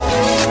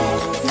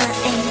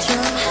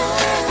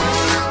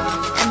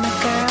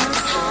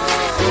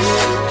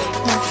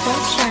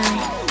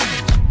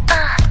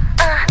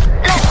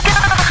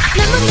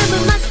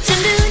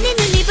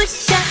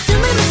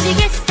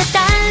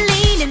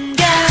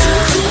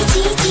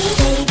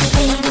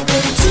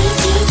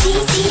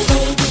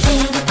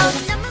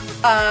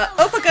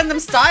Gundam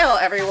style,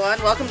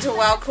 everyone. Welcome to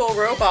Wow Cool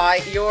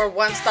Robot, your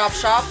one-stop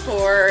shop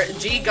for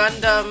G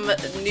Gundam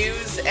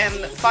news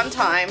and fun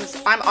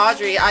times. I'm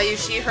Audrey. I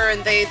use she, her,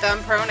 and they, them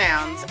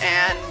pronouns.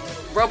 And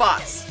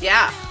robots.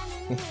 Yeah.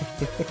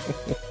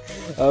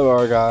 I'm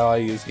Argyle. I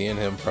use he and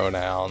him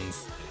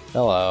pronouns.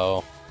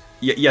 Hello.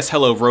 Yes,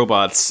 hello,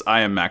 robots.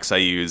 I am Max. I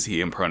use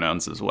he and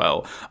pronouns as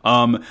well.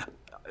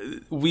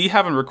 We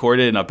haven't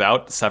recorded in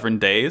about 7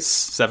 days.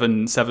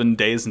 Seven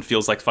days and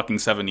feels like fucking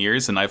 7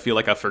 years, and I feel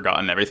like I've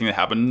forgotten everything that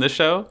happened in this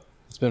show.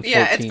 It's been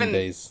 14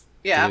 days.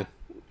 Yeah, dude.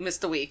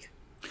 Missed a week.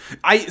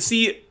 I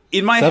see,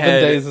 in my 7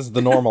 head... 7 days is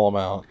the normal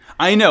amount.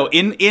 I know.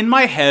 In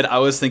my head, I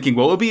was thinking,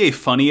 what would be a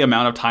funny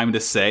amount of time to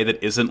say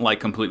that isn't,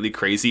 like, completely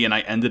crazy, and I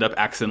ended up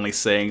accidentally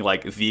saying,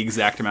 like, the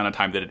exact amount of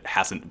time that it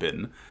hasn't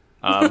been.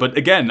 But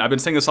again, I've been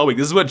saying this all week.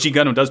 This is what G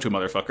Gundam does to a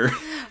motherfucker.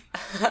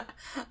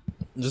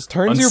 Just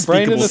turns your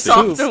brain into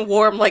soft soup. and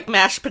warm like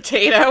mashed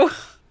potato.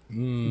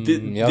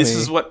 This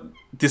is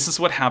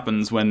what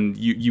happens when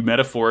you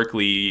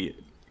metaphorically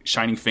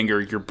shining finger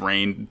your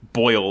brain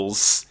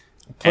boils,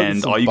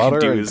 and all you can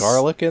do is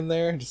garlic in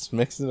there, just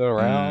mixing it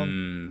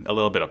around. A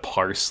little bit of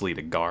parsley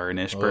to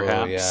garnish,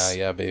 perhaps.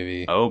 Yeah,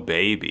 baby. Oh,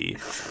 baby.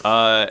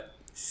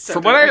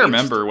 From what I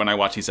remember when I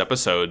watched these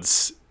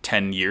episodes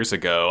 10 years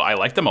ago, I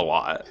liked them a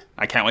lot.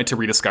 I can't wait to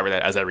rediscover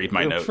that as I read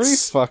my notes. Pretty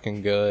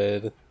fucking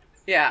good.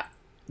 Yeah.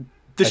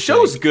 The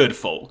show's good,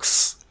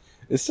 folks.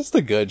 It's just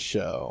a good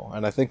show,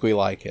 and I think we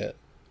like it.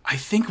 I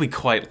think we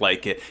quite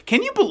like it.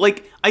 Can you,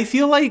 I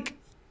feel like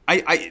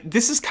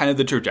this is kind of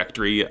the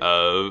trajectory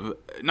of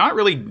not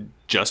really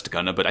just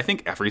Gundam, but I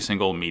think every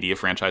single media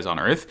franchise on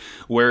Earth,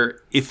 where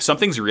if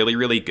something's really,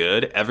 really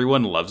good,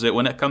 everyone loves it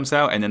when it comes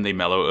out, and then they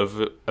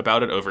mellow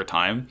about it over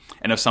time.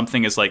 And if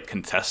something is, like,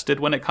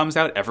 contested when it comes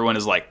out, everyone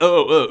is like,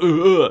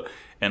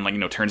 and,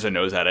 like, turns their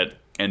nose at it,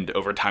 and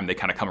over time they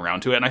kind of come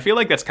around to it. And I feel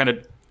like that's kind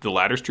of the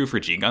latter's true for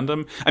G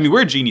Gundam. I mean,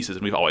 we're geniuses,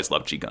 and we've always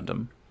loved G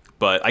Gundam.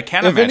 But I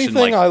can't imagine,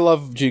 anything, I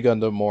love G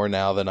Gundam more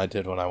now than I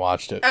did when I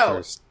watched it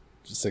first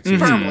 6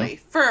 years ago.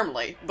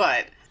 Firmly,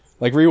 but...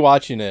 Like,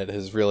 rewatching it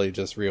has really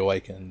just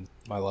reawakened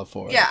my love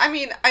for it. Yeah, I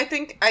mean, I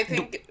think,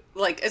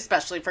 like,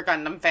 especially for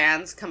Gundam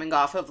fans coming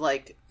off of,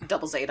 like,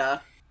 Double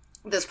Zeta,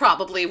 this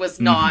probably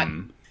was not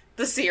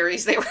the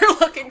series they were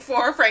looking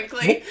for,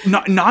 frankly.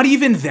 Well, not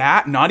even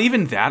that,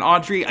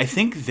 Audrey. I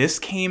think this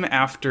came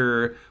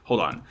after...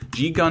 Hold on.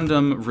 G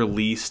Gundam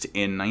released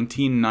in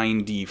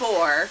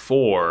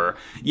 1994.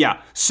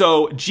 Yeah,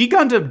 so G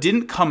Gundam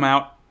didn't come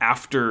out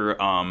after...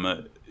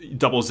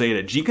 Double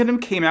Zeta. G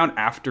Gundam came out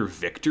after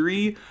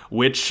Victory,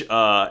 which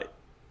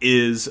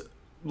is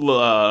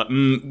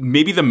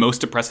maybe the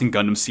most depressing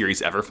Gundam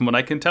series ever, from what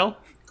I can tell.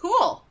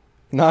 Cool.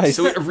 Nice.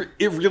 So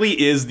it really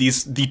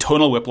is the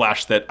tonal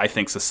whiplash that I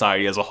think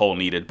society as a whole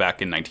needed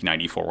back in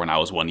 1994 when I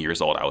was 1 year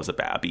old. I was a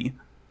babby.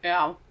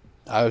 Yeah.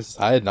 I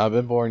had not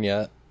been born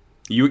yet.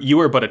 You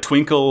were but a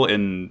twinkle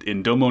in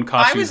Domon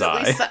Kashu's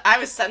eye. I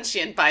was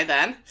sentient by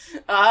then.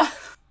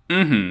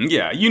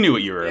 Yeah, you knew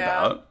what you were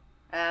about.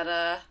 At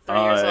 3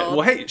 years old.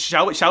 Well, hey,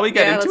 shall we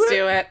get into it? Let's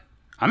do it.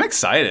 I'm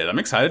excited. I'm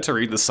excited to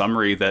read the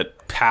summary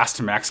that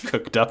past Max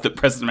cooked up that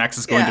present Max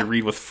is going to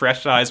read with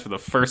fresh eyes for the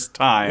first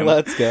time.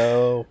 Let's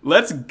go.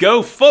 Let's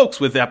go, folks,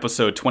 with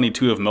episode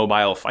 22 of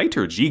Mobile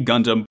Fighter G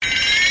Gundam.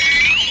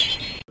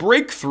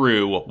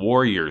 Breakthrough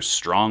Warriors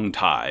Strong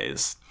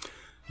Ties.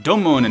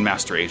 Domon and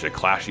Master Asia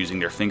clash using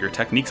their finger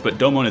techniques, but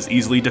Domon is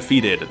easily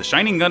defeated. The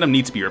Shining Gundam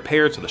needs to be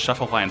repaired so the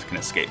Shuffle Alliance can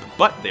escape,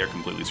 but they are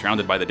completely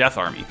surrounded by the Death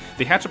Army.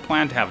 They hatch a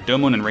plan to have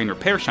Domon and Rain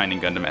repair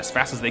Shining Gundam as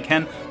fast as they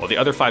can, while the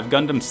other 5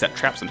 Gundams set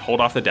traps and hold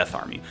off the Death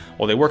Army.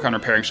 While they work on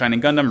repairing Shining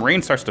Gundam,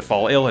 Rain starts to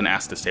fall ill and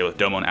asks to stay with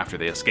Domon after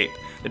they escape.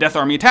 The Death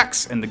Army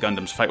attacks, and the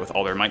Gundams fight with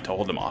all their might to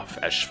hold them off,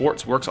 as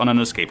Schwartz works on an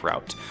escape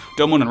route.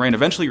 Domon and Rain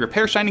eventually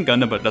repair Shining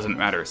Gundam, but it doesn't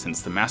matter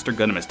since the Master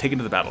Gundam is taken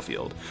to the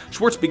battlefield.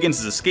 Schwartz begins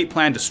his escape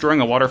plan, destroying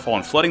a waterfall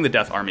and flooding the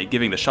Death Army,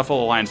 giving the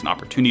Shuffle Alliance an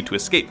opportunity to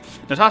escape.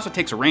 Natasha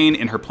takes Rain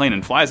in her plane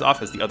and flies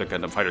off as the other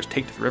Gundam fighters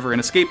take to the river and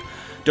escape.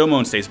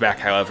 Domon stays back,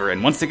 however,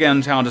 and once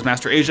again challenges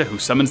Master Asia, who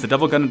summons the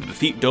Devil Gundam to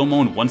defeat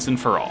Domon once and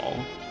for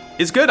all.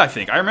 It's good, I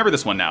think. I remember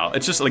this one now.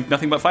 It's just like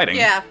nothing but fighting.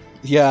 Yeah.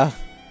 Yeah.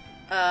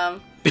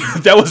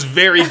 That was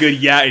very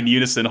good. Yeah, in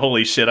unison.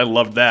 Holy shit, I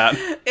loved that.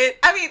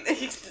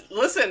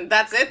 Listen,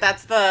 that's it.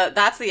 That's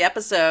the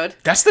episode.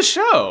 That's the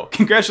show.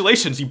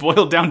 Congratulations, you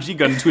boiled down G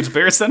Gundam to its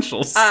bare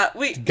essentials.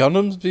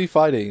 Gundams be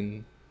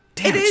fighting.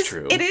 Damn, it's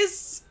true. It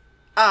is,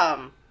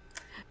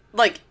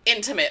 like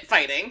intimate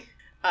fighting.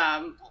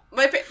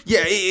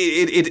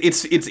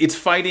 It's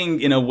fighting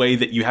in a way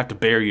that you have to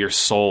bare your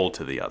soul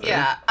to the other.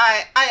 Yeah,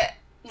 I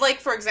like,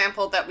 for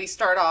example, that we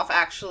start off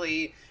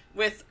actually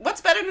with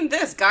what's better than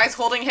this? Guys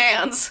holding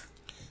hands.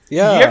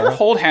 Yeah. You ever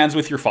hold hands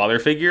with your father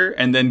figure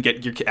and then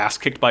get your ass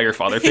kicked by your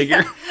father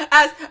figure?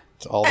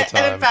 All the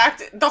time. And in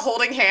fact, the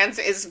holding hands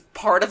is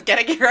part of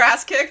getting your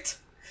ass kicked.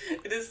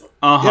 It is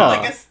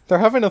like they're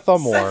having a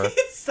thumb war.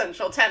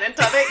 Essential tenet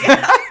of it,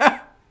 yeah.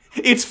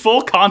 It's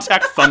full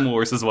contact thumb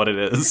wars is what it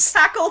is.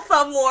 Tackle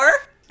thumb war.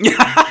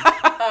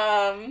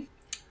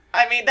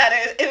 I mean,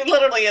 it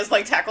literally is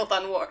like Tackle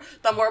Thumb War.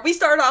 We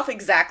start off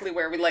exactly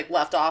where we like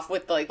left off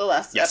with like the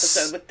last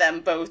episode with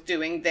them both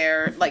doing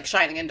their like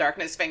Shining and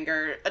Darkness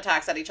finger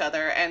attacks at each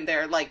other, and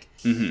their like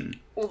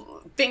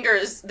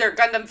fingers, their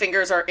Gundam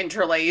fingers are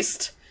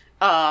interlaced.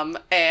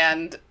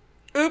 And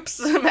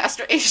oops,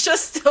 Master Asia's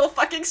still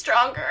fucking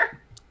stronger.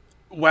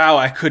 Wow,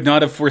 I could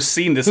not have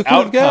foreseen this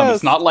outcome.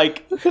 It's not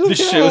like the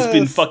show's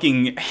been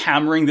fucking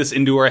hammering this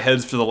into our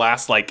heads for the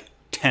last like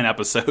 10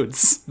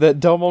 episodes. That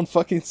Domon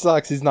fucking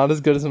sucks. He's not as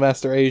good as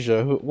Master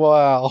Asia.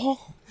 Wow.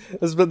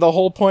 It's been the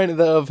whole point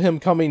of him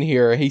coming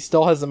here. He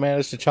still hasn't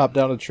managed to chop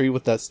down a tree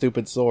with that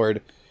stupid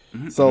sword.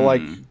 So,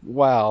 like,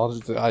 wow.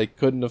 I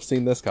couldn't have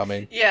seen this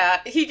coming.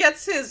 Yeah, he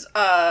gets his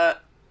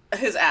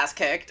ass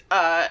kicked.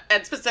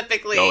 And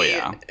specifically,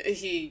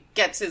 he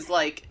gets his,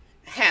 like,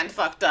 hand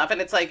fucked up.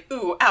 And it's like,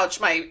 ooh, ouch,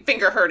 my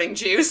finger hurting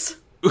juice.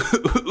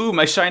 Ooh,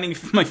 my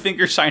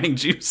finger shining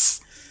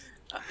juice.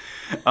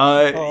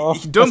 I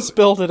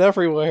spilled it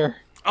everywhere.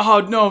 Oh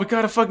no, we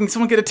gotta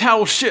someone get a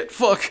towel, shit,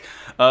 fuck.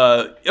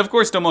 Of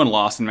course Domon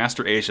lost, and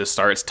Master Asia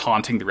starts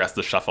taunting the rest of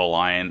the Shuffle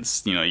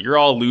Alliance. You know, you're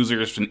all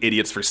losers and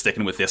idiots for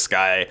sticking with this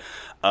guy.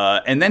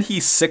 And then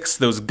he sicks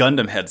those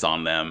Gundam heads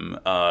on them,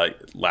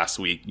 last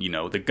week. You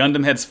know, the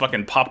Gundam heads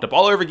fucking popped up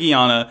all over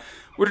Guyana.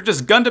 We're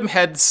just Gundam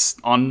heads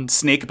on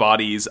snake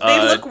bodies.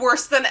 They look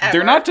worse than ever.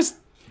 They're not just...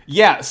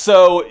 Yeah,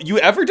 so you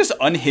ever just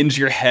unhinge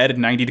your head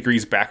 90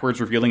 degrees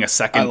backwards, revealing a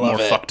second more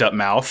fucked up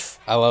mouth?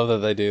 I love that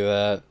they do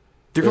that.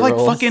 They're like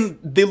fucking...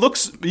 They look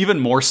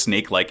even more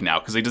snake-like now,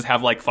 because they just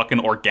have like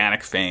fucking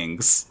organic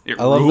fangs.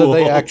 I love that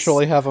they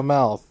actually have a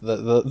mouth.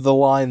 The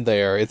line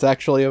there, it's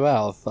actually a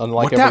mouth,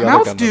 unlike what every other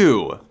mouth Gundam.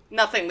 Do?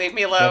 Nothing, leave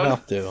me alone. What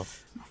mouth do?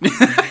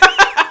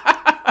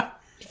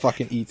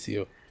 Fucking eats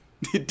you.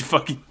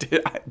 Fucking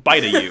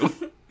bite at you.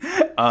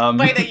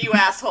 Bite at you,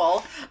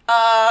 asshole.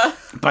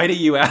 Bite at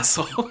you,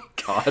 asshole.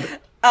 God.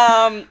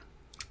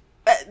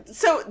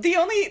 So the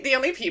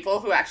only people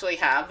who actually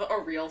have a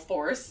real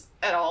force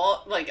at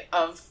all, like,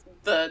 of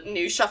the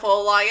new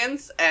Shuffle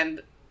Alliance,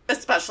 and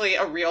especially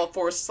a real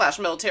force /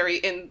 military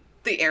in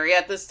the area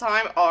at this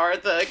time, are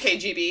the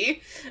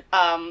KGB.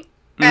 And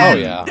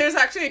there's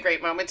actually a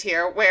great moment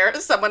here where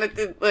someone at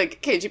the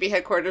like KGB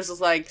headquarters is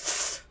like,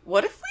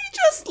 "What if we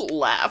just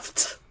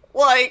left?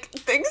 Like,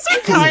 things are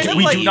kind of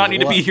we like... do not need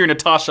to be here,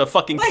 Natasha.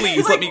 Fucking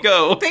please, let me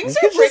go. Things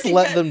we are just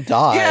let them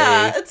die.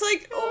 Yeah, it's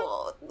like,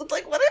 oh,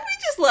 like, what if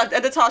we just left?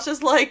 And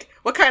Natasha's like,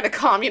 what kind of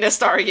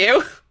communist are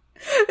you?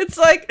 It's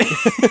like,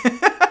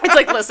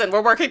 listen,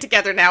 we're working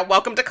together now.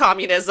 Welcome to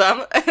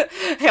communism.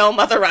 Hail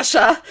Mother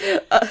Russia.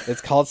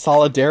 It's called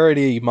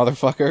solidarity,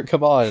 motherfucker.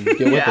 Come on, get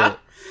with it.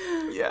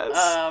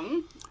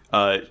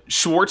 Yes.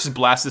 Schwartz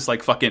blasts this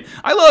like fucking...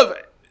 I love...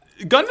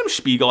 Gundam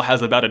Spiegel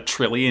has about 1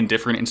 trillion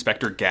different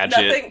Inspector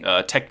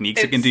Gadget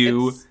techniques it can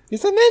do.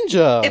 He's a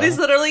ninja. It is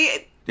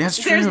literally... That's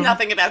true. There's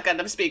nothing about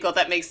Gundam Spiegel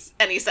that makes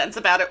any sense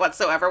about it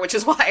whatsoever, which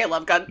is why I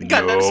love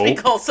Gundam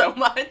Spiegel so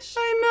much.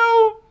 I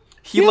know.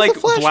 He like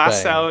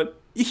blasts out...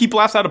 He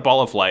blasts out a ball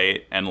of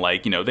light, and,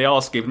 like, you know, they all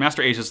escape.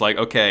 Master Asia's like,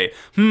 okay,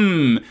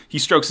 he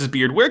strokes his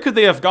beard. Where could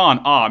they have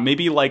gone?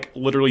 Maybe, like,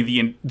 literally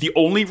the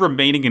only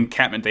remaining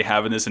encampment they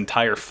have in this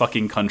entire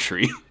fucking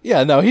country.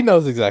 Yeah, no, he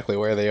knows exactly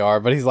where they are,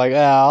 but he's like,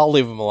 I'll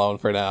leave them alone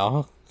for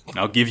now.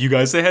 I'll give you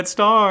guys a head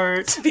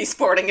start. Be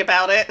sporting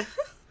about it.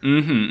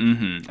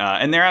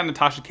 And they're on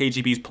Natasha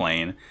KGB's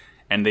plane,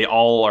 and they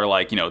all are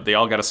like, you know, they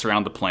all got to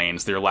surround the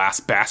planes, their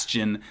last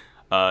bastion.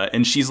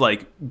 And she's,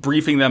 like,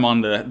 briefing them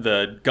on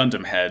the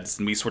Gundam heads,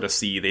 and we sort of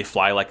see they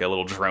fly like a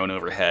little drone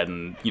overhead,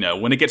 and, you know,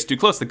 when it gets too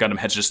close, the Gundam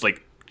heads just,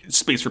 like,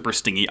 Space Ripper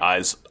stingy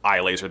eye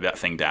laser that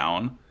thing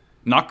down.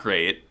 Not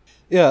great.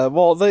 Yeah,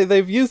 well,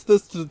 they've used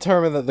this to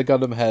determine that the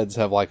Gundam heads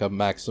have, like, a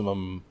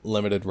maximum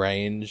limited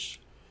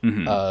range.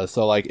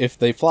 So, like, if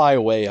they fly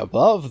way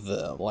above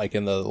them, like,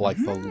 in the, like,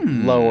 the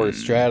lower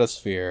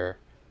stratosphere,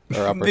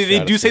 or upper stratosphere...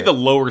 They do say the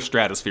lower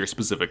stratosphere,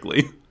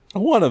 specifically.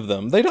 One of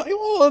them. They don't...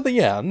 Well,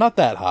 yeah, not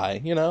that high,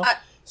 you know?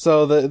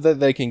 So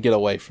they can get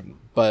away from them.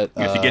 But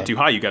if you get too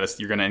high, you're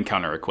gonna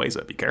encounter a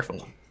Quasar. Be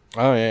careful.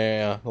 Oh,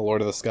 yeah. The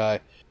Lord of the Sky.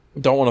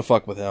 Don't want to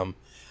fuck with him.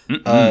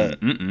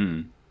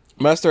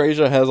 Master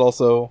Asia has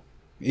also...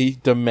 He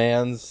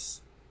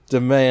demands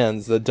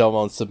that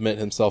Domon submit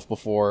himself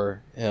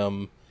before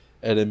him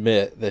and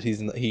admit that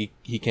he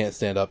can't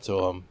stand up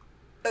to him.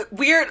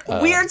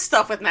 Weird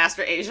stuff with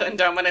Master Asia and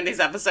Domon in these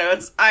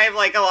episodes. I have,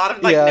 like, a lot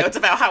of, like, notes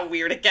about how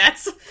weird it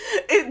gets.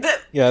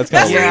 It's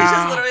Master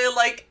Asia's literally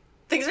like,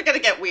 things are gonna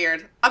get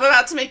weird. I'm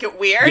about to make it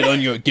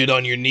weird. Get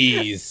on your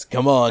knees.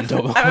 Come on,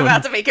 Domon. I'm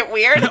about to make it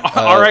weird.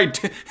 All right,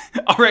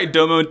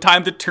 Domon.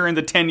 Time to turn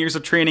the 10 years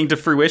of training to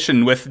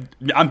fruition with,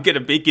 I'm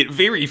gonna make it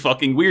very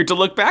fucking weird to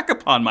look back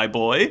upon, my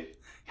boy.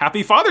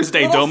 Happy Father's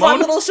Day, Domon. Fun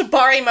little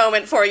Shibari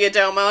moment for you,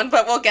 Domon,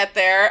 but we'll get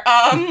there.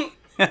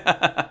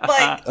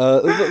 Like,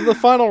 the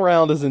final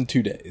round is in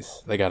 2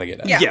 days. They gotta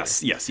get out. Yeah.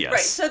 Yes. right,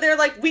 so they're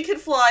like, we could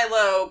fly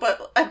low,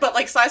 but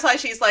like, Sai,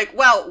 she's like,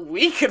 well,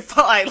 we could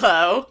fly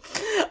low.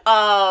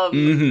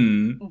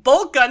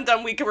 Bulk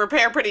Gundam we can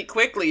repair pretty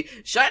quickly.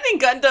 Shining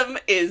Gundam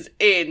is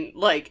in,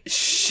 like,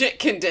 shit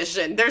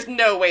condition. There's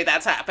no way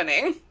that's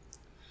happening.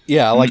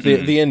 Yeah, like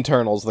the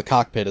internals, the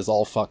cockpit is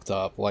all fucked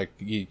up. Like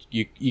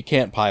you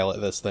can't pilot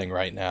this thing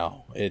right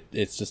now.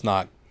 It's just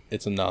not.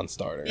 It's a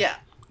non-starter. Yeah.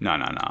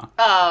 No.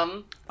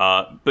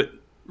 But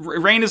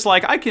Rain is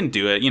like, I can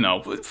do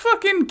it.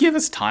 Fucking give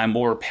us time.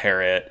 We'll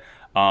repair it.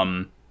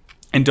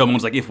 And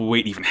Domon's like, if we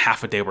wait even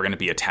half a day, we're going to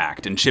be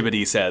attacked. And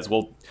Chibody says,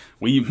 well,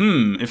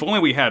 if only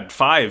we had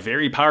 5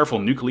 very powerful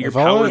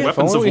nuclear-powered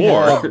weapons of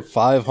war. Had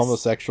 5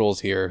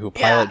 homosexuals here who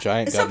pilot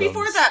giant Gundams. So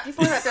before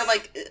that, they're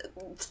like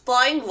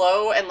flying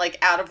low and like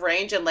out of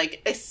range and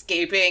like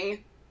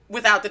escaping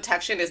without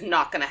detection is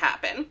not going to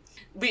happen.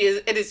 Because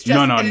it is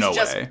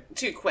just way.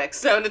 Too quick.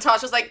 So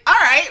Natasha's like, all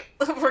right,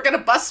 we're going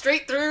to bust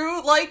straight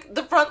through like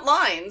the front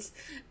lines.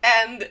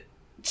 And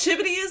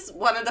Chibody is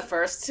one of the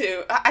first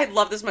to... I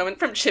love this moment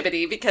from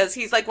Chibody because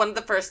he's, like, one of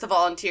the first to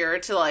volunteer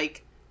to,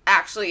 like,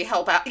 actually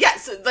help out.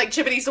 Yes, like,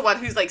 Chibody's the one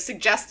who's, like,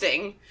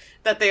 suggesting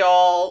that they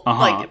all,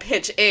 like,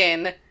 pitch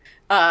in.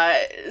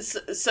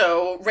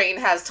 So Rain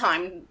has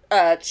time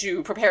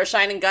to prepare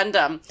Shining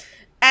Gundam.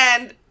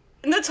 And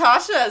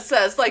Natasha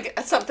says, like,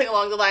 something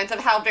along the lines of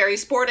how very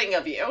sporting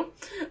of you.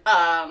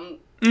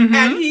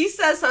 And he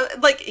says,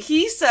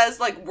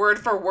 word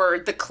for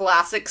word, the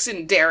classic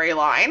Tsundere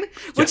line,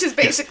 which is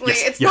basically,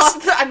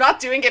 I'm not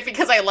doing it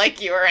because I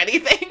like you or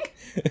anything,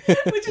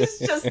 which is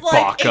just,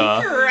 like, Baka.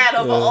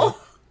 Incredible.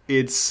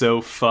 It's so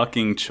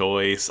fucking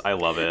choice. I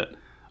love it.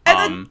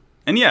 And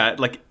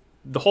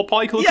the whole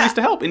polycule agrees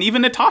to help, and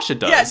even Natasha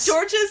does. Yeah,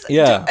 George's...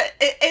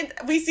 and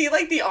we see,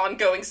 like, the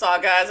ongoing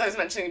saga, as I was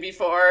mentioning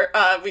before,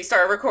 we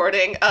started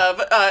recording,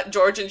 of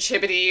George and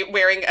Chibody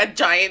wearing a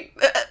giant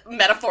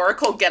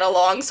metaphorical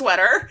get-along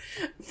sweater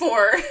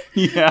for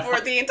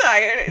the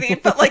entirety.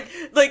 But, like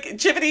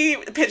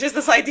Chibody pitches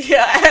this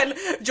idea, and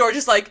George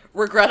is like,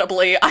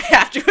 regrettably, I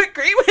have to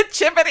agree with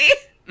Chibody.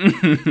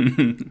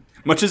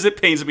 Much as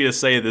it pains me to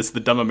say this,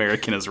 the dumb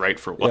American is right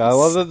for once. Yeah, I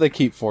love that they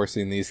keep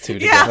forcing these two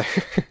together.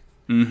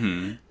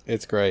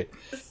 It's great.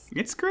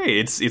 It's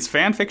great. It's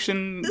fan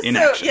fiction in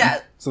action.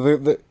 Yeah. So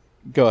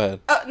go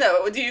ahead.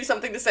 No, do you have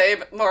something to say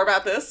more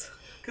about this?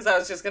 Because I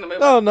was just going to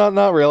move on. No,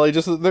 not really.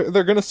 Just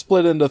they're going to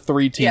split into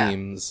 3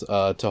 teams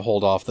to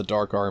hold off the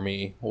Dark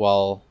Army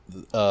while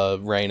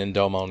Rain and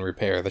Domon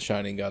repair the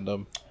Shining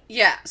Gundam.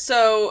 Yeah,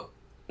 so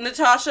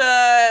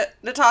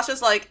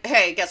Natasha's like,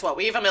 hey, guess what?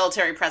 We have a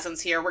military presence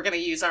here. We're going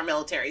to use our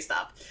military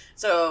stuff.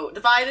 So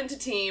divide into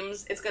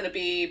teams. It's going to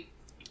be...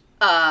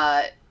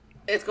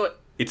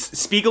 It's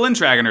Spiegel and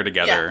Dragon are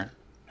together.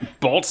 Yeah.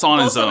 Bolt's on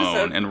his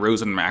own, and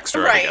Rose and Max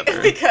are together.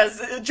 Right, because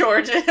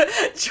George and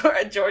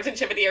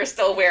Chibody are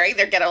still wearing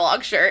their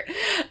get-along shirt.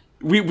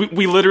 We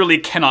literally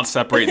cannot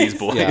separate these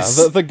boys.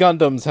 Yeah, the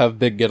Gundams have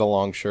big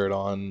get-along shirt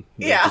on.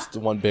 Yeah. Just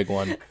one big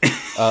one.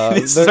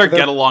 This is our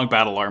get-along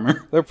battle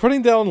armor. They're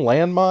putting down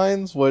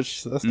landmines,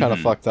 which that's kind of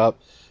fucked up.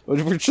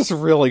 We're just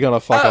really going to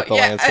fuck up the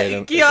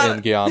landscape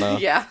in Guyana.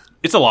 Yeah.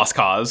 It's a lost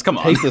cause. Come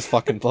on. I hate this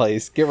fucking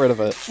place. Get rid of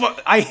it.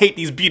 I hate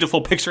these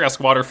beautiful picturesque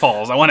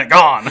waterfalls. I want it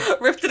gone.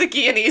 Ripped to the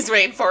Guyanese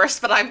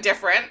rainforest, but I'm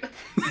different.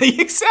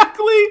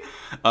 Exactly.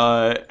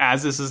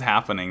 As this is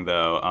happening,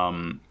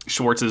 though,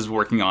 Schwartz is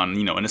working on,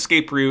 an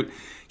escape route.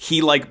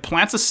 He,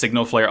 plants a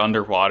signal flare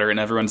underwater, and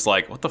everyone's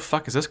like, what the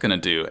fuck is this gonna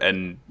do?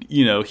 And,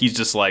 he's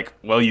just like,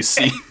 well, you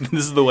see,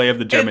 this is the way of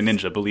the German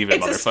ninja. Believe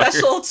it, motherfucker. It's a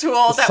special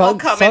tool that will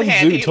come in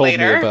handy Sun Tzu told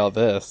later. me about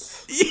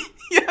this.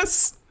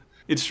 Yes.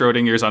 It's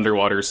Schrodinger's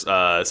underwater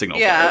signal flare.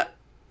 Yeah.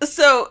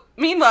 So,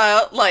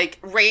 meanwhile,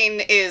 Rain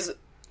is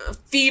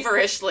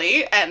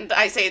feverishly, and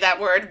I say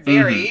that word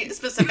very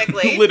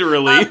specifically.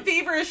 Literally.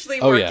 Feverishly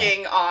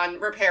working on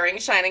repairing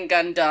Shining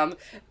Gundam.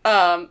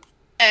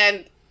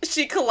 And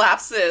she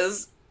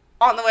collapses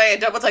on the way,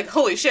 and Domon's like,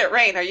 holy shit,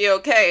 Rain, are you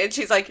okay? And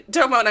she's like,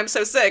 Domon, I'm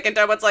so sick. And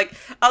Domon's like,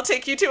 I'll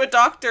take you to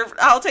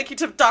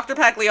Dr.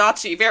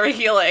 Pagliacci, very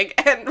healing.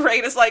 And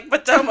Rain is like,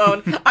 but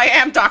Domon, I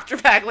am Dr.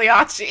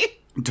 Pagliacci.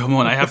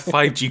 Domon, I have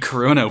 5G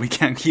Corona. We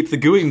can't keep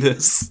doing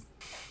this.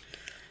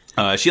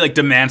 She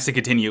demands to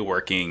continue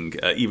working,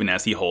 even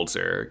as he holds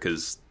her,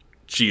 because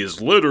she is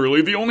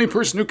literally the only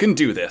person who can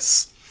do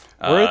this.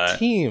 We're a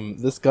team.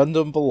 This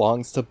Gundam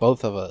belongs to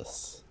both of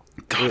us.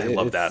 God, I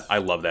love that. I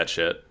love that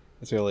shit.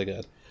 It's really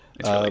good.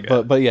 It's really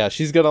good. But yeah,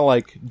 she's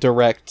gonna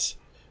direct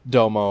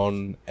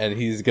Domon, and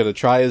he's gonna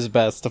try his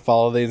best to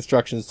follow the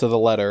instructions to the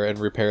letter and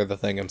repair the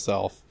thing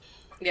himself.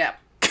 Yeah.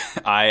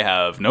 I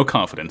have no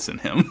confidence in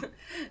him.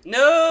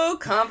 No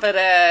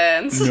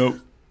confidence. Nope.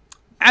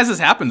 As this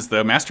happens,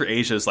 though, Master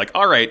Asia is like,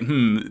 all right,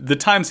 the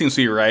time seems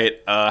to be right.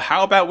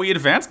 How about we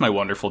advance my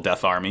wonderful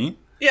Death Army?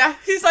 Yeah,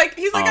 he's like,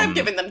 I've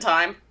given them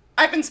time.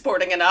 I've been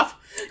sporting enough.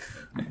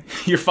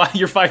 Your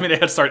 5-minute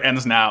head start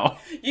ends now.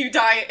 You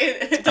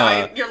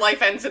die, your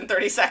life ends in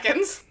 30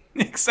 seconds.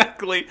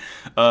 Exactly.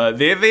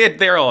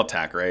 They're all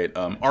attack, right?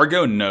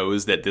 Argo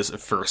knows that this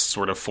first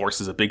sort of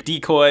force is a big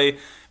decoy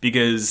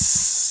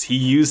because he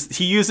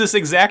used this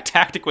exact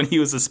tactic when he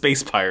was a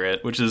space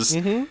pirate, which is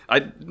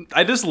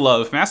I just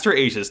love Master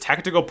Asia's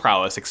tactical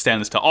prowess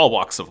extends to all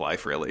walks of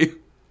life, really.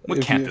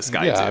 What can't this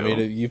guy do? I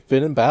mean, you've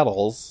been in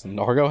battles, and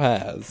Argo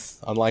has.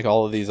 Unlike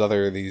all of these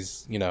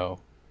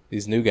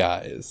new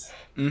guys,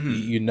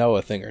 you know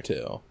a thing or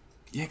two.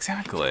 Yeah,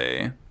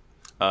 exactly.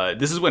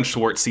 This is when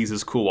Schwartz sees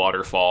his cool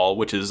waterfall,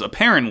 which is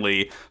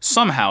apparently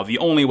somehow the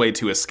only way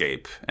to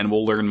escape, and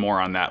we'll learn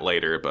more on that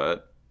later,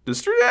 but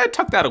just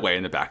tuck that away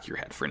in the back of your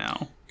head for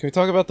now. Can we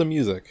talk about the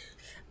music?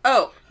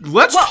 Oh.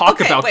 Let's talk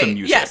about the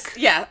music. Yes,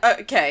 yeah,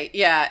 okay,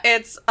 yeah.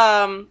 It's,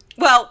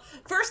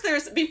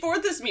 first before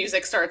this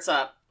music starts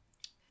up,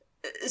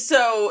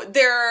 so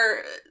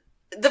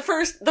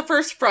the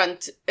first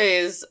front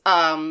is,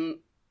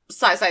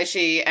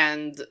 Sai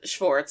and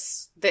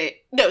Schwartz.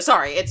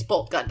 It's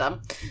Bolt Gundam.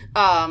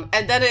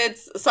 And then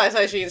it's Sai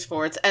and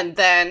Schwartz, and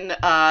then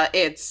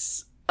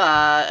it's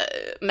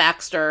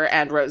Maxter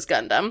and Rose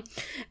Gundam.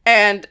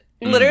 And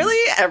literally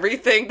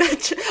everything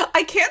that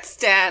I can't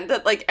stand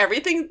that, like,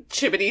 everything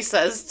Chibity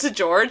says to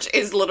George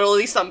is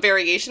literally some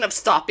variation of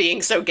 "stop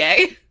being so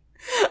gay."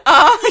 Like,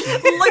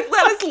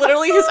 that is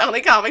literally his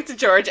only comic to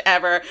George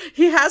ever.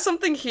 He has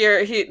something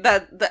here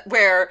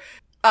where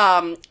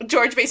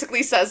George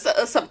basically says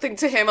something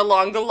to him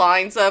along the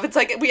lines of, it's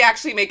like, we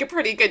actually make a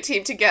pretty good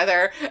team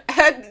together,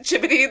 and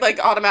Chibity, like,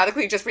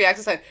 automatically just reacts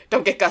and says,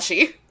 "Don't get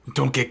gushy."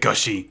 Don't get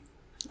gushy.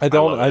 I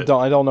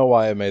don't know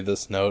why I made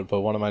this note,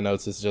 but one of my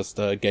notes is just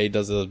Gay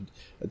does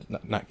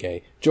not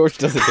gay. George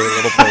does a gay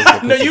little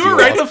pose. No, you were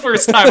right the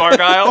first time,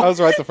 Argyle. I was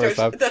right the first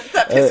time.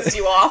 That pisses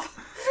you off.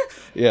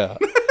 Yeah,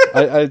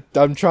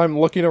 I'm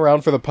looking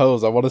around for the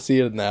pose. I want to see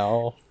it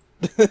now.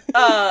 Because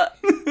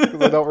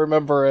I don't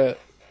remember it.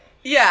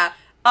 Yeah.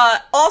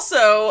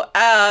 Also,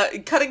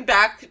 cutting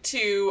back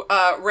to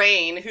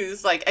Rain,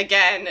 who's, like,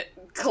 again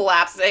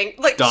collapsing.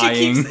 Like,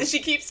 dying. She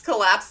keeps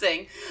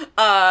collapsing.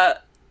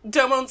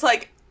 Domon's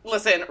like,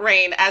 "Listen,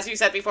 Rain, as you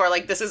said before,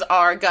 like, this is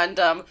our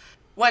Gundam.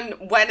 When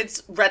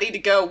it's ready to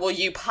go, will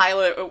you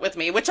pilot it with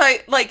me?" Which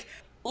I, like,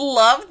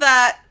 love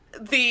that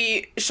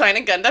the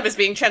Shining Gundam is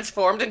being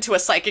transformed into a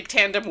psychic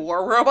tandem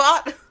war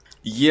robot.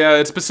 Yeah,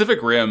 it's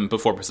Pacific Rim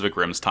before Pacific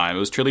Rim's time. It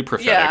was truly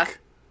prophetic. Yeah.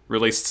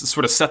 Really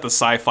sort of set the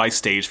sci-fi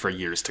stage for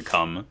years to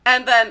come.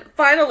 And then,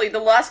 finally, the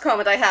last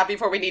comment I have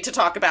before we need to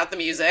talk about the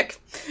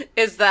music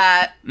is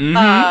that,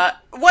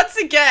 once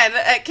again,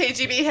 at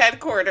KGB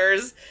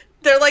headquarters,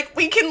 they're like,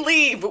 "We can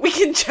leave. We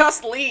can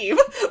just leave.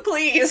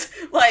 Please.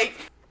 Like,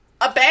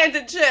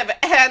 abandon ship."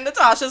 And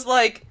Natasha's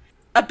like,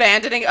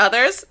 "Abandoning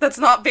others? That's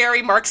not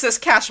very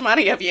Marxist cash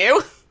money of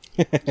you."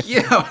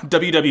 Yeah,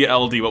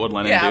 WWLD, what would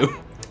Lenin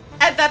do?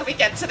 And then we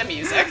get to the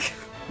music.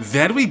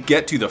 Then we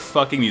get to the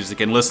fucking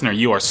music, and listener,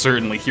 you are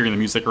certainly hearing the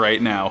music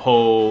right now.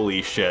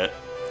 Holy shit.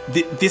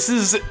 This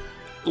is,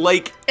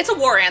 like... It's a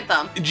war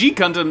anthem. G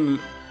Gundam,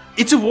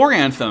 it's a war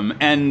anthem,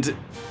 and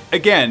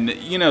again,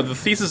 you know, the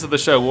thesis of the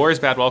show, war is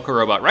bad, welcome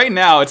robot. Right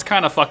now, it's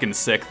kind of fucking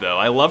sick, though.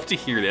 I love to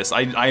hear this.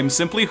 I am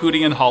simply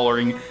hooting and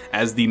hollering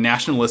as the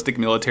nationalistic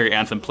military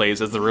anthem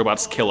plays as the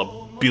robots kill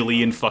a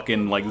billion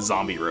fucking, like,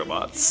 zombie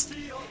robots.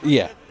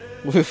 Yeah.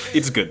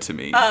 It's good to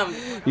me.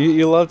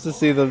 You love to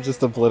see them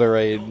just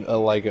obliterate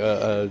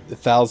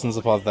thousands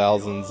upon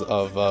thousands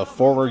of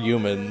former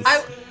humans.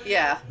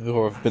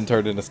 Who have been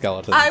turned into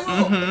skeletons. I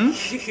will.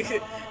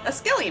 A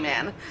skelly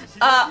man.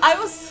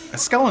 A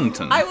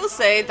skeleton. I will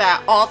say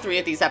that all three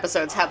of these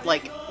episodes had,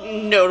 like,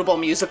 notable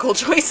musical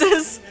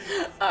choices.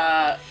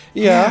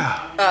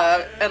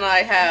 Yeah. And I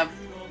have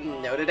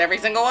noted every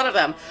single one of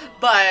them.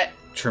 But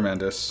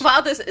tremendous. Wow,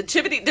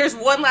 Chibity. There's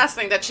one last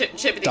thing that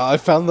Chibity. I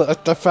found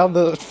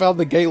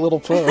the gay little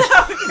pose.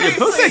 Yeah,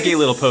 post that gay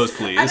little pose,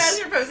 please. And as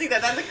you're posting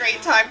that, that's a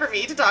great time for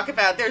me to talk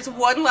about. There's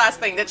one last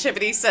thing that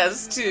Chibity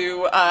says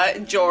to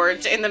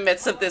George in the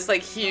midst of this,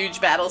 like, huge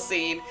battle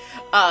scene,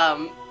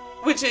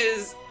 which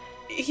is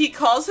he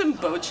calls him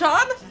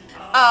Bochan,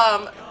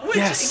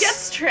 which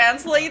gets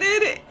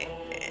translated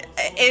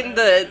in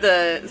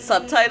the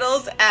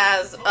subtitles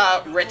as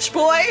rich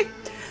boy.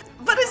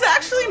 But is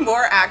actually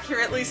more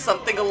accurately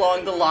something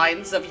along the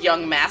lines of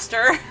young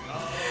master.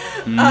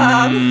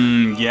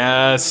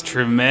 Yes,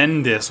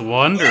 tremendous,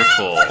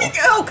 wonderful.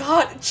 Yeah, oh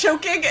god,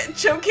 choking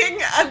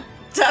a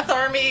Death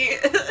Army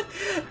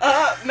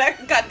mech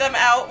Gundam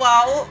out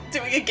while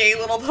doing a gay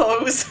little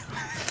pose.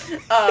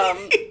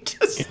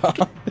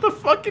 The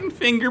fucking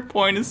finger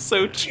point is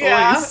so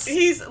choice.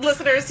 Yeah,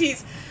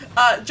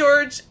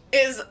 George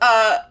is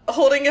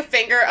holding a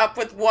finger up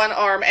with one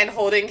arm and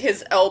holding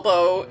his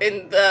elbow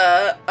in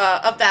the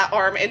of that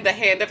arm in the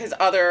hand of his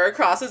other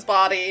across his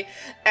body,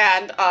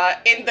 and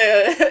in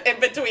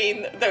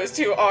between those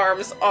two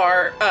arms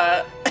are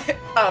a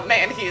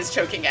man he is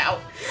choking out,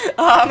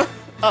 a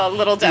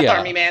little Death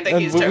Army man that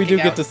he's choking out. We do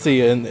get to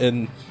see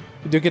we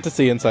do get to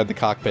see inside the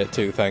cockpit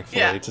too,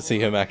 thankfully, to see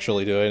him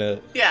actually doing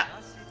it. Yeah.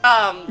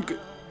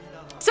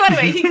 So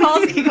anyway,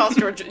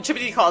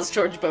 Chibity calls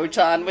George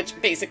Bochan, which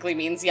basically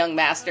means young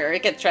master.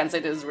 It gets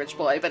translated as rich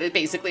boy, but it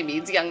basically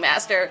means young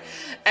master.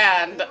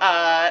 And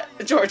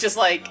George is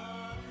like,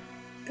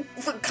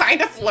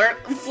 kind of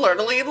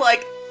flirtily,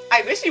 like,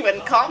 I wish you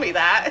wouldn't call me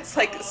that. It's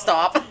like,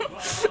 stop.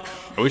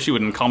 I wish you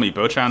wouldn't call me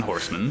Bochan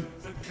Horseman.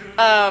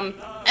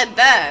 And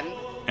then,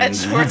 at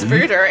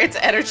Schwarzbrüder, it's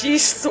Energy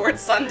Sword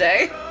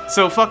Sunday.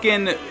 So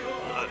fucking...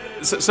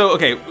 So,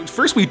 okay,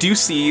 first we do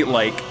see,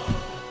 like,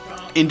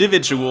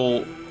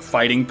 individual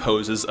fighting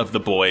poses of the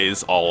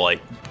boys all, like,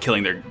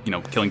 killing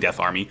Death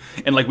Army.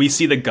 And, like, we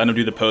see the Gundam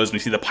do the pose, and we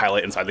see the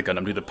pilot inside the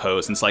Gundam do the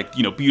pose. And it's, like,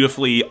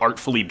 beautifully,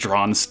 artfully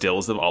drawn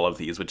stills of all of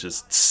these, which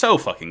is so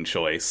fucking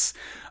choice.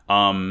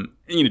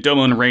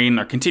 Domo and Rain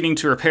are continuing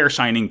to repair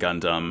Shining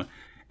Gundam.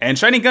 And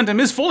Shining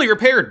Gundam is fully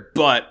repaired,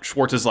 but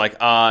Schwartz is like,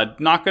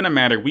 not gonna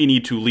matter, we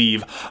need to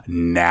leave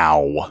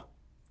now.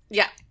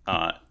 Yeah.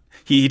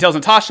 He tells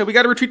Natasha, we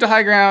gotta retreat to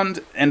high ground,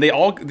 and they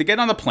get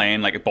on the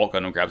plane, like a Bolt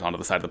Gundam grabs onto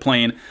the side of the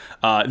plane.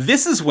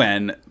 This is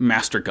when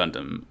Master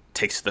Gundam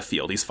takes to the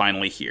field. He's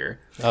finally here.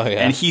 Oh yeah.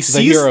 And he the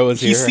sees... hero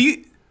is here.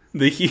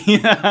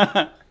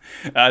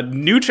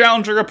 New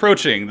challenger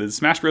approaching. The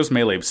Smash Bros.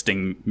 Melee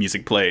Sting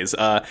music plays.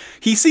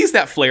 He sees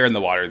that flare in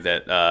the water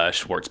that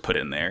Schwartz put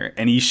in there,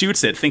 and he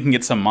shoots it, thinking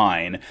it's a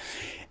mine.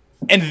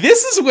 And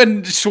this is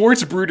when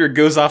Schwarzbrüder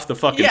goes off the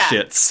fucking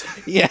shits.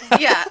 Yeah.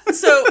 Yeah.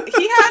 So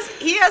he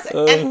has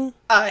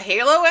a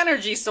Halo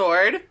energy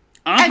sword,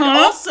 and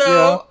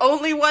also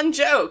only one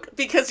joke,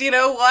 because you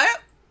know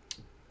what?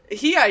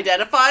 He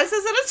identifies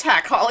as an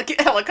attack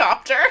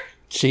helicopter.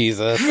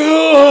 Jesus.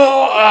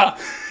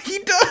 He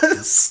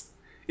does.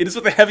 It is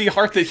with a heavy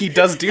heart that he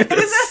does do this. It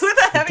is with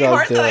a heavy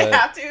heart that it. I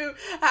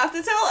have to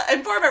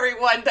inform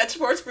everyone that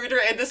Schwarzbrüder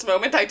in this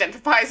moment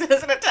identifies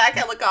as an attack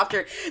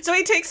helicopter. So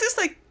he takes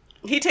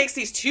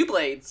these two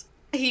blades,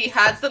 he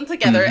has them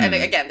together, and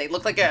again, they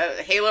look like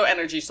a Halo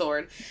energy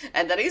sword,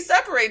 and then he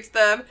separates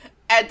them,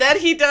 and then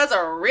he does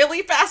a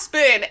really fast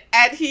spin,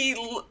 and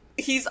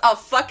he's a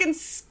fucking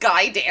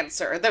sky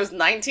dancer. Those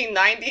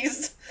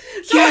 1990s.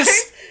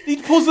 Yes!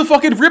 He pulls the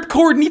fucking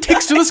ripcord and he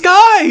takes to the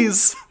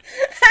skies!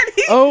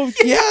 Now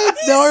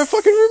I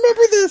fucking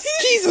remember this.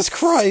 Jesus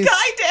Christ! He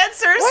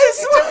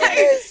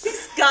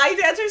sky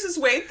dancers his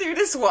way through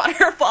this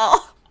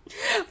waterfall,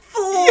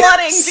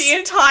 flooding the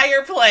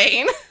entire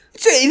plane.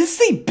 It's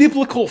a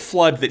biblical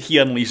flood that he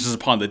unleashes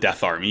upon the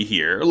Death Army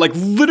here. Like,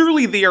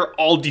 literally, they are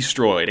all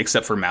destroyed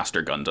except for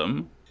Master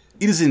Gundam.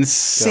 It is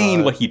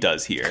insane what he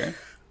does here.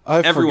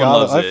 Everyone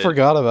loves it. I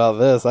forgot about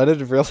this. I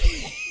didn't really...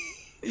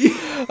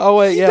 Oh,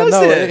 wait,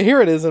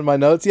 here it is in my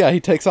notes. Yeah, he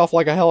takes off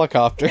like a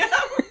helicopter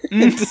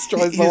and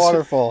destroys the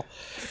waterfall.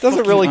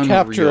 Doesn't really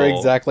capture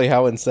exactly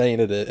how insane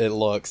it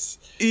looks.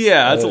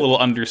 Yeah, it's a little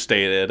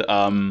understated.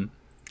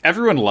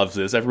 Everyone loves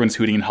this. Everyone's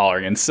hooting and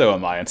hollering, and so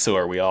am I, and so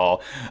are we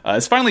all.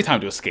 It's finally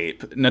time to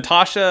escape.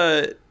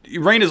 Natasha...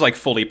 Rain is, like,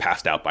 fully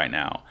passed out by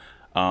now.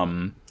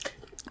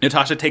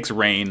 Natasha takes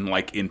Rain,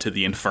 like, into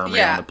the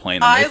infirmary on the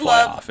plane, and they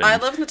fly off. I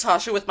love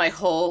Natasha with my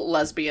whole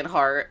lesbian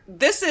heart.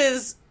 This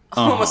is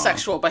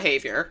homosexual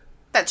behavior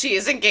that she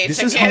is engaging in.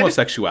 This is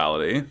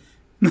homosexuality.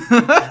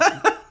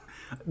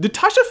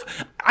 Natasha...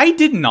 I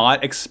did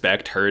not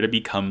expect her to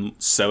become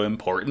so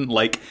important.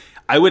 Like,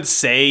 I would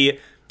say,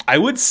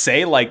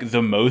 like,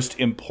 the most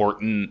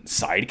important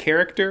side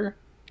character.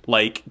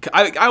 Like,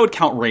 I would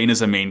count Rain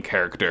as a main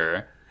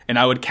character, and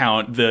I would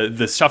count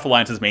the Shuffle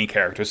Alliance as main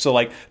characters. So,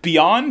 like,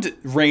 beyond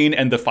Rain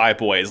and the five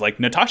boys, like,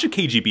 Natasha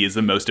KGB is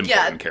the most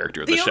important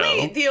character of the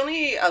show. The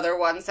only other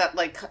ones that,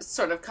 like,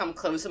 sort of come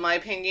close, in my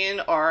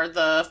opinion, are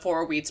the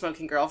 4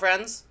 weed-smoking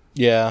girlfriends.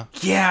 Yeah.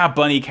 Yeah,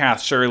 Bunny,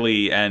 Cass,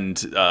 Shirley, and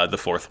the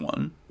fourth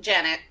one.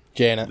 Janet.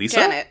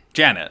 Lisa?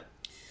 Janet.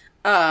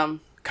 God,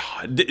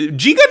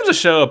 G Gundam's a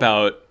show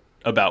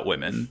about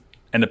women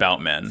and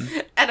about men.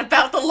 And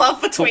about the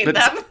love between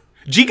them.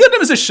 G Gundam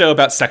is a show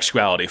about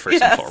sexuality,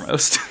 first and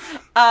foremost.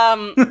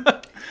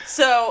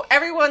 So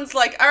everyone's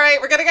like, all right,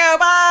 we're gonna go,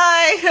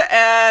 bye!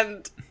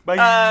 And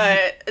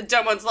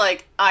Domon's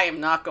like, I am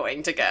not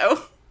going to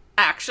go,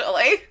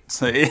 actually.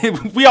 So,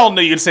 we all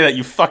knew you'd say that,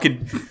 you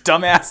fucking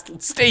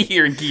dumbass. Stay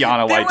here in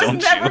Guyana, why don't you? There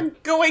was never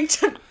going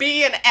to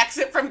be an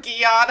exit from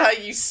Guyana,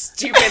 you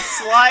stupid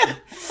slut.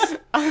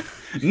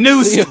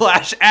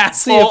 Newsflash,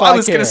 asshole! I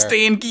was gonna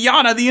stay in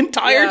Guyana the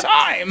entire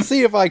time!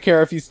 See if I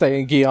care if you stay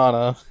in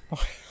Guyana.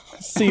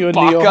 See you in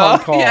Neo Hong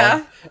Kong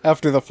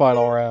after the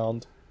final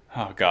round.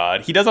 Oh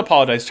god. He does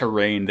apologize to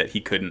Rain that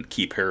he couldn't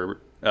keep her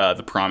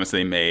the promise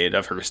they made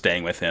of her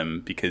staying with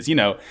him because, you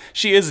know,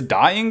 she is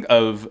dying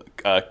of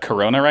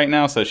corona right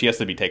now, so she has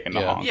to be taken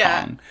to Hong Kong.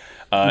 You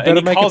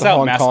better make it to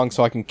Hong Kong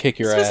so I can kick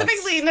your ass.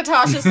 Specifically,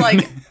 Natasha's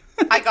like,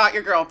 I got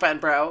your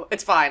girlfriend, bro.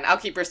 It's fine. I'll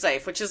keep her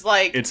safe, which is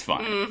like... It's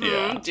fine,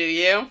 Do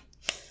you?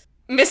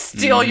 Miss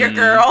Steal your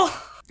girl.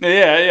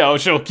 Yeah,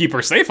 she'll keep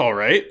her safe, all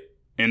right.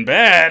 In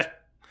bed.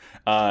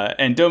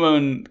 And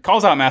Domon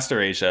calls out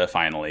Master Asia,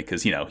 finally,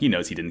 because, you know, he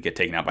knows he didn't get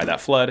taken out by that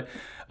flood.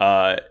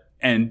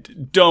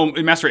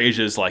 Master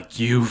Asia is like,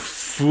 you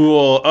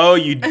fool. Oh,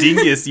 you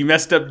dingus. You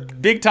messed up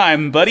big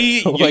time,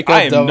 buddy. Wake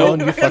up,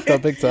 Domon. You fucked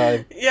up big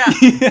time. Yeah.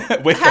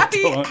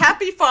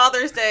 Happy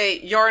Father's Day.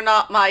 You're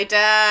not my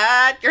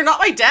dad. You're not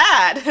my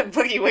dad.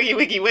 Boogie, wiggy,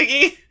 wiggy,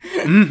 wiggy.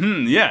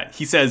 Mm-hmm. Yeah.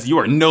 He says, you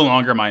are no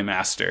longer my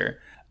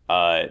master.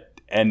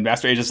 And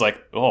Master Asia's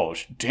like, oh,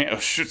 damn,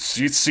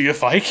 see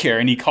if I care.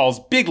 And he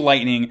calls Big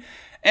Lightning.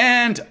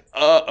 And,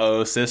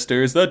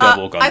 sisters, the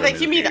Double Gundam I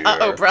think you mean,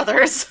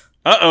 brothers.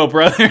 Uh-oh,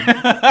 brother.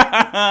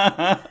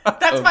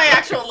 That's my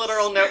actual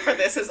literal note for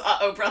this is,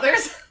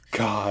 brothers.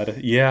 God,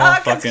 yeah,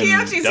 fucking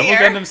Kyochi's Double here.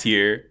 Gundam's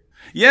here.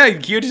 Yeah,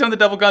 Kyochi's on the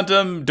Double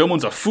Gundam.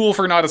 Domon's a fool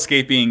for not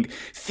escaping.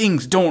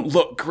 Things don't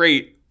look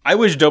great. I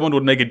wish Domon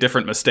would make a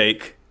different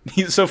mistake.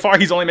 So far,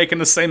 he's only making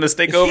the same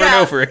mistake over and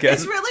over again.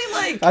 It's really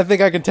like... I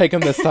think I can take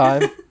him this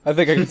time. Yeah,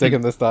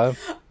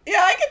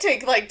 I could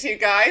take, like, two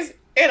guys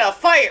in a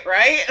fight,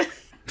 right?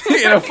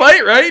 In a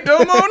fight, right,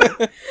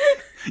 Domon?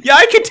 Yeah,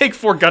 I could take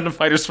 4 Gundam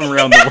fighters from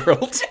around the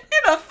world.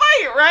 In a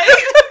fight, right?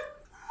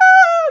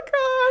 Oh,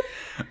 God.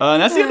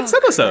 And that's the end of this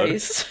episode.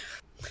 Christ.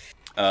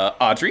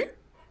 Audrey?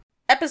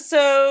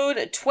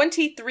 Episode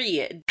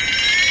 23.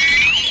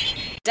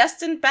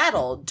 Destined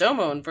Battle,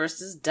 Domon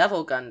versus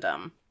Devil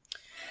Gundam.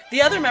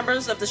 The other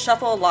members of the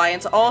Shuffle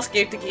Alliance all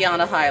escape the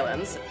Guiana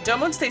Highlands.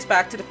 Domon stays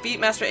back to defeat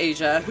Master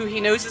Asia, who he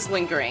knows is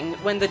lingering,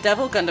 when the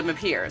Devil Gundam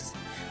appears.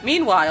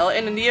 Meanwhile,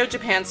 in a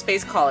Neo-Japan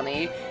space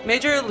colony,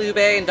 Major Lube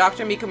and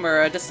Dr.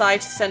 Mikamura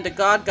decide to send a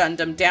God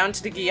Gundam down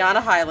to the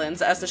Guiana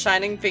Highlands as the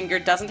Shining Finger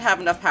doesn't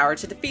have enough power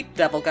to defeat the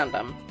Devil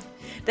Gundam.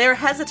 They are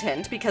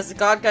hesitant because the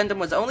God Gundam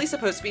was only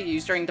supposed to be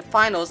used during the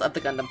finals of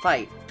the Gundam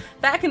fight.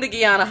 Back in the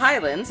Guiana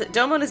Highlands,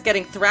 Domon is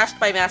getting thrashed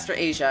by Master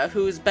Asia,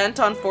 who is bent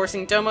on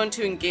forcing Domon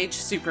to engage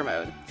Super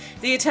Mode.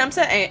 The attempts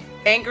at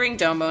angering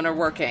Domon are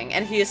working,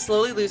 and he is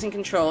slowly losing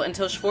control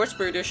until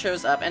Schwarzbruder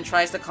shows up and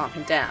tries to calm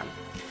him down.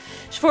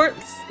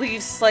 Schwartz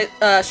leaves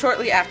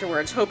shortly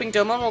afterwards, hoping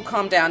Domon will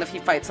calm down if he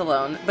fights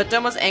alone, but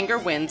Domon's anger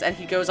wins and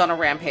he goes on a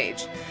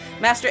rampage.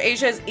 Master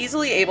Asia is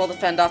easily able to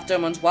fend off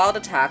Domon's wild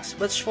attacks,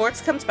 but Schwartz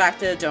comes back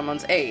to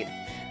Domon's aid.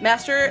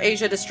 Master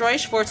Asia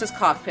destroys Schwartz's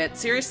cockpit,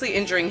 seriously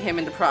injuring him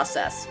in the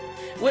process.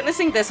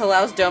 Witnessing this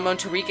allows Domon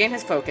to regain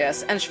his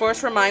focus, and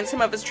Schwartz reminds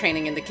him of his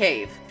training in the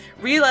cave.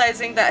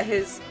 Realizing what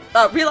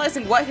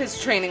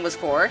his training was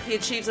for, he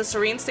achieves a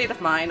serene state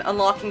of mind,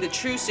 unlocking the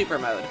true Super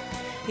Mode.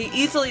 He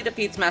easily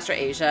defeats Master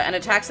Asia and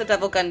attacks the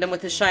Devil Gundam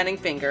with his Shining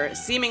Finger,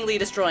 seemingly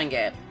destroying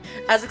it.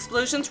 As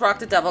explosions rock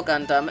the Devil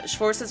Gundam,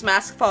 Schwartz's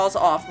mask falls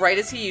off right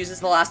as he uses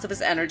the last of his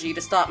energy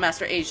to stop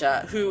Master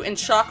Asia, who, in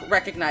shock,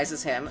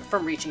 recognizes him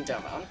from reaching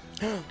Domon.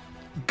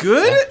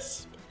 Good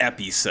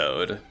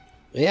episode.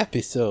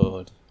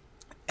 Episode.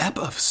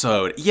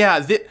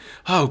 Yeah,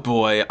 oh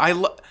boy.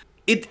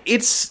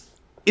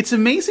 It's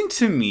amazing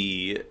to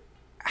me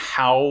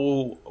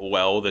how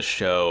well the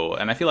show,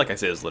 and I feel like I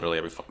say this literally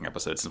every fucking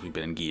episode since we've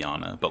been in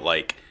Guyana, but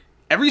like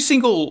every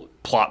single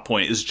plot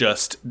point is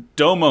just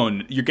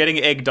Domon, you're getting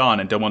egged on,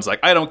 and Domon's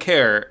like, I don't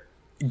care.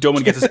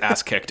 Domon gets his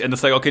ass kicked, and the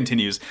cycle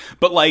continues.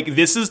 But like,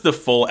 this is the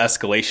full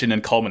escalation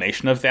and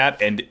culmination of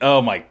that, and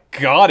oh my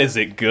god, is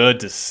it good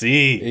to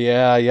see?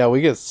 Yeah,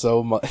 we get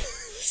so much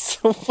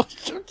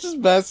of just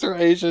Master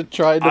Asia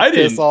trying to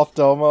piss off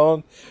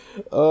Domon.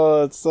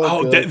 Oh, it's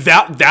so good.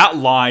 That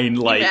line,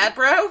 like, you mad,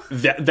 bro?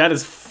 That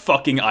is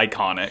fucking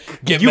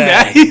iconic. Get you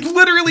mad. He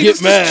literally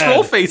just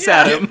troll face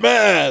at him. Get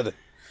mad.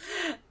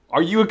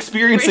 Are you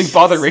experiencing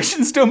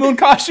botherations, Domon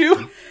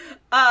Kashu?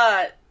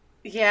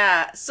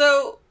 Yeah.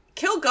 So,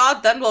 kill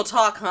God, then we'll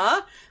talk,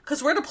 huh?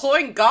 Because we're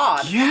deploying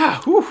God.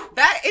 Yeah. Whew.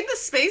 That, in the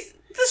space,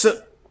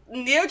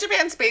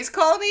 Neo-Japan space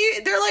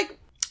colony, they're like,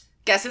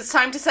 guess it's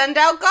time to send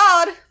out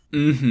God.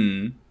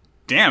 Mm-hmm.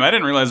 Damn, I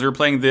didn't realize we were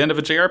playing the end of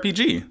a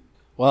JRPG.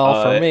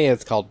 Well, for me,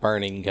 it's called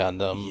Burning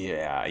Gundam.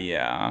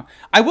 Yeah.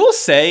 I will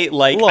say,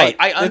 like, look,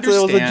 I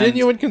understand. It was a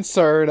genuine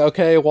concern,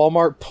 okay?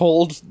 Walmart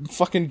pulled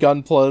fucking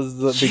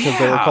Gunplas because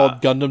they were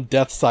called Gundam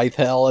Death Scythe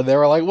Hell, and they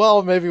were like,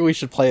 well, maybe we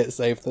should play it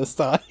safe this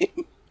time.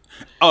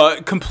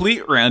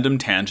 Complete random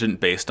tangent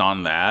based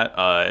on that.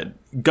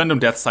 Gundam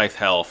Death Scythe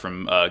Hell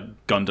from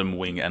Gundam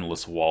Wing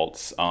Endless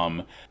Waltz.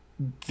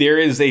 There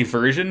is a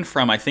version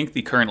from, I think,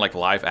 the current, like,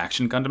 live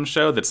action Gundam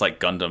show that's like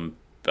Gundam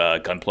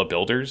Gunpla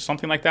Builders,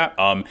 something like that,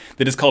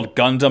 that is called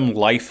Gundam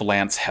Life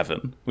Lance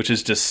Heaven, which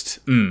is just,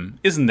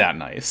 isn't that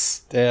nice?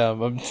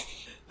 Damn,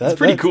 that's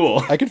pretty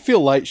cool. I could feel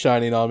light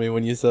shining on me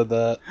when you said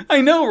that. I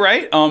know,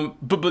 right?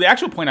 But the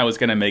actual point I was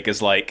going to make is,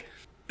 like,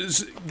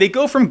 they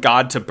go from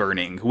God to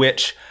Burning,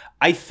 which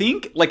I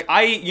think, like,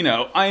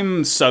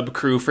 I'm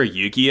sub-crew for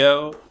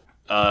Yu-Gi-Oh!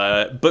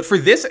 But for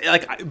this,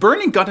 like,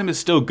 Burning Gundam is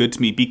still good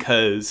to me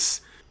because,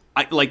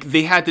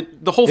 they had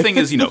the whole thing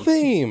is, the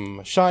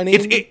theme,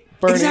 shining.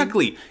 Burning.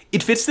 Exactly.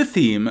 It fits the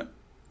theme.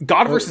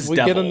 God versus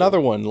Devil. We get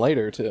another one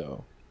later,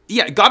 too.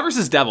 Yeah, God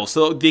versus Devil.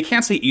 So they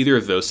can't say either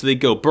of those. So they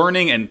go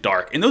Burning and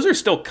Dark. And those are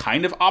still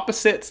kind of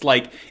opposites.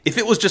 Like, if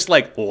it was just,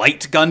 like,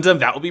 Light Gundam,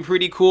 that would be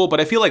pretty cool.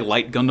 But I feel like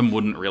Light Gundam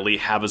wouldn't really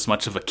have as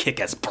much of a kick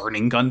as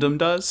Burning Gundam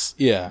does.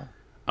 Yeah.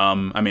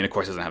 I mean, of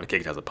course, it doesn't have a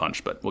kick; it has a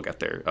punch, but we'll get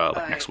there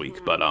next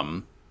week. But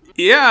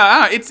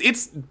yeah,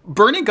 it's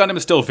Burning Gundam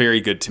is still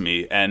very good to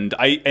me, and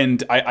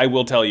I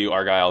will tell you,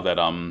 Argyle, that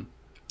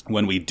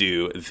when we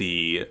do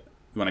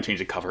when I change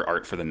the cover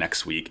art for the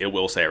next week, it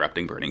will say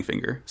Erupting Burning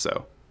Finger.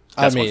 So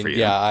that's one for you.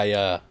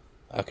 Yeah,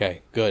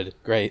 okay, good,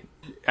 great.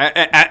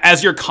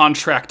 As your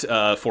contract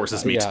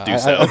forces me to do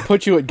so. I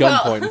put you at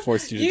gunpoint and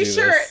forced you to do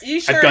this.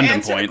 You sure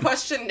answered a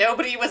question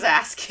nobody was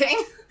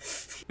asking.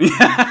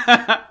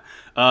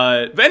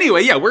 But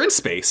anyway, yeah, we're in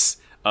space.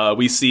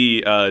 We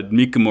see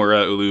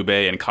Mikamura,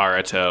 Ulube, and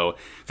Karato.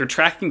 They're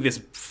tracking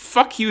this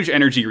huge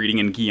energy reading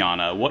in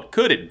Guyana. What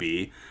could it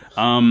be?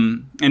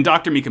 And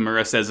Dr.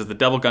 Mikamura says that the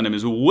Devil Gundam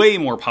is way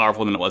more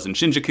powerful than it was in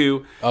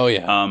Shinjuku. Oh,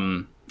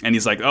 yeah. And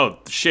he's like, oh,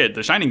 shit,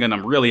 the Shining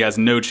Gundam really has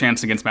no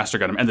chance against Master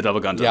Gundam and the Devil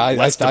Gundam. Yeah,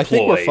 I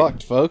think we're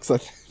fucked, folks.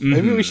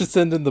 Maybe we should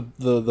send in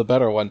the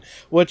better one.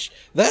 Which,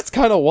 that's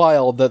kind of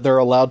wild that they're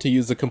allowed to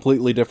use a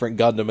completely different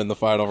Gundam in the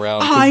final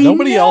round.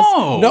 Nobody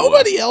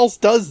else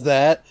does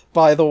that,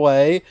 by the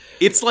way.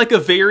 It's like a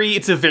very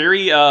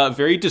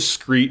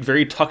discreet,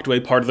 very tucked away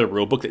part of the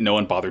rulebook that no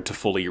one bothered to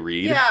fully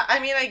read. Yeah, I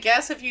mean, I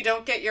guess if you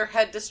don't get your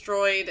head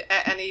destroyed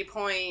at any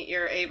point,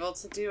 you're able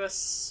to do a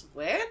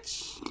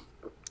switch?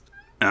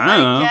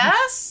 I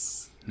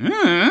guess?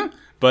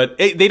 But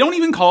they don't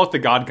even call it the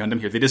God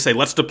Gundam here. They just say,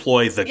 let's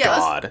deploy the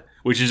God.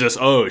 Which is just,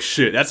 oh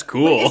shit, that's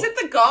cool. Wait, is it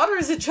the God or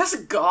is it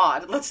just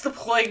God? Let's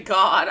deploy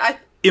God.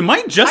 It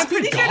might just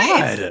be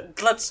God.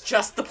 Let's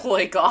just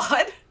deploy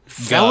God.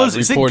 Fellas,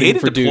 is it gay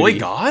to deploy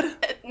God?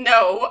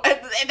 No.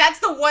 That's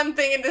the one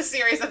thing in this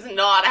series that's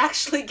not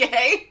actually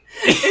gay.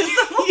 Is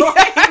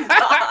deploying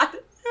God.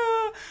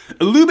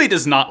 Ulube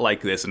does not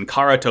like this, and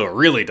Karato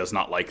really does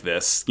not like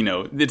this. You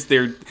know, it's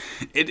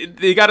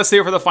they gotta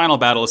save for the final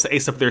battle. It's the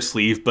ace up their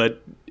sleeve,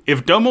 but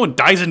if Domo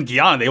dies in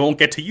Guyana, they won't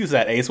get to use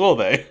that ace, will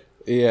they?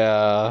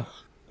 Yeah.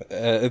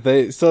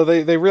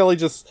 They really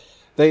just...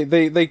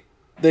 They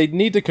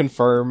need to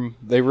confirm...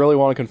 They really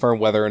want to confirm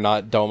whether or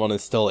not Domon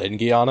is still in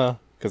Guyana,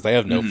 because they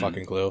have no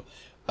fucking clue,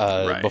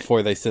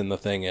 before they send the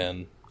thing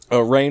in.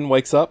 Rain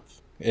wakes up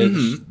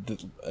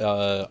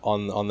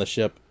on the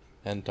ship,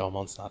 and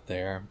Domon's not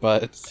there,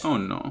 but... Oh,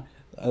 no.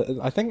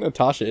 I think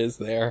Natasha is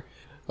there,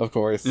 of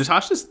course.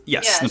 Natasha's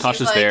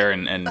like, there,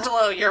 and...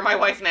 Hello, you're my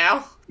wife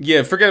now.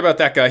 Yeah, forget about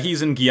that guy.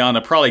 He's in Guyana,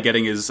 probably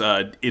getting his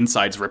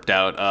insides ripped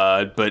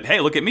out, but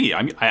hey, look at me.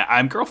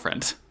 I'm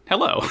girlfriend.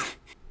 Hello.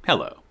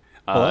 Hello.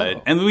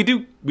 And we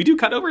do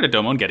cut over to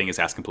Domon getting his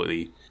ass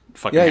completely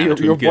fucking hammered.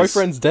 Your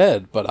boyfriend's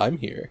dead, but I'm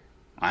here.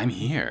 I'm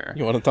here.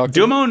 You want to talk to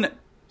Domon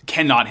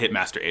cannot hit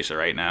Master Asia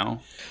right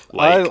now.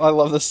 I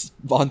love this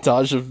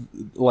montage of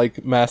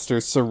like Master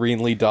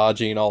serenely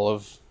dodging all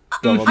of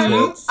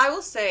Domon's hits. I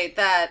will say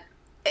that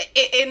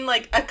in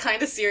like a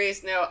kind of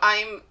serious note,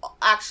 I'm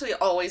actually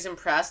always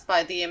impressed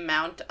by the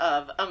amount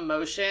of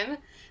emotion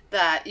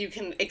that you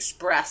can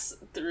express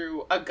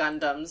through a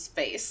Gundam's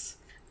face.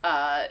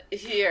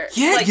 Here,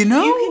 yeah, like, you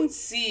know, you can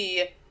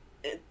see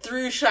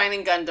through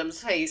Shining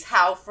Gundam's face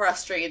how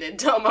frustrated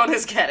Domon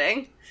is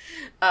getting.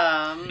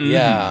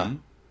 Yeah.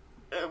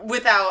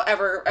 Without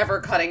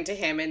ever cutting to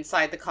him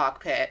inside the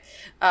cockpit,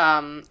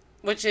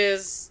 which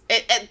is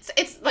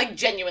it's like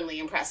genuinely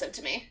impressive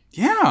to me.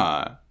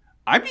 Yeah,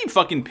 I'd be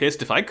fucking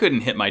pissed if I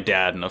couldn't hit my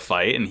dad in a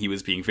fight and he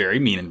was being very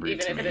mean and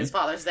rude to me. Even if it is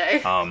Father's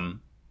Day.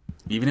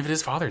 Even if it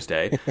is Father's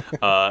Day,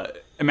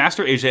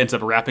 Master Asia ends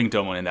up wrapping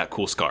Domon in that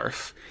cool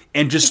scarf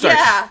and just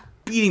starts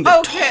beating the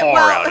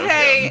tar out of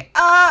him.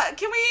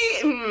 Can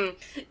we?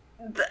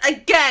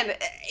 Again,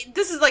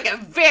 this is like a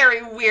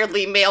very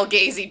weirdly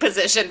male-gazy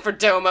position for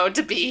Domon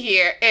to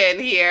be in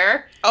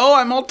here. Oh,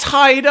 I'm all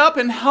tied up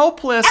and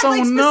helpless.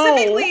 And, no.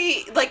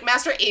 Specifically, like,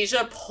 Master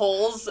Asia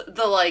pulls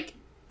the, like,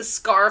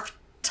 scarf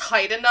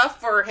tight enough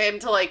for him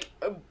to, like,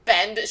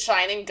 bend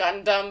Shining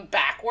Gundam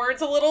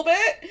backwards a little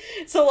bit.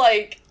 So,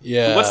 like...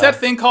 Yeah. What's that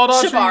thing called,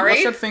 Audrey? Shibari?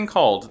 What's that thing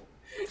called?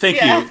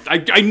 Thank you.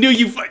 I knew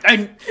you...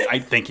 I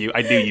thank you.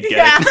 I knew you'd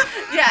get it.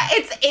 Yeah,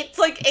 it's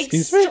like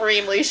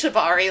extremely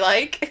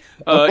Shibari-like.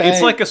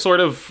 It's like a sort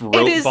of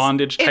rope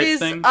bondage type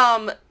thing.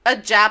 It is a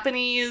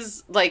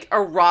Japanese, like,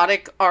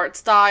 erotic art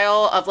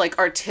style of, like,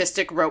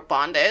 artistic rope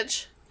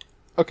bondage.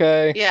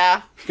 Okay.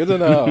 Yeah. Good to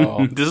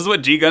know. This is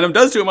what G Gundam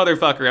does to a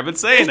motherfucker. I've been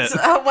saying it.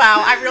 Oh,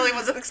 wow. I really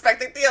wasn't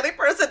expecting the only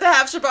person to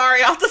have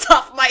Shibari off the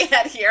top of my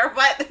head here,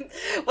 but,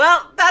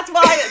 well, that's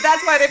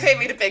why they pay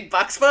me the big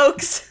bucks,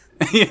 folks.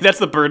 Yeah, that's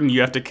the burden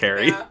you have to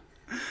carry.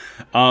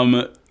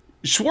 Yeah.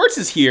 Schwartz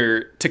is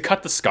here to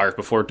cut the scarf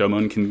before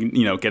Domon can,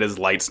 get his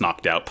lights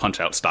knocked out,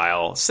 Punch-Out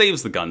style,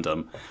 saves the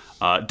Gundam.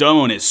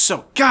 Domon is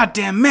so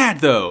goddamn mad,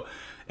 though.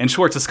 And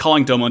Schwartz is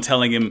calling Domon,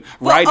 telling him,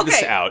 ride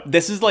this out.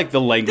 This is, like,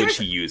 the language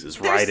he uses,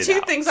 ride it out. There's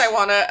two things I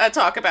want to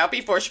talk about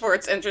before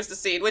Schwartz enters the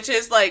scene, which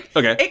is, like,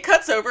 it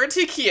cuts over to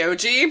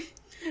Kyoji,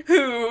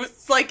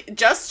 who's, like,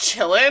 just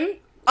chilling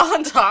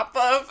on top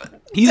of...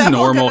 He's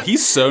normal.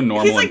 He's so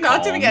normal. He's, like,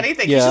 not doing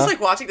anything. Yeah. He's just, like,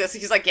 watching this.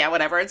 He's like, yeah,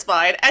 whatever, it's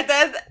fine. And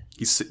then...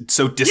 He's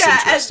so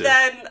disinterested.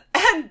 Yeah,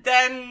 and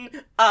then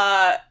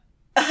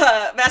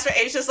Master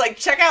Asia's like,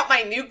 check out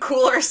my new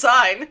cooler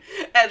son,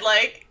 and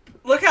like,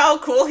 look how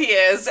cool he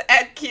is.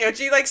 And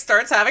Kyoji like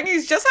starts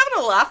he's just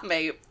having a laugh,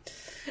 mate.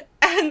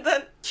 And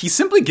then he's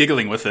simply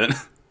giggling with it.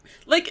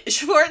 Like,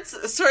 Schwartz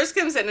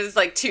comes in and is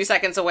like 2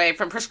 seconds away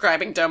from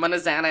prescribing Domon a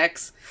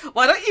Xanax.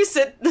 Why don't you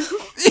sit?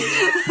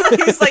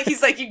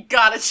 he's like, you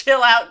gotta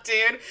chill out,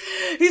 dude.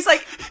 He's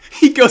like,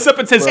 he goes up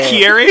and says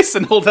 "Kieres"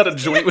 and holds out a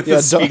joint with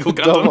his Spiegel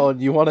Gundam.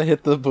 Domon, you want to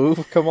hit the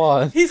booth? Come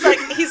on. He's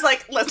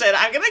like, listen,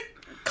 I'm gonna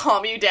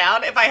calm you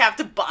down if I have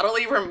to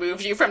bodily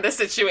remove you from the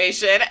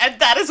situation, and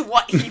that is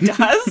what he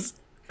does.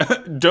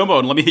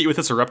 Domon, let me hit you with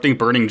this erupting,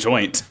 burning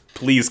joint.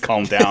 Please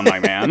calm down, my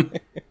man.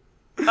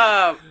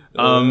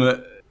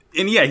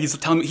 And yeah, he's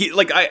telling me,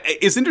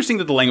 it's interesting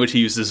that the language he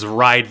uses is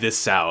 "ride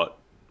this out,"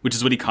 which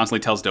is what he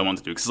constantly tells Domon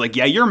to do. Because, like,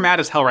 yeah, you're mad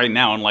as hell right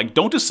now, and, like,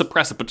 don't just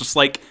suppress it, but just,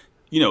 like,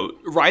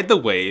 ride the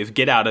wave,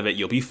 get out of it,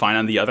 you'll be fine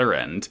on the other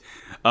end.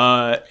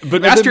 But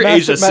Master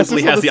Asia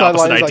simply has the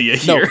opposite idea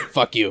here. No,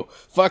 fuck you,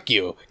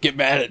 get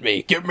mad at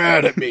me,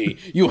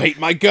 you hate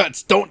my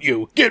guts, don't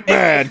you? Get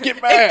mad, come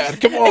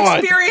on!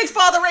 Experience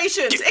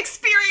botherations!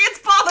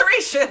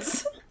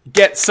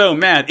 Get so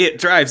mad, it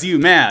drives you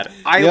mad.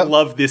 I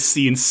love this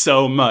scene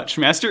so much.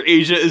 Master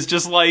Asia is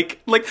just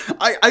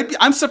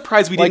I'm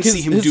surprised we didn't see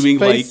him doing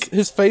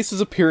his face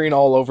is appearing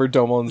all over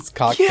Domon's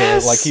cockpit.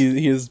 Yes! Like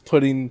he is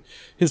putting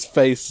his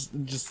face,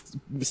 just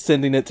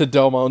sending it to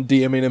Domon,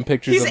 DMing him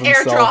pictures of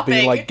himself,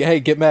 being like, "Hey,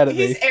 get mad at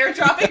me." He's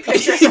airdropping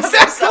pictures of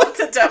himself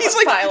to Domon's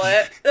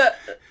pilot.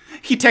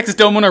 He texts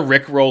Domon a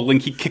Rickroll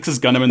link. He kicks his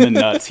Gundam in the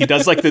nuts. He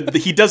does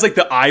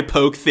the eye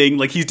poke thing.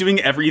 Like, he's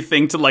doing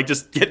everything to like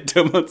just get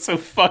Domon so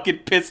fucking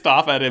pissed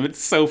off at him. It's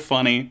so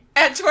funny.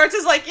 And Schwartz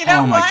is like, you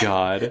know what? Oh my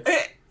god!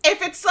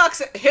 If it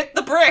sucks, hit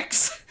the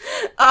bricks.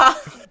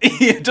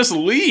 Just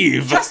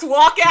leave. Just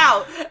walk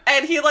out.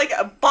 And he like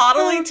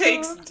bodily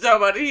takes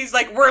Domon. And he's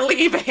like, we're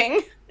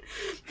leaving.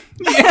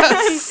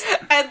 Yes.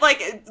 and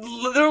like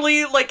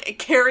literally like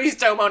carries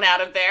Domon out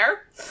of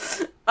there.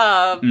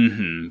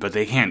 But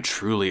they can't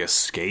truly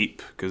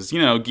escape because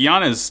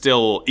Giana is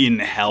still in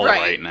hell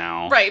right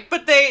now. Right,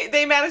 but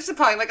they managed to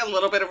find like a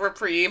little bit of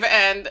reprieve,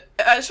 and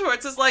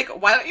Schwartz is like,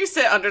 "Why don't you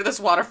sit under this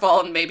waterfall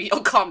and maybe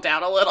you'll calm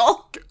down a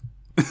little?"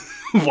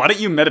 Why don't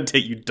you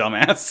meditate, you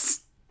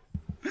dumbass?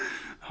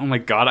 Oh my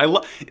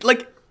god,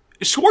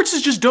 Schwartz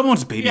is just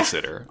Domon's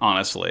babysitter.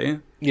 Honestly,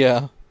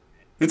 yeah.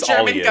 It's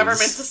all he German is.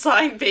 government's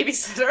assigned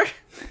babysitter.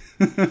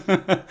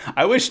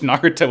 I wish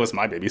Naruto was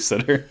my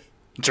babysitter.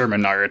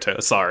 German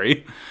Naruto,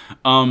 sorry.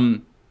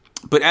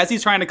 But as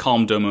he's trying to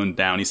calm Domon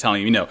down, he's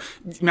telling him,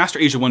 Master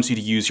Asia wants you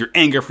to use your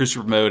anger for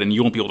super mode, and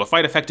you won't be able to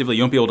fight effectively,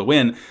 you won't be able to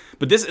win.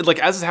 But this, as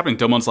this is happening,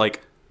 Domon's like,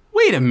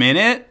 wait a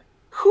minute,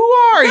 who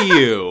are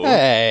you?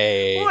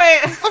 Hey, Wait.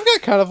 I've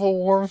got kind of a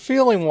warm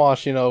feeling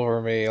washing over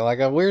me, like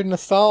a weird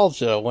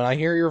nostalgia when I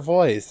hear your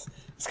voice.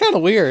 It's kind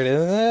of weird,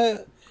 isn't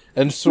it?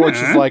 And Schwartz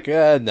is like,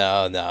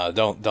 no,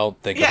 don't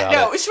think about it. Yeah,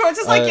 no, Schwartz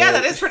is like,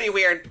 that is pretty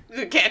weird.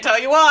 Can't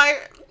tell you why.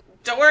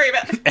 Don't worry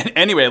about it.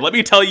 Anyway, let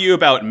me tell you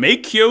about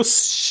Meikyo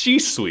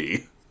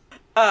Shisui.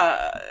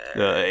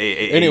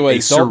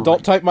 Anyways,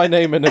 don't type my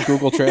name into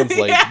Google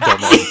Translate,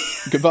 Domo.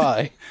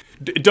 Goodbye.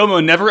 Domo,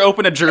 never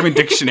open a German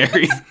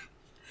dictionary.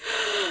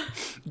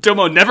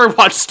 Domo, never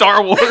watch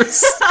Star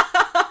Wars.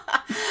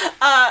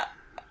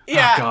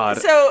 Yeah. Oh, God.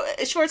 So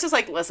Schwartz is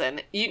like,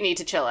 listen, you need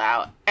to chill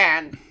out,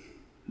 and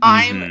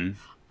I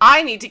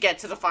need to get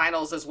to the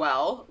finals as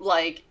well.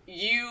 Like,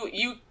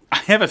 you I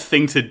have a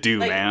thing to do,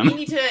 like, man. We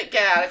need to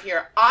get out of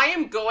here. I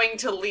am going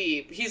to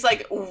leave. He's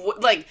like,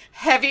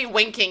 heavy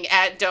winking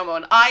at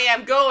Domon. I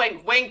am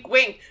going, wink,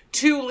 wink,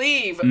 to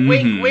leave,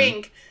 wink,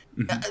 wink.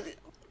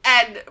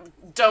 And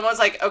Domon's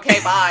like, okay,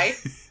 bye.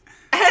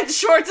 And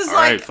Schwartz is All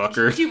right, like,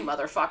 fucker. you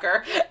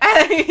motherfucker.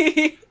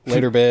 And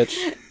Later, bitch.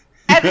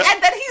 and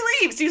then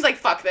he leaves. He's like,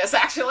 fuck this,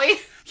 actually.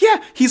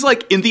 Yeah, he's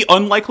like, in the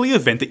unlikely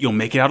event that you'll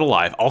make it out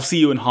alive, I'll see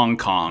you in Hong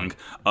Kong.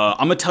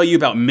 I'm gonna tell you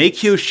about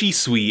Meikyo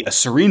Shisui, a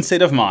serene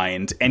state of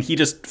mind, and he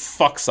just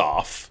fucks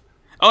off.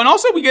 Oh, and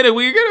also we get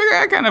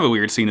a kind of a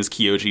weird scene as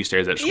Kyoji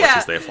stares at Schwartz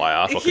as they fly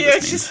off.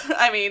 Kyoji,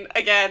 I mean,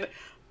 again,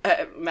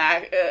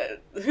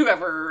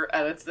 whoever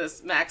edits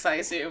this, Max, I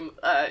assume,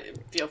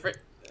 feel free.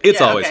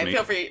 It's always me.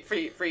 Feel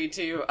free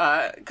to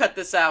cut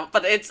this out,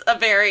 but it's a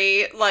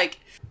very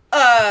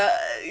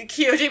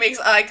Kyoji makes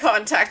eye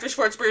contact with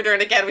Schwarzbruder,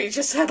 and again, we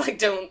just said,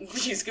 don't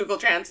use Google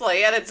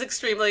Translate, and it's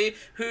extremely,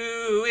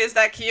 who is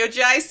that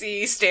Kyoji I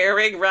see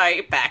staring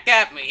right back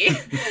at me?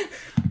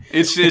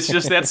 It's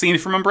just that scene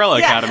from Umbrella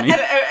Academy.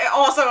 And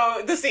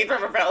also the scene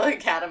from Umbrella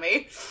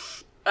Academy.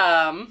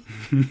 I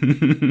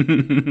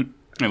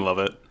love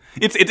it.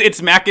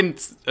 It's Mac and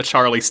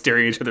Charlie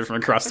staring at each other from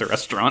across the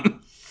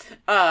restaurant.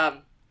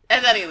 And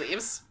then he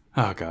leaves.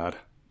 Oh, God.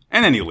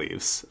 And then he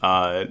leaves.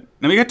 Then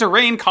we get to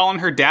Rain calling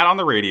her dad on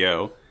the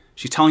radio.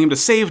 She's telling him to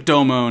save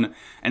Domon,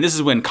 and this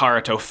is when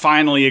Karato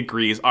finally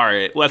agrees,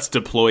 alright, let's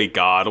deploy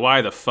God.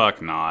 Why the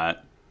fuck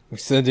not? We're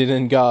sending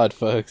in God,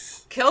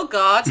 folks. Kill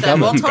God, then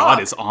we'll talk.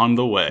 God is on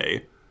the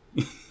way.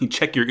 You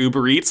check your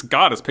Uber Eats,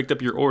 God has picked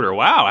up your order.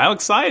 Wow, how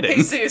exciting.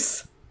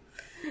 Jesus.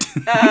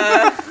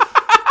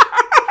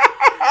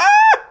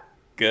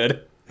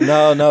 Good.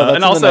 No, that's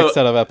in also, the next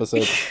set of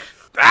episodes.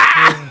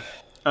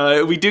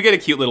 We do get a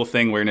cute little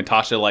thing where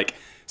Natasha, like,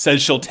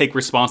 says she'll take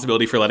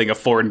responsibility for letting a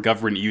foreign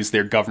government use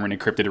their government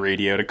encrypted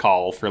radio to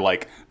call for,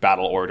 like,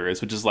 battle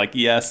orders, which is like,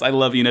 yes, I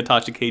love you,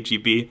 Natasha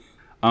KGB.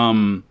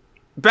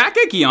 Back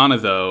at Guyana,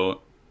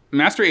 though,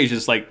 Master Asia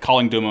is, like,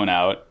 calling Domon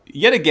out.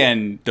 Yet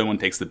again, Domon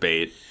takes the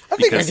bait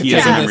because he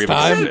is angry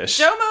about the fish.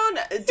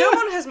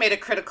 Domon has made a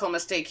critical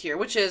mistake here,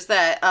 which is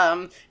that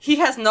he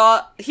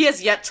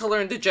has yet to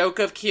learn the joke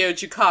of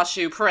Kyoji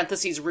Kashu,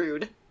 parentheses,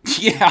 rude.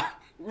 Yeah.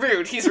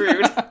 Rude, he's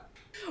rude.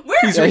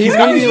 He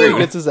immediately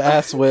gets his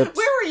ass whipped.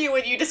 Where were you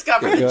when you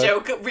discovered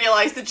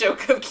realized the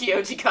joke of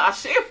Kyoji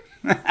Kashu?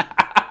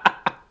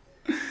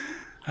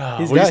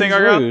 He's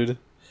rude.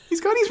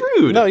 He's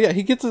rude. No, yeah,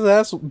 he gets his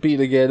ass beat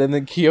again, and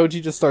then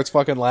Kyoji just starts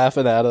fucking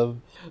laughing at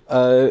him.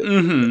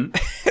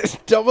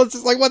 Domon's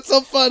just like, what's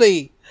so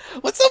funny?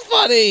 What's so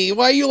funny?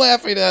 Why are you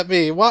laughing at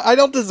me? Why? I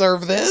don't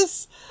deserve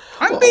this.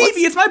 I'm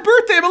baby. It's my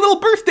birthday. I'm a little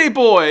birthday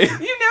boy.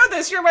 You know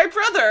this. You're my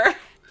brother.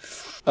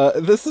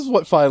 This is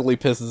what finally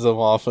pisses him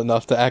off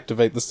enough to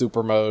activate the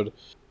super mode.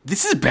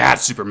 This is bad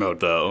super mode,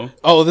 though.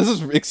 Oh, this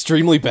is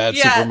extremely bad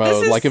super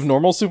mode. Like, if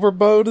normal super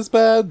mode is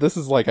bad, this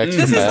is, like,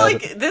 extra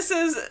bad. This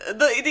is,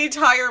 the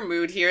entire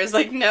mood here is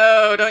like,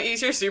 no, don't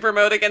use your super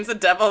mode against the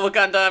Devil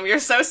Gundam. You're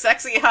so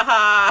sexy,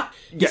 haha.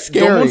 Yeah,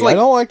 scary. Like, I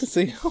don't like to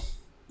see him.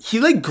 He,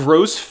 like,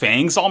 grows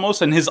fangs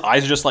almost, and his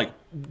eyes are just, like,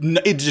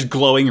 it's just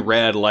glowing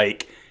red.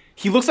 Like,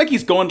 he looks like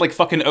he's going, like,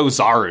 fucking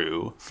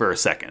Ozaru for a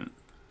second.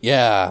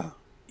 Yeah.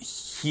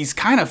 He's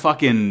kind of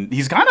fucking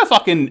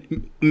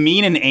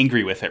mean and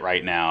angry with it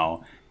right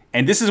now.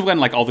 And this is when,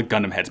 like, all the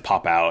Gundam heads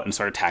pop out and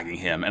start attacking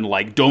him. And,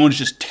 like, Domon's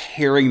just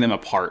tearing them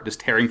apart, just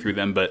tearing through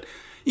them. But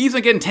he's,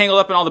 like, getting tangled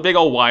up in all the big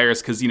old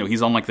wires because, you know,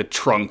 he's on, like, the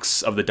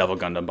trunks of the Devil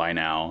Gundam by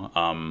now.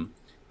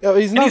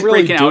 He's not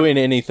really doing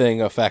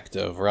anything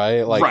effective,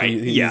 right? Like, right,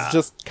 he's yeah.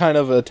 just kind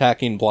of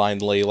attacking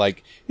blindly.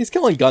 Like, he's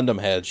killing Gundam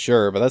heads,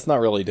 sure, but that's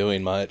not really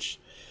doing much.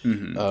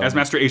 Mm-hmm. As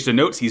Master Asia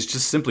notes, he's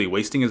just simply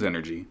wasting his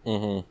energy.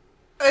 Mm-hmm.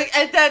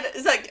 And then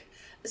it's like,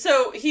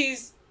 so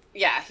he's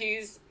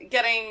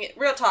getting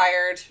real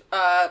tired,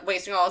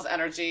 wasting all his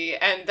energy,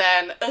 and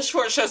then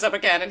Schwartz shows up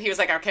again, and he was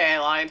like, okay, I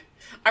lied.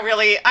 I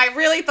really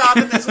thought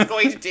that this was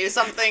going to do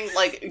something,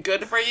 like,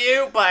 good for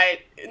you, but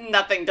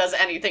nothing does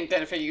anything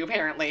good for you,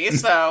 apparently,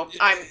 so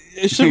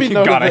It should be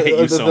noted God, I hate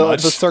you so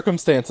much. The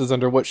circumstances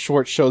under which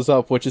Schwartz shows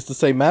up, which is to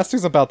say,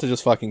 Master's about to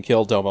just fucking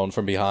kill Domon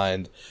from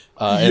behind,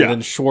 and then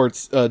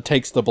Schwartz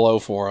takes the blow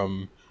for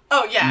him.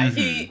 Oh, yeah,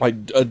 he... Like,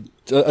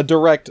 a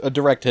direct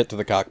hit to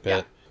the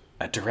cockpit.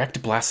 Yeah. A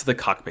direct blast to the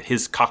cockpit.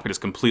 His cockpit is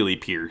completely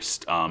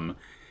pierced.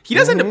 He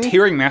does end up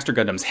tearing Master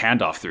Gundam's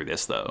hand off through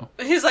this, though.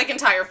 His, like,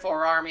 entire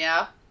forearm,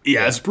 yeah.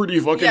 Yeah, it's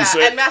pretty fucking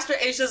sick. Yeah, and Master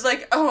Asia's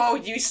like, oh,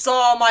 you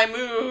saw my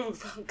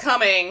move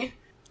coming.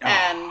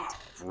 And...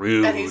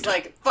 rude. And he's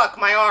like, fuck,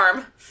 my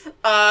arm.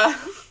 Ow,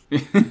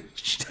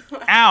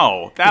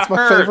 that it's my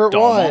hurt, favorite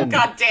Domon. one.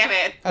 God damn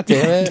it. God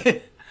damn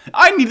it.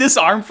 I need this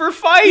arm for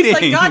fighting. He's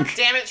like, God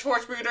damn it,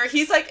 Schwarzbruder.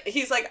 He's like,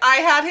 I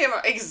had him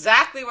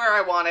exactly where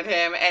I wanted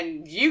him,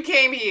 and you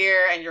came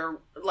here, and you're,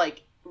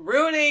 like,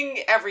 ruining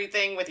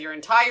everything with your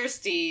entire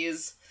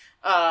steez.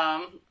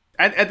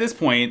 At this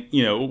point,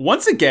 you know,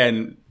 once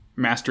again,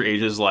 Master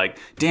Asia's like,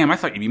 damn, I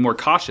thought you'd be more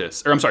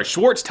cautious. Or, I'm sorry,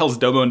 Schwartz tells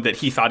Domon that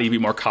he thought he'd be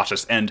more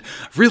cautious, and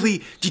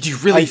really? Did you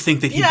really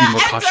think that he'd be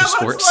more cautious,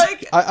 Schwartz?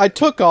 Like, I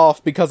took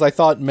off because I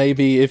thought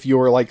maybe if you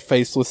were, like,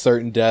 faced with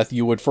certain death,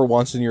 you would, for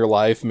once in your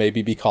life,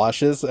 maybe be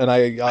cautious, and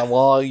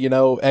well, you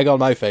know, egg on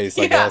my face,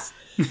 I guess.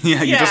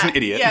 Yeah, you're just an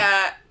idiot.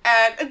 Yeah,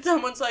 and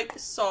someone's like,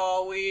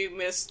 sorry,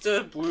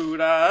 Mr.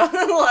 Buddha.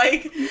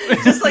 Like,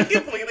 just, like,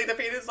 completely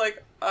defeated. It's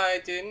like, I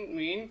didn't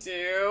mean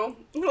to.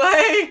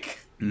 Like...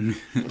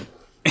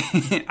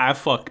 I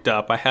fucked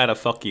up. I had a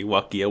fucky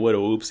wucky. I would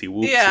have whoopsie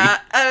whoopsie. Yeah,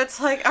 and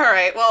it's like,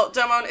 alright, well,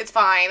 Domon, it's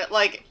fine.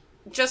 Like,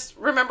 just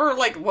remember,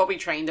 like, what we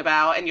trained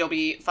about, and you'll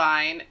be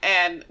fine.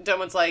 And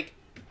Domon's like,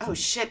 oh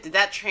shit, did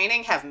that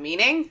training have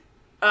meaning?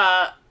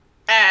 And...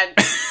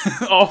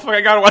 oh, fuck,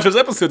 I gotta watch those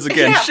episodes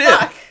again. Yeah, shit.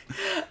 Fuck.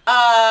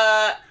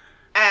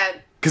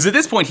 And... Because at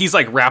this point, he's,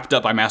 like, wrapped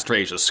up by Master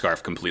Asia's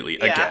scarf completely.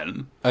 Yeah.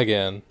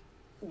 Again.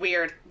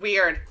 Weird.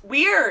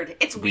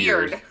 It's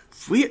weird.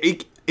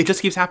 It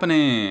just keeps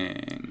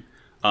happening.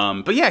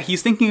 But yeah,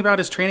 he's thinking about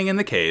his training in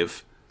the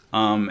cave.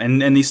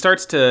 And he's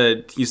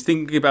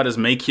thinking about his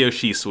Meikyo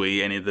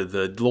Shisui, and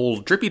the little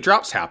drippy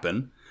drops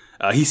happen.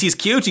 He sees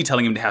Kyoji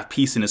telling him to have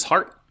peace in his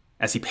heart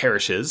as he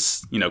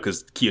perishes, you know,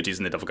 because Kyoji's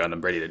in the Devil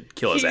Gundam ready to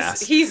kill his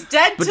ass. He's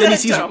dead to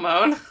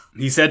Domon.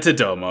 He said to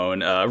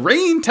Domon,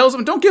 Rain tells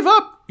him, don't give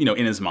up, you know,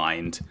 in his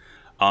mind.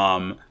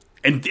 And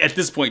at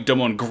this point,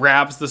 Domon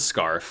grabs the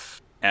scarf.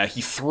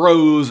 He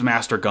throws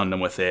Master Gundam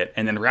with it,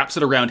 and then wraps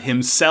it around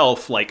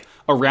himself, like,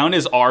 around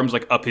his arms,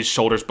 like, up his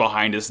shoulders,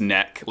 behind his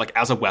neck, like,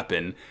 as a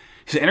weapon.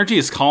 His energy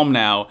is calm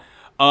now.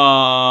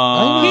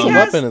 I think it's a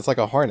weapon, it's like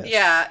a harness.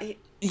 Yeah.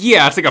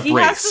 Yeah, it's like a brace. He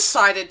has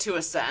decided to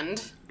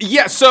ascend.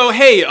 Yeah, so,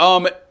 hey,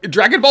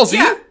 Dragon Ball Z?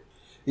 Yeah.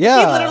 Yeah.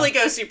 He literally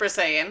goes Super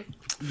Saiyan.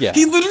 Yeah.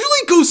 He literally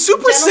goes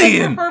Super Gentlemen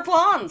Saiyan. prefer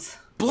blondes.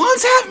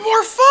 Blondes have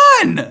more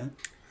fun.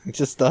 It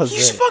just does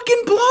He's it.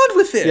 fucking blonde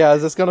with it. Yeah,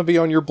 is this gonna be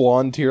on your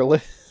blonde tier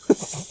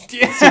list?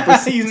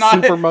 Yeah, he's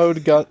not. Super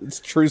mode, it's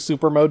true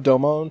super mode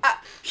Domon.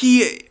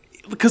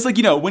 Because, like,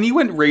 when he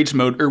went rage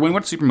mode, or when he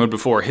went super mode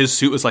before, his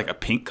suit was like a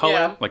pink color,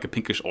 Yeah. like a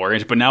pinkish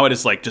orange, but now it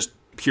is like just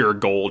pure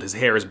gold. His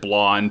hair is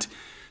blonde.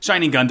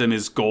 Shining Gundam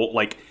is gold.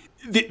 Like,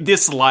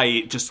 this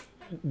light just,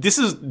 this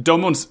is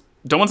Domon's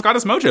got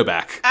his mojo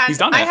back. And He's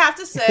done it. I have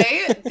to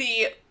say,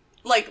 the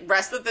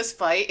rest of this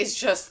fight is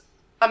just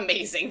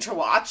amazing to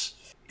watch.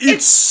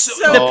 It's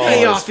so the good.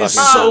 payoff is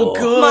fucking so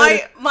cool.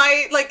 good.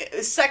 My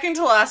second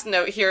to last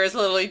note here is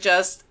literally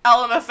just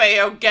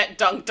LMFAO get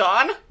dunked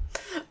on.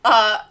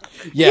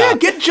 Yeah,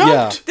 get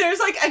jumped. There's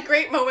like a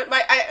great moment.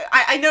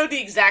 I know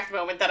the exact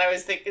moment that I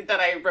was that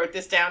I wrote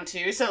this down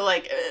to. So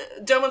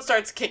Domon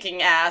starts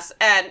kicking ass,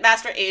 and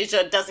Master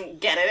Asia doesn't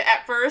get it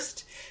at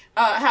first.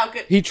 How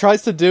good He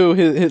tries to do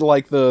his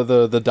like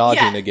the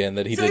dodging again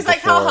that he so did he's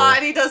like, before. haha,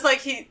 and he does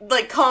he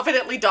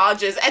confidently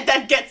dodges and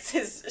then gets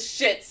his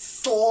shit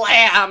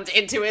slammed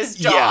into his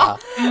jaw.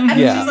 Yeah. And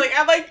Yeah. he's just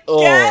I'm like,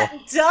 get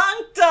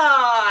dunked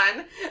on.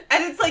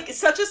 And it's like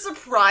such a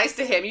surprise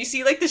to him. You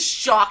see the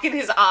shock in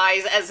his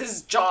eyes as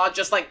his jaw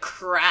just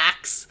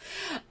cracks.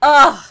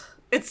 Ugh,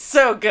 it's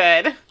so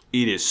good.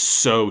 It is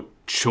so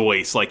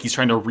choice. Like, he's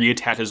trying to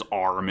reattach his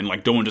arm, and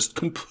Domon just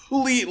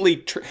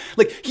completely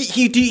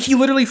he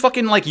literally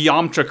fucking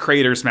Yamcha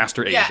craters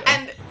Master Asia. Yeah,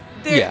 and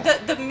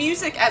the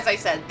music, as I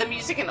said, the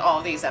music in all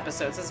of these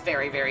episodes is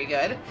very, very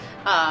good.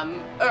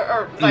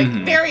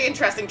 Very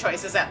interesting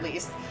choices, at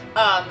least.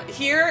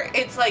 Here,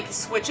 it's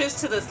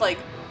switches to this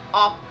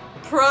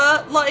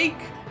opera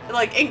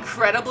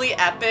incredibly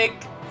epic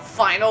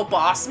final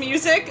boss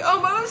music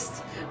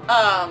almost.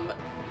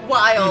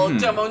 While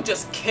Domon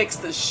just kicks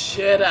the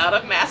shit out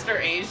of Master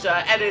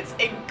Asia, and it's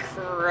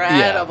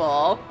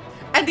incredible.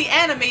 Yeah. And the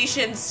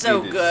animation's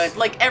so good.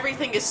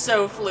 Everything is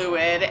so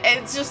fluid. And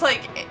it's just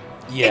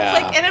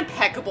it's an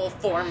impeccable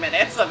 4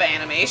 minutes of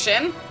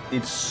animation.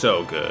 It's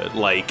so good.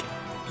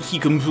 He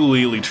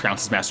completely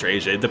trounces Master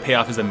Asia. The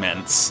payoff is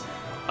immense.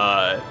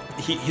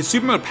 His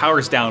super mode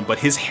powers down, but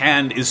his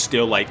hand is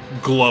still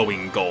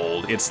glowing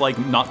gold. It's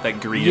not that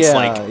green.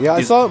 Yeah, it's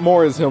I saw it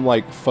more as him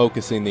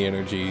focusing the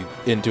energy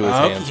into his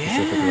hand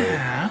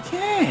specifically.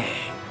 Okay.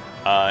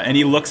 And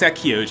he looks at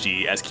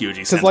Kyoji as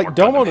Kyoji sends because more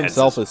Domon Gundam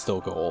himself heads. is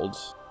still gold.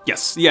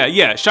 Yes,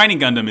 yeah. Shining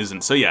Gundam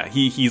isn't. So yeah,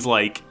 he's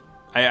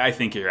I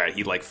think you're right.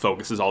 He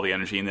focuses all the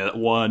energy in that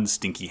one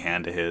stinky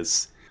hand of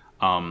his.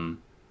 And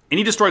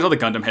he destroys all the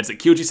Gundam heads that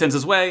Kyoji sends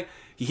his way.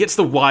 He hits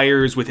the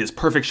wires with his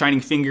perfect shining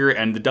finger,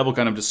 and the Double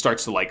Gundam just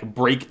starts to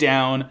break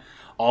down.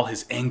 All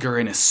his anger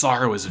and his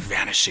sorrow is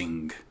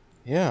vanishing.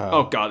 Yeah.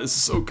 Oh god, this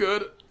is so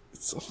good.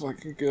 It's so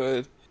fucking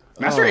good.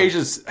 Master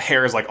Asia's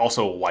hair is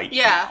also white.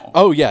 Yeah. Now.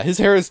 Oh yeah, his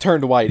hair has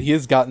turned white. He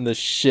has gotten the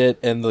shit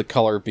and the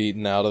color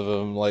beaten out of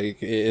him.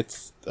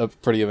 It's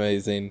pretty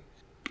amazing.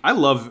 I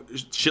love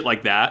shit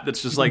like that.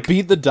 That's just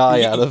beat the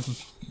dye out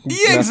of.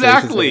 Yeah,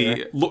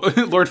 exactly.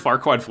 Lord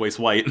Farquaad voice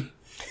white.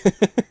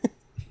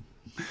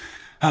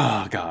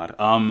 Oh god.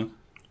 And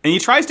he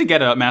tries to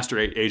get Master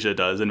Asia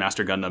does and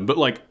Master Gundam,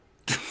 but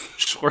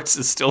Schwartz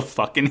is still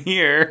fucking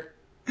here.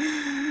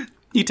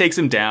 He takes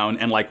him down,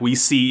 and we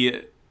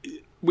see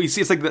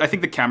it's I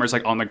think the camera's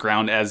on the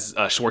ground as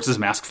Schwartz's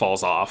mask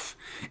falls off,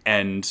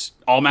 and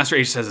all Master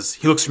Asia says is,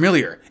 "He looks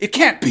familiar. It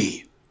can't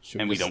be."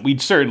 And we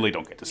certainly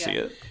don't get to see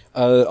it.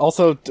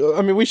 Also,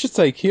 I mean, we should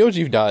say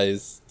Kyoji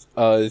dies.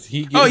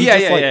 He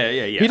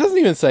doesn't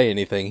even say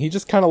anything. He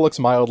just kind of looks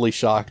mildly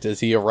shocked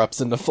as he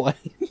erupts into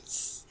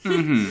flames.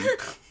 Mm-hmm.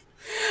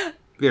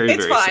 Very,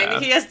 it's very fine.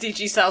 sad. He has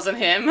DG cells in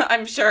him,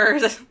 I'm sure.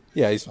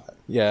 Yeah, he's fine.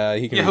 Yeah,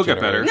 he can. Yeah, he'll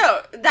get regenerate.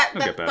 better. No,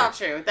 that's not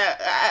true.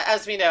 That,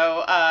 as we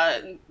know,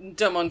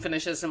 Domon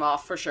finishes him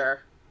off for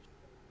sure.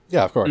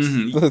 Yeah, of course.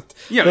 Mm-hmm.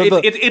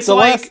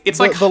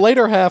 It's the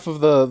later half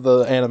of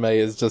the anime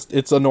is just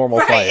it's a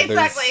normal fight.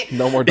 Exactly. There's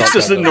no more. It's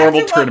just a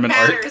normal tournament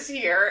what arc. matters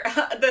here.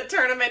 The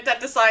tournament that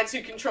decides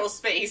who controls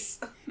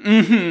space.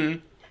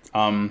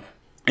 Mm-hmm.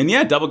 And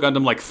yeah, Double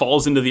Gundam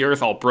falls into the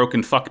earth all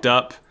broken, fucked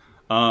up.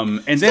 And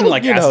then as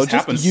this just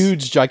happens,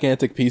 huge,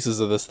 gigantic pieces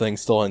of this thing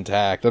still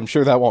intact. I'm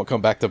sure that won't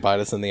come back to bite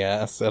us in the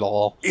ass at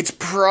all. it's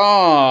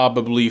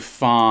probably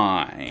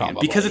fine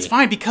because it's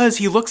fine because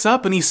he looks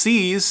up and he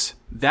sees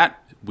that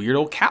weird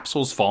old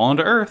capsule's fallen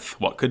to Earth.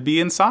 What could be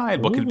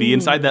inside? What could be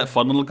inside that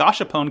fun little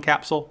Gashapon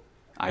capsule?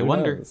 I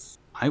wonder.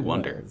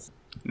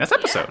 Next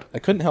episode. I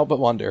couldn't help but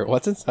wonder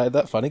what's inside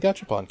that funny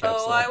Gachapon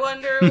capsule. Oh, I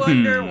wonder.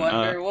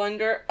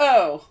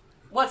 Oh,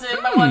 what's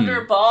in my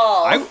Wonder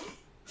Ball?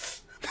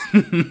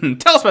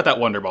 Tell us about that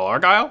Wonder Ball,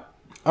 Argyle.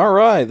 All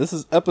right, this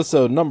is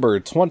episode number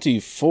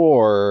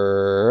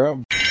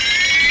 24.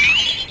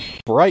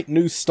 Bright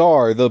New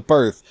Star, the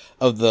birth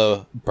of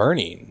the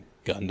Burning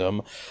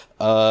Gundam.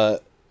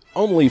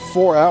 Only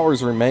 4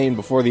 hours remain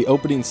before the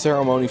opening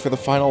ceremony for the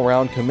final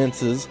round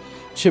commences.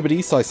 Chibity,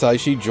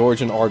 Saisaishi,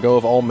 George, and Argo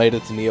have all made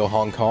it to Neo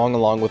Hong Kong,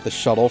 along with the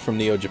shuttle from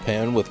Neo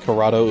Japan with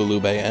Corrado,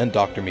 Ulube, and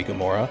Dr.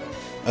 Mikamura.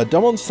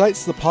 Domon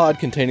sights the pod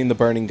containing the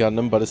burning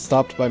Gundam, but is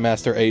stopped by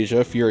Master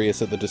Asia,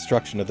 furious at the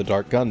destruction of the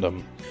Dark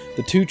Gundam.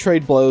 The two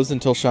trade blows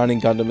until Shining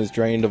Gundam is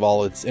drained of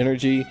all its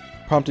energy,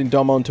 prompting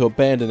Domon to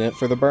abandon it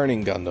for the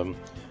burning Gundam.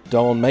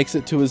 Domon makes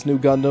it to his new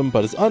Gundam,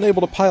 but is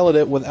unable to pilot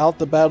it without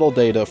the battle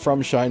data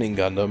from Shining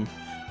Gundam.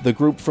 The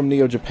group from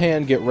Neo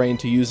Japan get Rain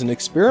to use an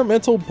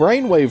experimental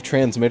brainwave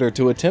transmitter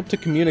to attempt to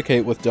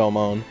communicate with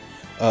Domon.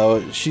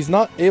 She's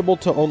not able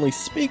to only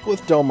speak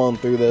with Domon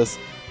through this,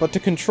 but to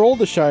control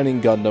the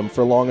Shining Gundam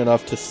for long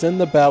enough to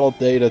send the battle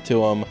data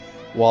to him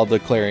while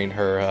declaring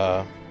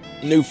her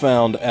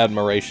newfound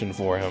admiration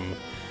for him.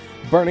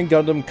 Burning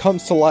Gundam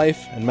comes to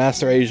life, and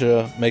Master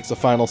Asia makes a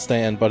final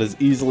stand, but is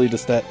easily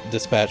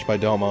dispatched by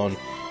Domon,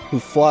 who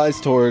flies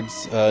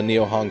towards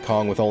Neo Hong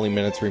Kong with only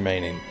minutes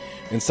remaining.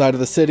 Inside of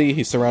the city,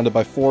 he's surrounded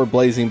by 4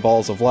 blazing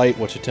balls of light,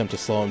 which attempt to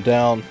slow him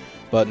down,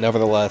 but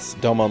nevertheless,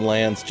 Domon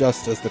lands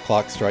just as the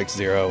clock strikes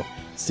 0,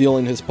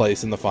 sealing his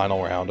place in the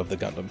final round of the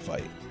Gundam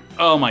fight.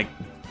 Oh my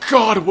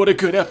god, what a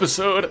good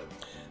episode!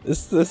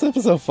 This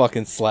episode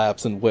fucking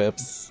slaps and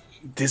whips.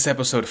 This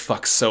episode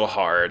fucks so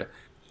hard.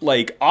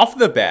 Like, off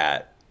the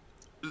bat,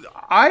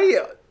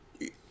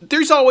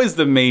 there's always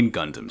the main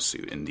Gundam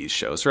suit in these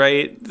shows,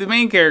 right? The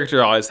main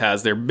character always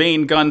has their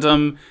main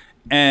Gundam,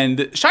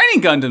 and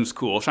Shining Gundam's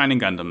cool. Shining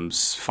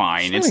Gundam's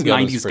fine. It's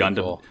 90s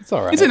Gundam. Cool. It's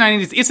alright. It's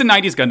a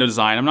 90s Gundam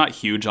design. I'm not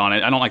huge on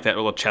it. I don't like that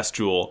little chest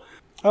jewel.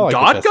 I like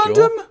God the chest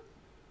Gundam?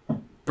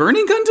 jewel.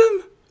 Burning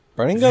Gundam?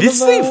 Burning Gundam, This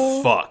thing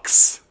though?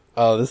 fucks.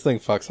 Oh, this thing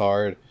fucks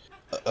hard.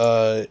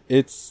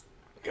 It's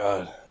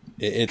God.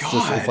 It's God.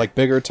 just it's like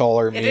bigger,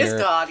 taller It mirror. is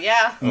God,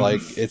 yeah.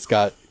 Like it's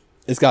got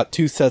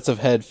 2 sets of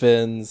head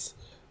fins.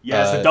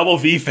 Yeah, it's a double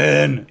V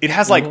fin. It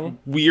has like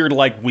weird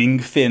like wing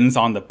fins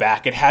on the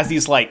back. It has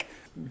these like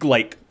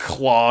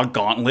claw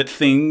gauntlet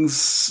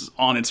things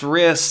on its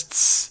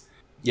wrists.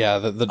 Yeah,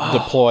 the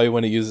deploy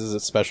when it uses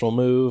its special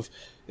move.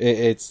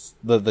 It's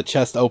the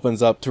chest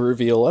opens up to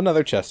reveal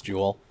another chest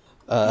jewel.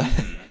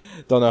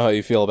 Don't know how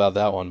you feel about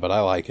that one, but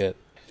I like it.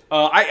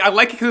 I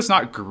like it because it's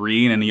not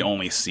green and you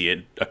only see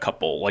it a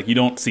couple. Like, you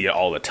don't see it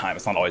all the time.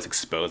 It's not always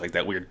exposed, like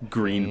that weird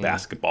green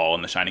basketball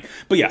in the Shining.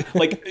 But yeah,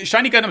 like,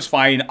 Shiny Gundam's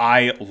fine.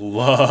 I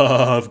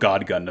love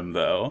God Gundam,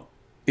 though.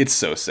 It's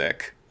so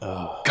sick.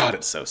 God,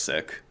 it's so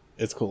sick.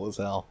 It's cool as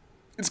hell.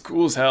 It's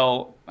cool as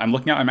hell. I'm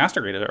looking at my master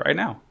grade of it right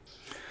now.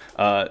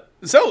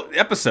 So, the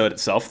episode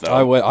itself, though.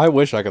 I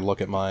wish I could look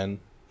at mine.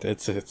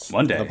 It's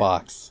One day. in the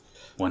box.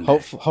 One day.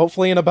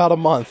 Hopefully in about a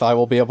month I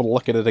will be able to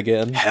look at it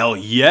again. Hell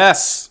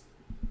yes!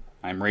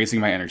 I'm raising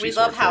my energy. We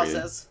sword love for you.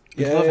 houses.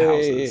 We love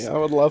houses. I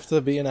would love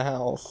to be in a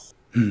house.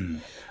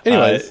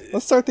 Anyways,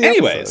 let's start the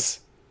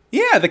episode.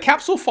 Yeah, the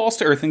capsule falls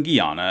to Earth in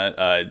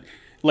Guyana.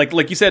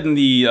 Like you said in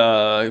the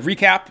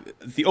recap,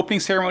 the opening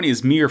ceremony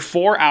is mere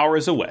 4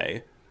 hours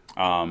away.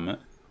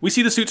 We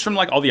see the suits from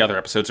like all the other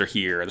episodes are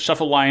here. The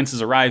Shuffle Alliance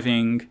is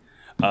arriving.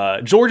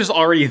 George is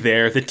already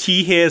there. The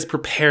tea he has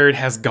prepared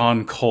has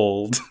gone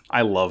cold.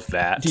 I love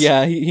that.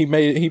 Yeah, he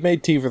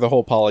made tea for the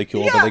whole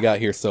polycule, but Yeah. they got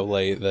here so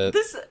late that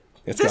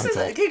This gone is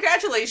cold.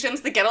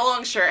 congratulations. The Get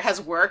Along shirt has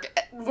worked.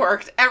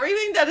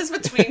 Everything that is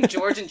between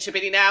George and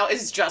Chippity now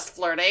is just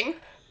flirting,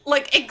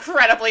 like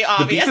incredibly The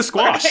obvious. beef is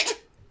squashed.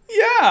 flirting.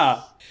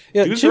 Yeah.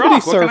 Yeah, Dudes Chippity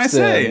rock, what can I surfs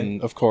say?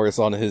 in, of course,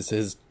 on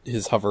his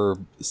hover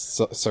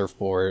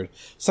surfboard.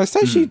 So I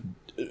say she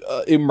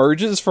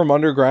emerges from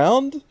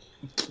underground.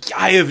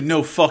 I have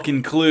no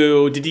fucking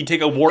clue. Did he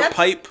take a warp That's-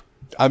 pipe?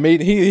 I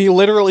mean, he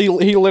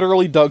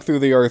literally dug through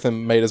the earth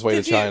and made his way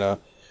Did to you- China.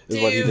 Is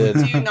Do what he you, did.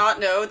 do you not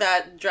know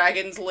that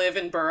dragons live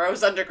in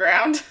burrows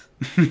underground?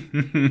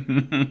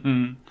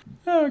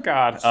 Oh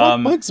god. It's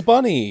like Bugs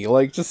Bunny,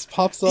 like just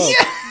pops up.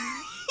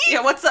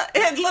 Yeah, what's up?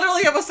 It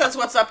literally almost says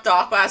 "What's up,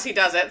 Doc?" as he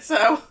does it.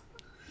 So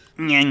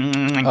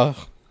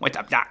What's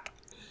up, Doc?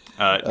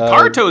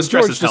 Karuto is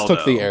stressed George as hell, just took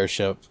though. the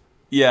airship.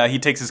 Yeah, he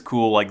takes his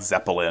cool, like,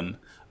 Zeppelin.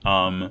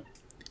 And,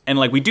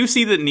 like, we do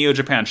see that Neo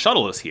Japan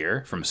Shuttle is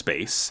here from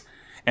space.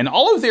 And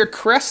all of their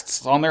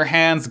crests on their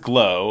hands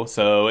glow.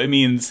 So it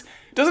means...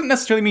 doesn't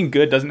necessarily mean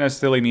good, doesn't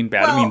necessarily mean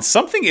bad. Well- It means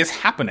something is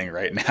happening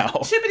right now.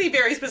 Chippity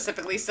very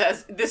specifically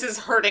says this is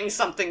hurting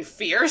something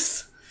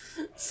fierce.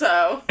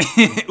 So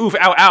Oof,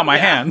 ow, ow, my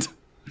Yeah. hand.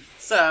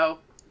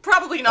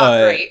 Probably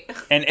not great.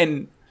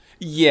 And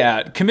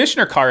yeah,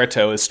 Commissioner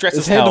Karuto is stressed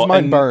His as hand hell. of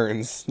mine and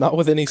burns, not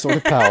with any sort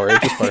of power.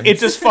 It just burns. It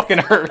just fucking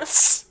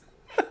hurts.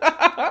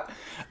 Now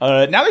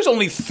there's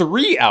only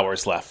 3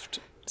 hours left.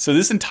 So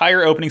this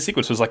entire opening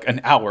sequence was like an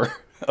hour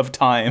of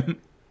time.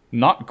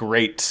 Not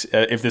great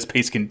if this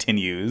pace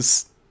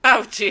continues.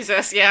 Oh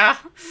Jesus, yeah.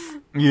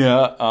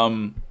 Yeah.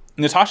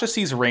 Natasha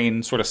sees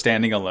Rain sort of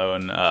standing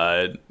alone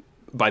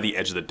by the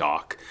edge of the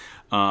dock.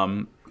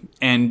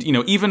 And, you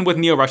know, even with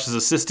Neo Rush's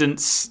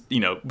assistance, you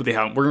know,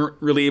 weren't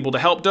really able to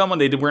help Domon.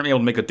 They weren't able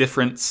to make a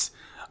difference.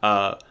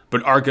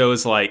 But Argo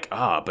is like,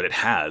 but it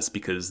has,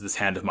 because this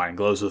hand of mine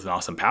glows with an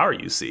awesome power,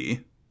 you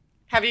see.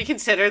 Have you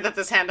considered that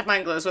this hand of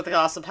mine glows with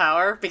awesome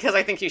power? Because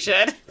I think you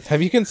should.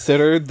 Have you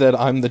considered that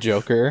I'm the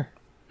Joker?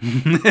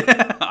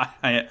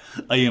 I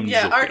am.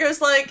 Yeah, joking.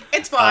 Argo's like,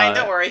 it's fine,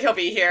 don't worry, he'll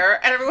be here.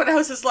 And everyone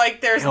else is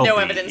like, there's He'll no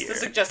be evidence here. to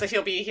suggest that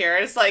he'll be here.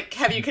 And it's like,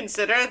 have you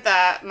considered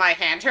that my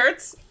hand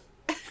hurts?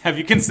 Have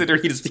you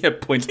considered he just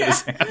points with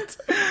his hand?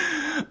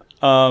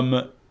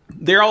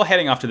 They're all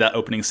heading off to that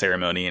opening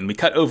ceremony, and we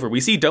cut over. We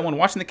see Domon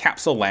watching the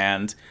capsule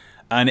land,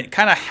 and it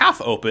kind of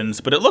half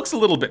opens, but it looks a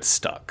little bit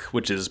stuck,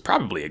 which is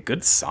probably a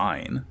good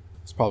sign.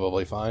 It's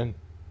probably fine.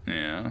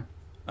 Yeah.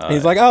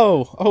 He's like,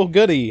 oh,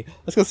 goody.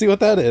 Let's go see what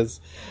that is.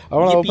 I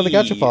want to open the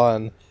Yippee.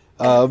 gachapon.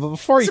 But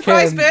before you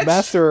Surprise, can, bitch.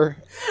 Master...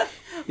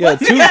 Yeah,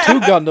 two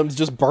Gundams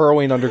just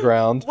burrowing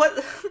underground.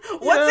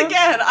 Once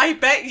again, I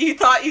bet you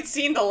thought you'd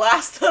seen the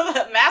last of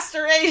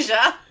Master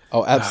Asia.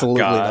 Oh,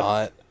 absolutely God.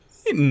 not.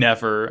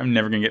 Never. I'm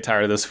never going to get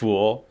tired of this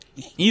fool.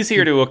 He's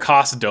here to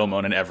accost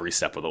Domon in every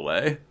step of the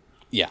way.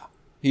 Yeah.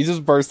 He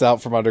just bursts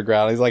out from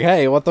underground. He's like,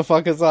 hey, what the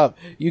fuck is up?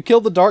 You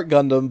killed the Dark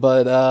Gundam,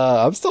 but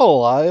I'm still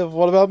alive.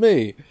 What about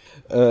me?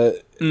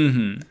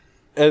 And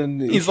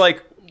He's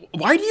like,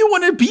 why do you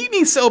want to beat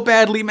me so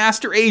badly,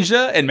 Master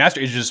Asia? And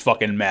Master Asia's just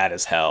fucking mad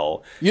as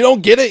hell. you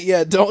don't get it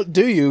yet,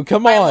 do you?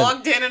 Come on. I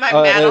logged in and I'm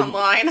mad and-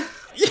 online.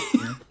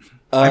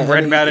 I'm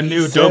red, mad, and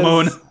new,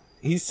 Domon.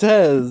 He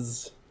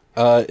says,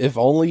 if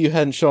only you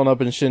hadn't shown up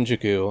in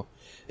Shinjuku,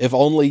 if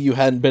only you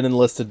hadn't been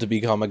enlisted to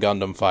become a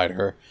Gundam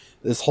fighter,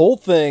 this whole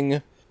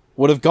thing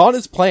would have gone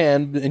as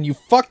planned, and you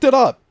fucked it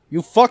up.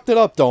 You fucked it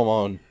up,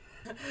 Domon.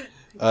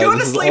 Go to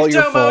this is sleep, all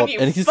your Domon, fault. you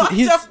And fucked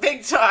up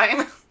big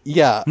time.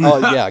 Yeah,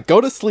 yeah.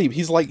 Go to sleep.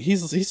 He's like,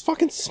 he's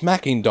fucking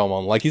smacking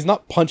Domon. Like, he's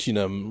not punching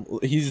him.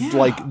 He's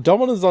like,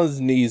 Domon is on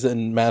his knees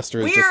and Master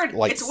is Weird. just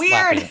like It's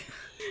slapping weird. him.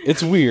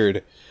 It's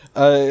weird.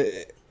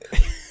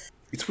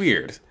 It's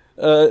weird.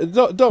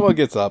 Domon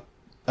gets up,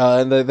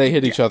 and they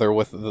hit each other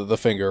with the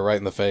finger right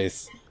in the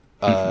face.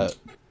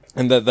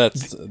 And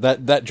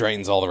that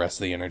drains all the rest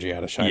of the energy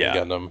out of Shiny Yeah.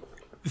 Gundam.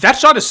 That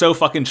shot is so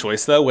fucking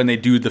choice, though, when they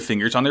do the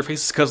fingers on their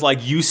faces, because,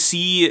 like, you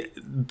see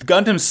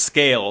Gundam's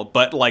scale,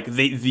 but, like,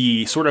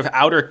 the sort of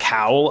outer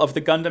cowl of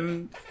the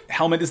Gundam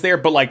helmet is there,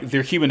 but, like,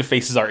 their human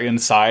faces are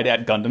inside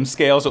at Gundam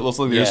scale, so it looks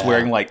like they're just Yeah.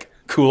 wearing, like,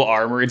 cool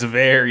armor. It's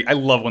I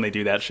love when they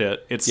do that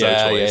shit. It's so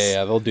choice.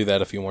 Yeah. They'll do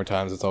that a few more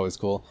times. It's always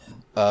cool.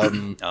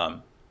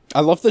 I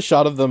love the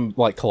shot of them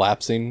like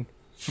collapsing,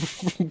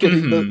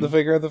 getting the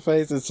finger in the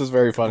face. It's just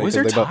very funny. Boys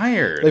 'cause are they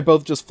tired. They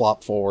both just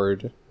flop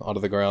forward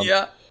onto the ground.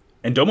 Yeah.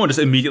 And Domon just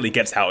immediately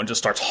gets out and just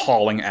starts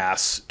hauling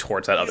ass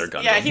towards that other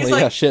Gundam. Yeah, he's Well,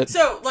 yeah, like, shit.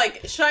 so,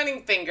 like,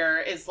 Shining Finger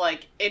is,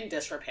 like, in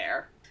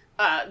disrepair.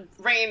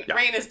 Rain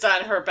has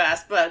done her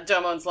best, but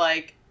Domon's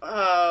like,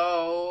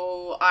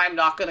 oh, I'm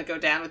not gonna go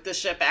down with this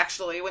ship,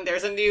 actually, when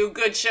there's a new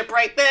good ship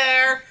right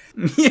there.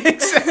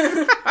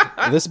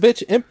 This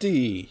bitch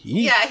empty.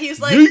 Yeet. Yeah, he's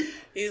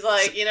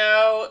like, you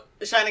know,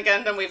 Shining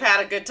Gundam, we've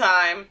had a good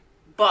time,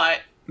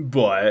 but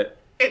But...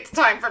 it's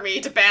time for me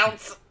to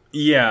bounce.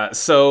 Yeah,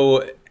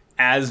 so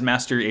as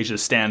Master Asia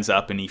stands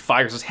up and he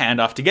fires his hand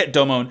off to get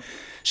Domon,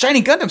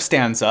 Shining Gundam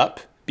stands up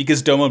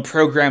because Domon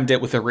programmed it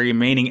with the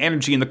remaining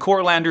energy in the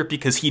core lander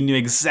because he knew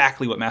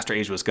exactly what Master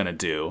Asia was going to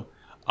do.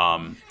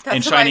 And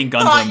That's Shining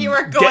what I thought Gundam, you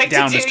were going get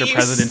down, to do, Mr. you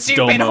President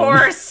stupid Domon.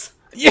 horse.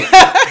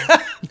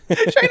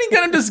 Shining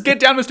Gundam just get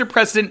down, Mr.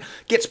 President,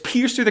 gets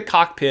pierced through the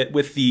cockpit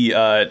with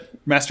the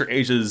Master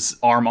Asia's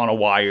arm on a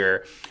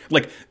wire.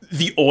 Like,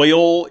 the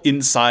oil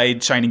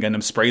inside Shining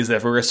Gundam sprays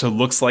everywhere, so it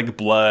looks like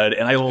blood.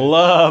 And I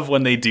love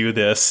when they do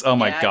this. Oh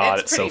my Yeah, god,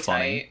 it's so pretty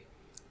funny. tight.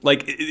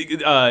 Like,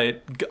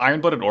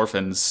 Iron-Blooded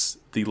Orphans,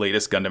 the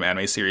latest Gundam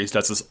anime series,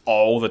 does this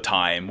all the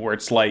time, where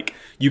it's like,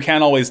 you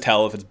can't always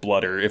tell if it's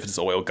blood or if it's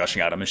oil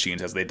gushing out of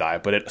machines as they die,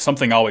 but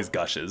something always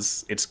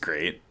gushes. It's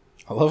great.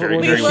 I love Very, it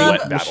when very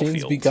wet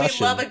machines be battlefield.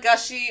 gushing. We love a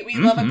gushy. We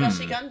love a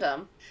gushy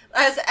Gundam.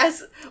 As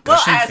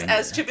Gushing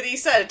as finger. Chippity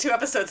said 2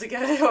 episodes ago,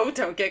 oh,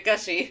 don't get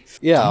gushy.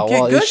 Yeah, Don't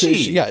get well,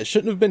 gushy. it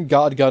shouldn't have been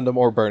God Gundam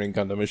or Burning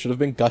Gundam. It should have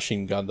been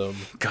Gushing Gundam.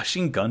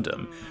 Gushing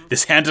Gundam.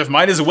 This hand of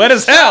mine is wet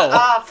as hell!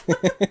 Off.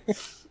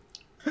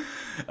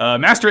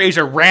 Master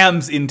Asia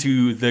rams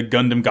into the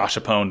Gundam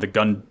Gashapon, the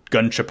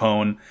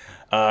Gunchapon,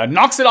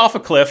 knocks it off a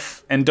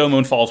cliff, and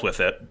Domon falls with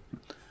it.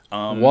 1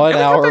 and we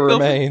hour got that go-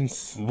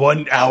 remains.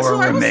 1 hour So I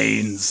was-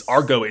 remains.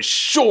 Argo is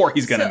sure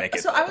he's gonna make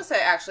it. So I would say,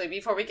 actually,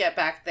 before we get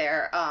back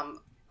there,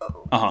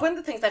 one of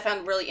the things I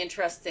found really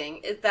interesting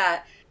is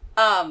that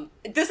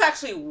this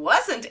actually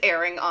wasn't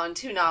airing on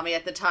Toonami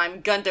at the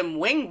time Gundam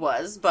Wing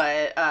was,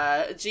 but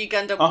G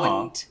Gundam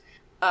wouldn't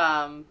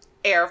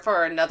air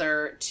for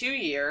another 2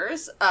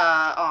 years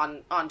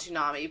on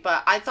Toonami.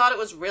 But I thought it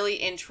was really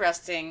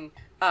interesting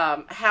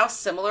how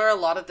similar a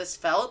lot of this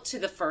felt to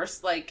the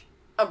first, like,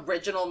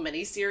 original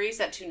miniseries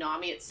that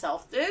Toonami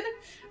itself did,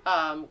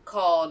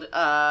 called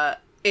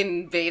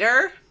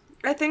Invader,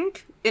 I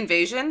think?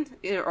 Invasion?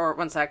 Or,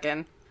 one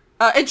second.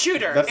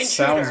 Intruder. That Intruder.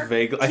 sounds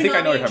vague. I think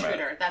I know what you're talking about.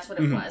 Intruder, that's what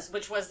it was,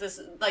 which was this,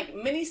 like,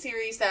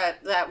 miniseries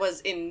that was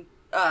in,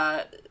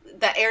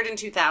 that aired in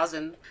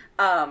 2000,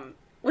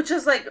 which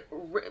is, like,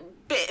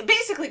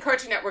 basically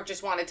Cartoon Network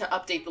just wanted to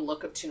update the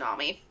look of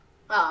Toonami.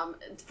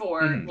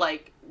 for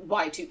like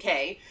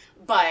Y2K.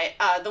 But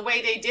the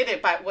way they did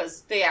it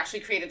was they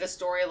actually created a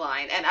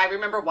storyline. And I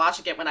remember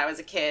watching it when I was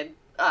a kid,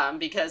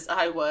 because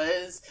I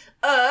was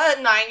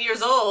 9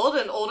 years old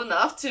and old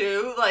enough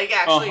to like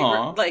actually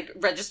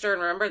register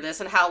and remember this,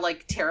 and how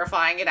like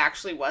terrifying it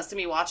actually was to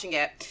me watching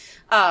it.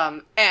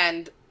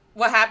 And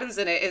what happens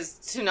in it is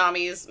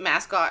Toonami's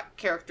mascot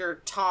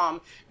character,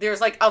 Tom, there's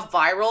like a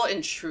viral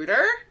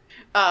intruder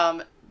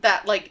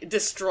that like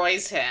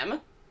destroys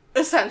him.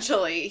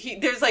 Essentially,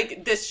 there's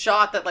like this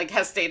shot that like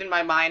has stayed in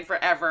my mind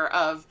forever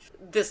of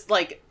this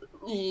like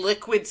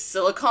liquid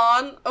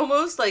silicone,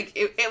 almost like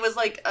it was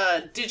like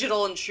a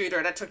digital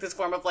intruder that took this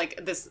form of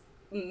like this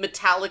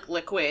metallic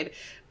liquid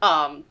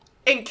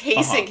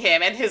encasing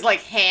him, and his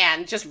like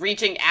hand just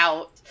reaching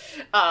out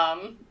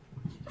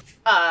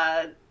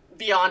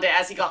beyond it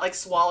as he got like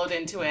swallowed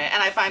into it.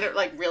 And I find it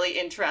like really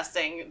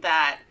interesting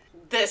that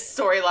this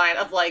storyline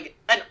of like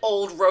an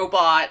old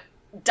robot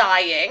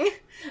dying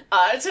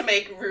to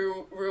make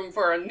room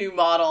for a new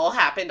model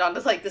happened on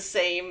like the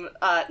same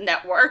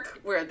network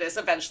where this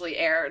eventually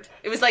aired.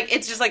 It was like,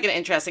 it's just like an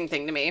interesting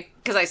thing to me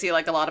because I see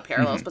like a lot of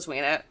parallels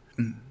between it.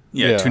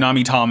 Yeah,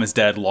 Toonami Tom is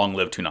dead. Long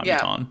live Toonami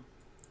Tom.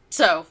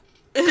 So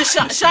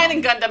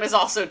Shining Gundam is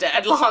also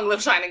dead. Long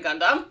live Shining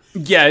Gundam.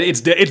 Yeah,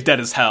 it's dead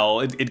as hell.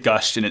 It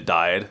gushed and it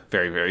died.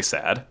 Very, very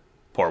sad.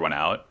 Pour one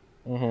out.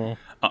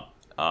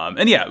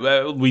 And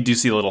yeah, we do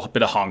see a little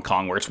bit of Hong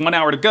Kong where it's 1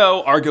 hour to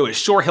go. Argo is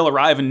sure he'll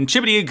arrive, and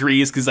Chibity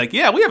agrees because, like,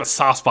 yeah, we have a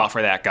soft spot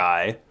for that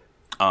guy.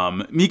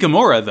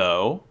 Mikamura,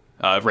 though,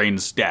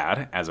 Rain's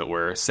dad, as it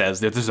were,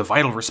 says that there's a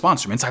vital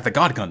response from inside the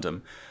God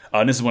Gundam.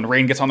 And this is when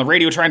Rain gets on the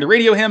radio trying to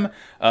radio him,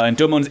 and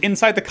Domon's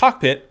inside the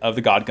cockpit of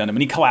the God Gundam,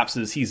 and he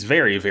collapses. He's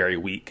very, very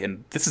weak,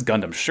 and this is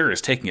Gundam sure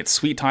is taking its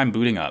sweet time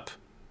booting up.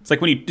 It's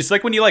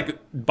like when you like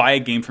buy a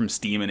game from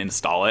Steam and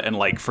install it and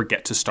like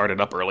forget to start it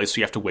up early, so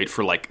you have to wait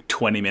for like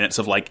 20 minutes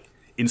of like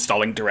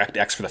installing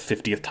DirectX for the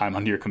 50th time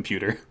onto your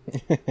computer.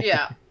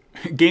 Yeah.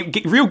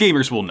 Real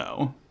gamers will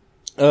know.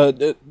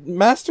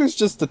 Master's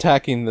just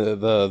attacking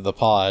the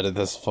pod at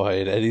this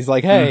point, and he's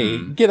like,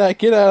 "Hey, get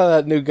out of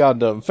that new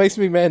Gundam! Face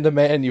me man to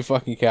man, you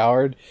fucking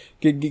coward!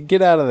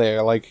 Get out of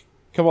there! Like,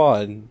 come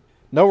on,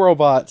 no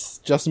robots,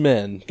 just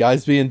men,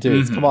 guys being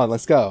dudes. Come on,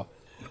 let's go."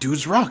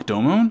 Dudes rock,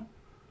 Domon.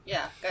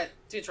 Yeah, good.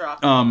 Dudes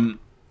rock.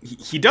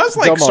 He does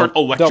like start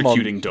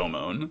electrocuting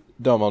Domon.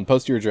 Domon,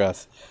 post your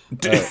address.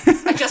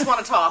 I just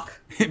want to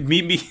talk.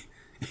 meet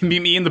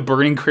me in the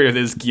burning crater that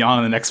is Gion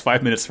in the next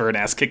 5 minutes for an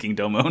ass kicking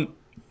Domon.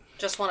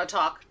 Just want to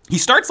talk. He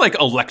starts like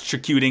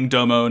electrocuting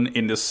Domon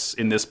in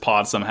this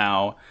pod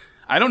somehow.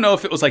 I don't know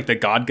if it was like the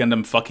God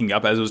Gundam fucking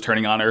up as it was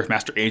turning on, or if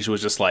Master Asia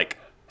was just like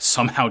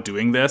somehow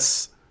doing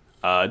this.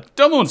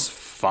 Domon's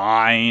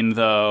fine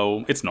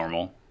though. It's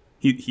normal.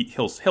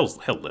 He'll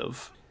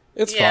live.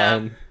 It's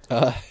fine.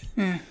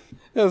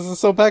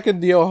 So back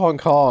in Neo Hong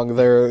Kong,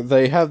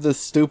 they have this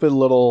stupid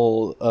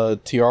little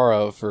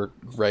tiara for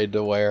Raid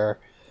to wear.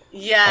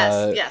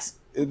 Yes.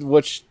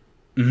 Which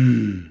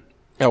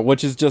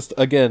is just,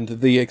 again,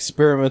 the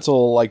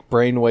experimental like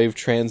brainwave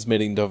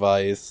transmitting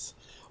device,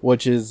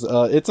 which is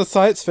it's a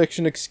science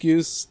fiction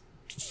excuse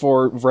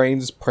for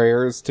Rain's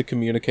prayers to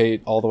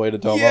communicate all the way to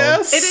Domon.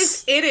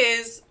 Yes, it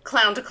is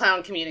clown to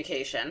clown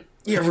communication.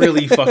 It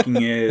really fucking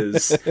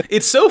is.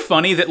 It's so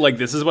funny that like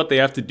this is what they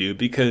have to do,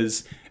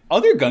 because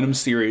other Gundam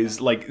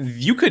series, like,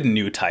 you could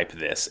new type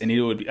this, and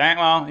it would be,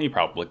 well, you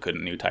probably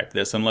couldn't new type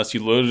this unless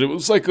you loaded it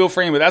with Psycho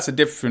Frame, but that's a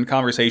different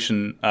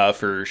conversation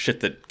for shit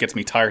that gets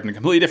me tired in a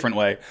completely different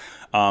way.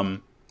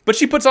 But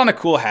she puts on a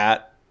cool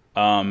hat,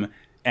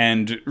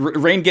 and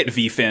Rain get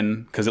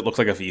V-Fin, because it looks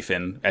like a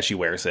V-Fin as she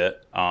wears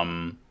it.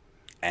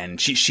 And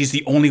she's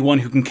the only one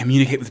who can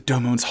communicate with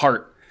Domon's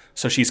heart,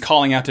 so she's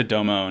calling out to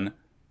Domon.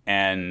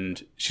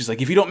 And she's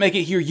like, if you don't make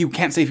it here, you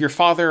can't save your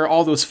father.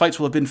 All those fights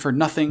will have been for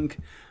nothing.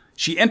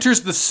 She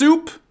enters the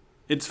soup.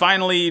 It's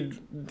finally,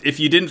 if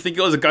you didn't think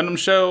it was a Gundam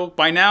show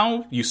by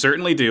now, you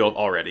certainly do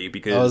already,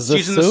 because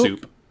she's in the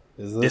soup.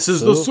 This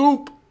is the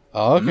soup.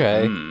 Oh,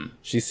 okay.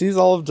 She sees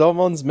all of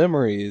Domon's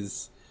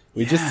memories.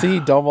 We just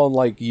see Domon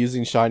like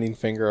using Shining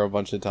Finger a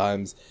bunch of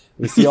times.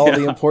 We see all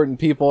the important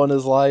people in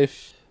his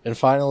life. And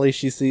finally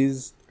she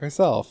sees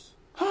herself.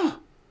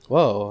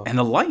 Whoa. And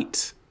the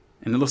light.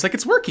 And it looks like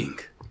it's working.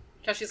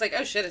 Because she's like,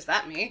 oh shit, is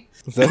that me?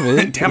 Is that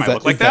me? Damn, I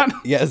look like that?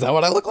 Yeah, is that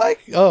what I look like?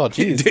 Oh,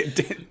 jeez.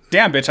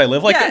 Damn, bitch, I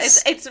live like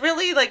this? Yeah, it's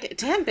really like,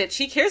 damn, bitch,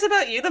 he cares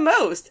about you the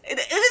most. It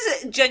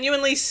is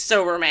genuinely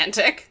so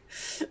romantic.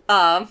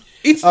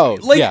 It's,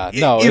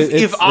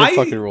 it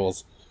fucking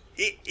rules.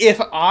 If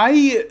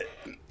I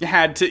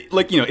had to,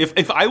 like, you know,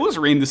 if I was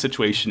Rain in this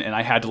situation and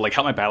I had to, like,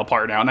 help my battle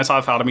partner out and I saw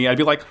a thought of me, I'd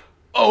be like,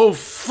 oh,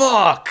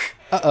 fuck.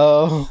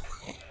 Uh-oh.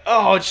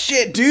 Oh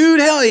shit, dude!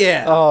 Hell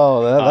yeah!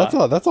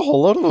 Oh, that's a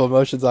whole load of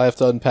emotions I have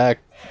to unpack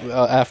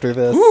after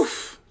this.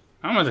 Oof.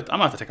 I'm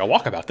gonna have to take a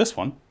walk about this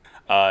one.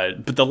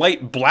 But the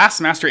light blasts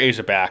Master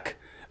Asia back,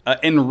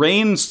 and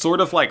Rain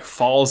sort of like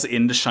falls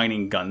into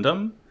Shining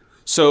Gundam.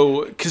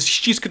 So, because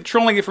she's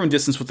controlling it from a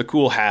distance with the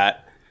cool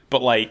hat,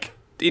 but like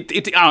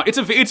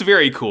it's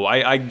very cool.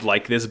 I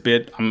like this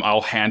bit.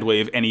 I'll hand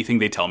wave anything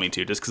they tell me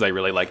to, just because I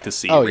really like to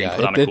see. Oh Rain yeah,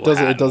 put on a it cool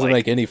doesn't hat it doesn't and,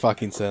 like, make any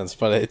fucking sense,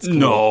 but it's cool.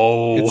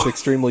 No. It's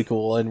extremely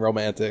cool and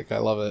romantic. I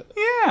love it.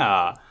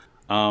 Yeah.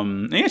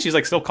 Yeah, she's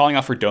like still calling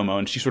out for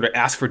Domon. She sort of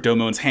asks for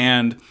Domon's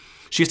hand.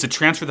 She has to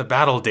transfer the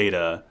battle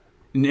data.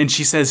 And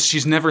she says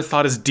she's never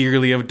thought as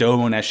dearly of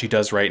Domon as she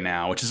does right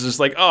now, which is just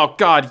like, oh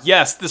god,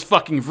 yes, this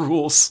fucking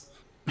rules.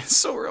 It's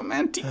so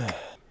romantic.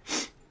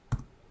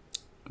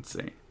 Let's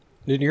see.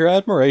 Did your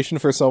admiration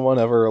for someone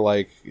ever,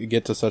 like,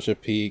 get to such a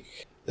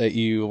peak that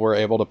you were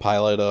able to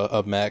pilot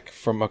a mech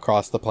from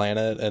across the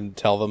planet and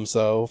tell them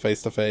so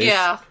face to face?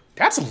 Yeah.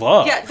 That's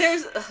love. Yeah,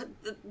 there's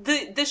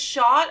the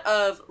shot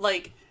of,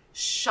 like,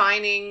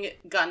 Shining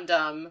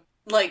Gundam,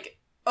 like,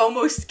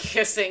 almost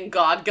kissing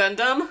God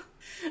Gundam.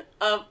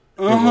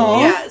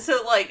 Yeah,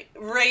 so, like,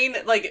 Rain,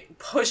 like,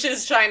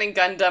 pushes Shining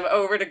Gundam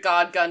over to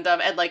God Gundam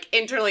and, like,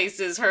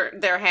 interlaces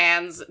their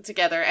hands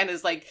together and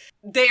is like,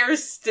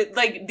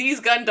 like,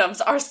 these Gundams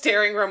are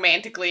staring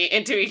romantically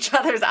into each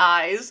other's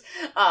eyes.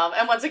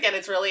 And once again,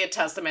 it's really a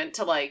testament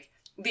to, like,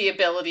 the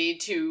ability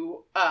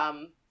to,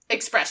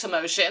 express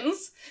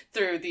emotions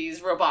through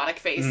these robotic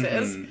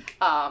faces,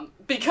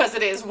 because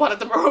it is one of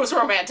the most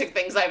romantic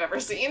things I've ever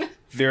seen.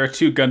 There are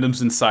two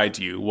Gundams inside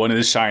you. One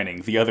is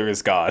Shining, the other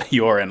is God.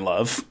 You're in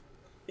love.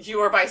 You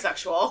are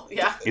bisexual,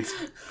 yeah. It's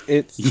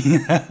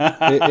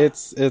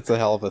a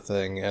hell of a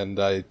thing, and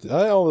I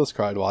almost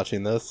cried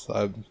watching this.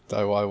 I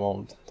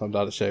won't. I'm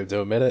not ashamed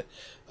to admit it.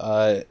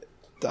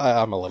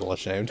 I'm a little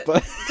ashamed,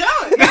 but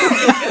Don't.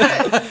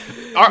 It's good.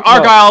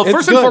 Argyle, it's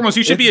first and good. foremost,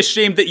 you should be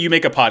ashamed that you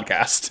make a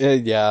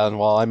podcast. yeah, and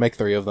well, I make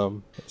 3 of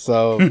them,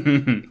 so.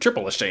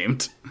 Triple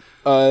ashamed.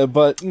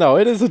 But no,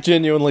 it is a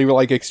genuinely,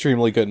 like,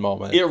 extremely good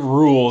moment. It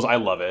rules. I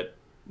love it.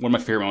 One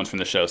of my favorite moments from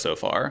the show so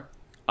far.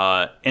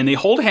 And they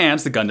hold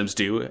hands, the Gundams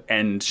do,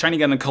 and Shiny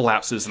Gundam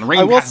collapses, and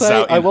Rain passes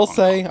out. I will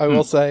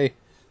say,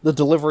 the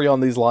delivery on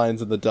these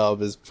lines in the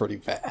dub is pretty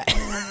bad.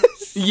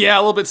 Yeah, a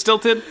little bit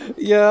stilted.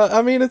 Yeah,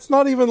 I mean, it's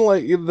not even,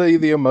 like,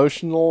 the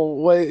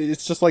emotional way,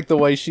 it's just, like, the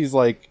way she's,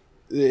 like,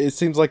 it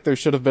seems like there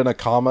should have been a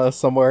comma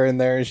somewhere in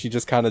there, and she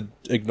just kind of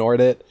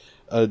ignored it.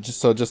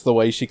 Just the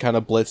way she kind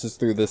of blitzes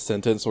through this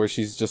sentence where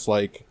she's just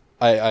like,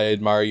 I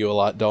admire you a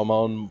lot,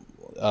 Domon.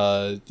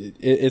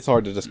 It's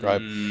hard to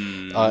describe.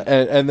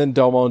 And then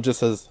Domon just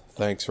says,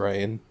 thanks,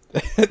 Rain.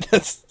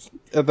 That sounds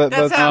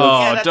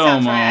right. I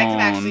Domon. can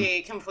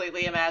actually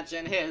completely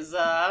imagine his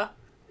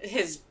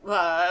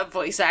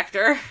voice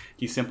actor.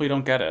 You simply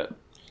don't get it.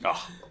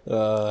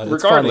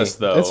 Regardless,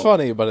 though. It's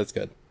funny, but it's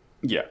good.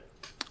 Yeah.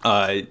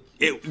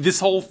 This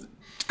whole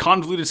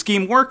convoluted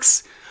scheme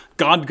works.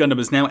 God Gundam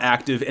is now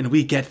active, and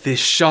we get this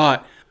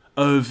shot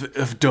of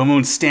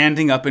Domon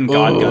standing up in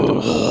God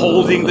Gundam,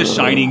 holding the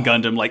Shining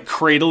Gundam, like,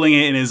 cradling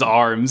it in his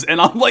arms.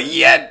 And I'm like,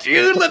 yeah,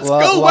 dude, let's go,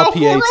 La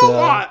Valkyrie Pieta.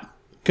 Robot!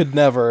 Could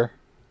never.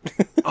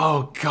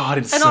 Oh, God,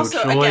 it's And so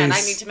also, choice. again,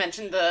 I need to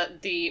mention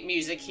the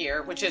music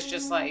here, which is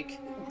just, like,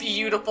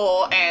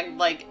 beautiful and,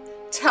 like,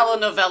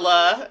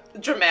 telenovela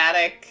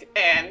dramatic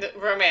and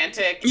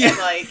romantic. Yeah. And,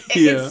 like,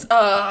 Yeah.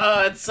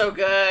 it's so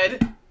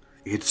good.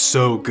 It's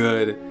so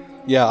good.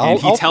 Yeah, And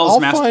he tells I'll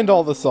Master- find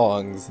all the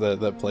songs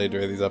that played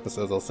during these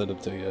episodes. I'll send them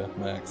to you,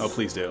 Max. Oh,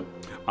 please do.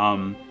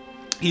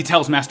 He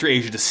tells Master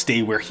Asia to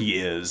stay where he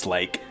is,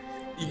 like,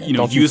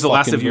 Don't use the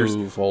last fucking of your...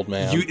 move, old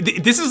man.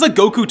 This is like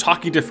Goku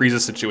talking to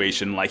Frieza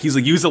situation. Like, he's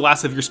like, use the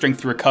last of your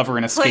strength to recover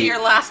and escape. Play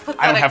your last pathetic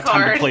I don't have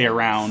time card. to play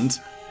around.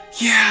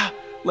 Yeah.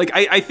 Like,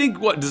 I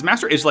think, does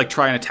Master Asia, like,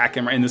 try and attack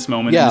him in this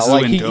moment? Yeah, And this is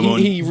like when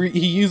Domon-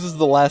 he uses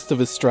the last of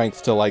his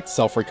strength to, like,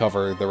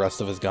 self-recover the rest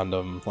of his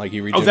Gundam. Like,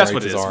 he regenerates that's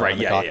what it his is, arm right, in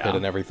the yeah, cockpit yeah.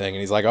 and everything,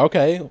 and he's like,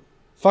 okay,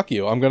 fuck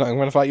you, I'm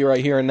gonna fight you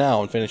right here and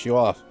now and finish you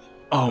off.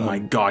 Oh my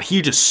god,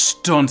 he just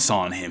stunts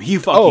on him. He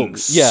fucking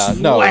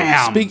No.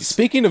 slams.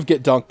 Speaking of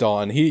get dunked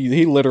on,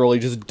 he literally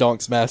just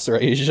dunks Master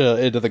Asia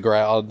into the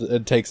ground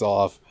and takes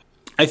off.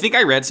 I think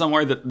I read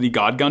somewhere that the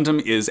God Gundam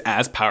is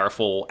as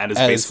powerful at his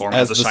base form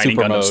as the Shining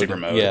Super Gundam Mode. Super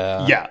Mode.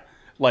 Yeah. Yeah.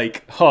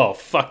 Like, oh,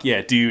 fuck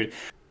yeah, dude.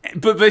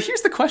 But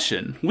here's the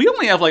question. We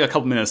only have, like, a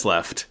couple minutes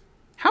left.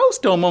 How's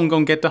Domon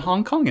gonna get to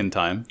Hong Kong in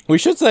time? We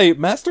should say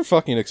Master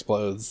fucking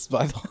explodes,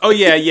 by the way. Oh,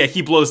 yeah,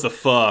 he blows the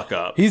fuck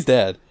up. He's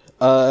dead.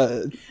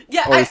 Yeah,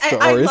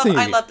 Or is he?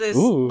 I love this.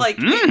 Ooh. Like,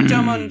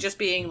 Domon just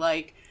being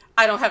like,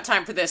 I don't have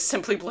time for this,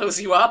 simply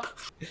blows you up.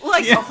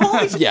 Like,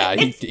 holy shit. Yeah,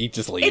 It's- he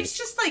just leaves. It's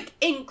just, like,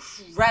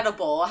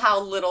 incredible how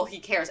little he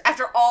cares.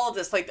 After all of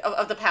this, like,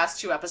 of the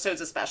past 2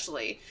 episodes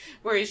especially,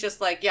 where he's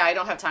just like, yeah, I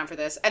don't have time for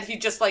this. And he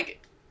just,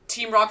 like,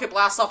 Team Rocket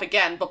blasts off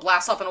again, but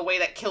blasts off in a way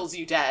that kills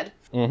you dead.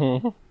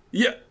 Mm-hmm.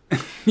 Yeah.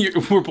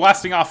 We're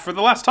blasting off for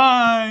the last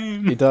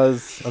time. He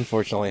does,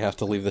 unfortunately, have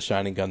to leave the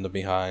Shining Gundam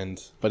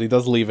behind, but he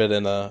does leave it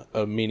in a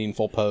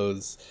meaningful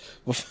pose.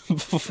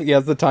 He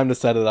has the time to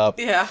set it up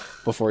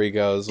before he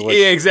goes. Which,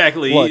 Yeah,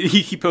 exactly. Look,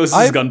 he poses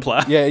his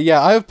gunpla. Yeah,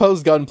 I have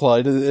posed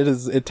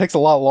Gunpla. It takes a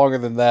lot longer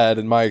than that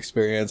in my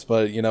experience,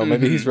 but,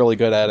 maybe he's really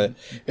good at it.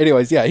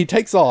 Anyways, yeah, he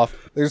takes off.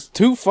 There's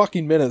 2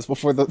 fucking minutes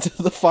before the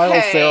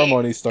final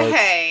ceremony starts.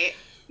 Hey,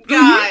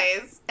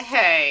 guys,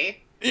 hey.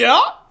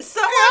 Yeah.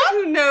 Someone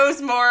who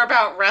knows more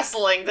about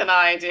wrestling than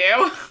I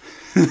do.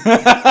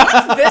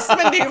 What's this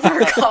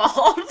maneuver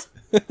called?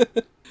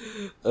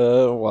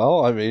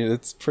 Well, I mean,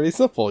 it's pretty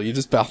simple. You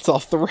just bounce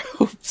off the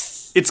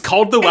ropes. It's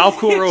called the Wow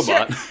Cool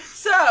Robot.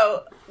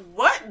 So,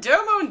 what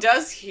Domon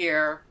does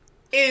here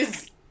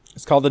is...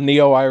 It's called the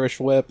Neo-Irish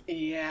Whip.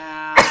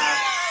 Yeah.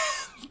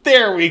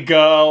 There we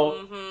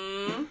go.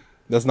 Mm-hmm.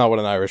 That's not what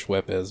an Irish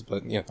Whip is,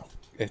 but, you know,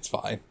 it's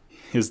fine.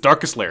 His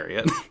Darkest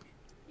Lariat.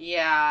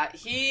 Yeah,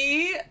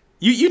 he...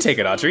 You take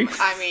it, Audrey.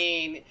 I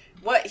mean,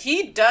 what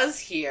he does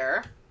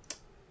here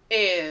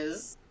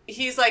is...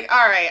 He's like,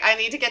 alright, I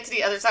need to get to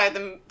the other side of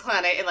the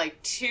planet in,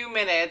 like, 2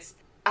 minutes.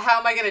 How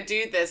am I gonna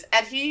do this?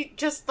 And he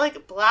just,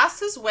 like,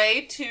 blasts his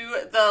way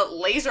to the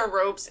laser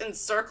ropes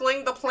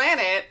encircling the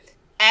planet,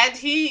 and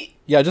he...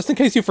 Yeah, just in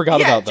case you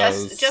forgot about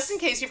those. Just in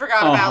case you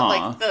forgot about,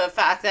 like, the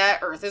fact that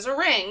Earth is a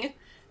ring,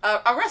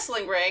 a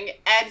wrestling ring,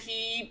 and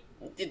he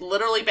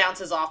literally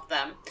bounces off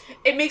them.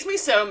 It makes me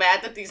so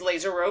mad that these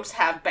laser ropes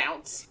have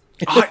bounce.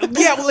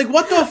 Yeah, like,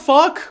 what the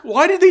fuck?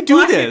 Why did they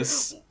do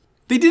this?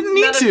 They didn't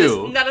need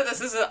to. None of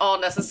this is at all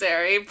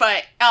necessary,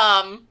 but,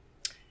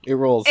 It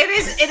rules. It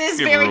is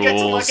very good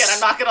to look at, I'm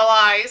not gonna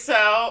lie,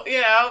 so,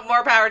 you know,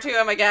 more power to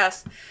him, I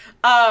guess.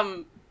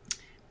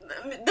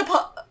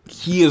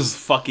 He is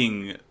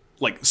fucking,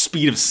 like,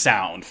 speed of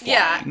sound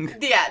flying.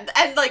 Yeah,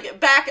 and, like,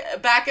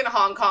 back in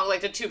Hong Kong,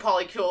 like, the two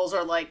polycules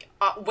are, like,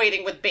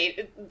 waiting with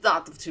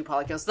not the two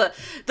polycules, the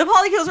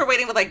polycules are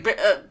waiting with, like,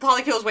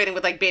 polycules waiting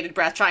with, like, bated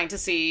breath, trying to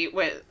see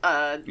what,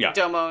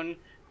 Domon,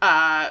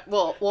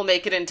 will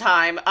make it in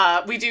time.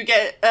 We do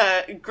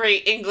get,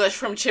 great English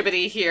from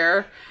Chibity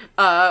here,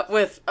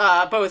 with,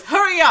 both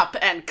hurry up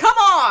and come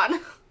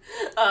on!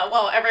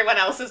 While everyone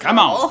else is Come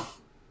normal.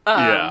 on!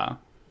 Yeah.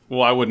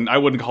 Well, I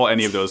wouldn't call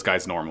any of those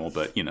guys normal,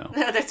 but, you know.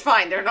 That's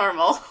fine, they're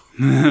normal.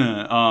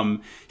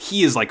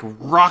 He is, like,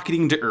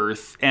 rocketing to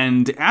Earth,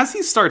 and as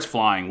he starts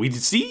flying, we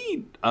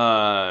see,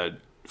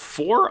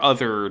 4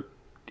 other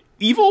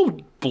evil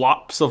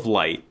blobs of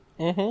light.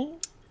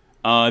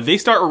 Mm-hmm. They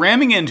start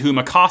ramming into him,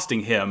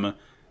 accosting him.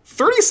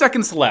 30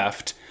 seconds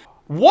left.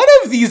 One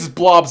of these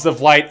blobs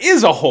of light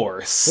is a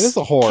horse. It is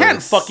a horse.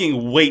 Can't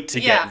fucking wait to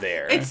get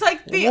there. It's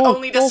like the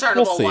only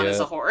discernible we'll one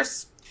is it. a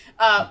horse.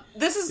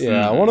 This is...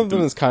 Yeah, one of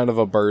them is kind of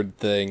a bird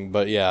thing,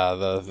 but yeah,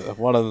 the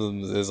one of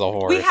them is a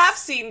horse. We have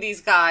seen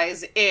these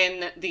guys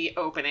in the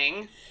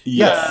opening.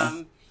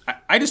 Yeah.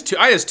 I just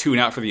tune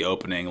out for the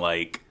opening,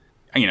 like,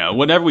 you know,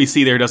 whatever we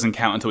see there doesn't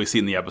count until we see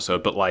it in the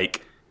episode, but,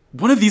 like,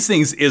 one of these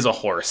things is a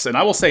horse, and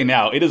I will say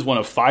now, it is one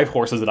of 5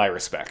 horses that I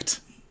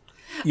respect.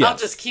 Yes. I'll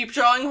just keep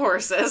drawing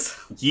horses.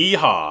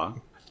 Yeehaw.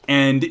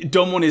 And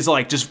Domon is,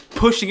 like, just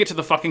pushing it to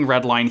the fucking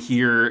red line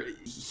here.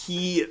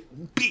 He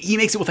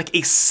makes it with, like,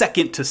 a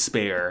second to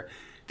spare.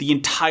 The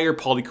entire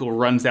polycule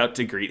runs out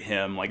to greet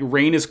him. Like,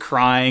 Rain is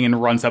crying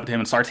and runs up to him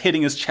and starts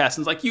hitting his chest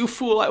and is like, you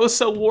fool, I was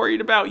so worried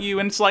about you.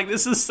 And it's like,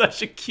 this is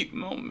such a cute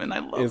moment. I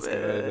love it.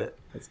 Good.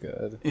 It's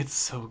good. It's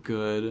so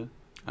good.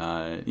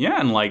 Yeah,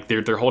 and, like,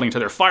 they're holding each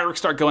other. Fireworks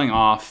start going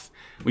off.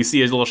 We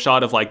see a little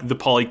shot of, like, the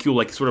polycule,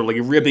 like, sort of, like,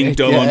 ribbing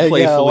Domon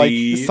playfully.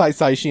 Yeah, like,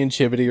 Saishi and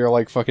Chibity are,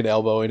 like, fucking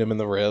elbowing him in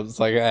the ribs.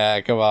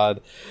 Like, come on.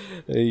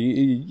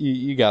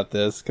 You got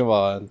this. Come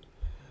on.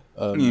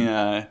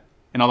 Yeah.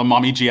 And all the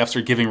mommy GFs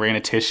are giving Rain a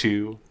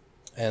tissue.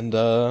 And,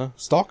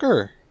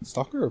 Stalker.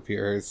 Stalker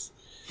appears.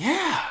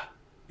 Yeah.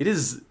 It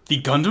is the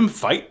Gundam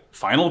Fight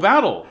Final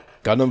Battle.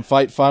 Gundam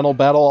Fight Final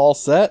Battle all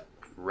set.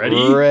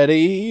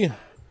 Ready?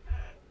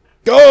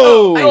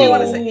 Go! I do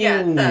want to say,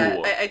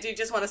 I do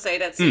just want to say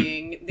that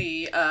seeing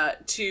the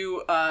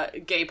 2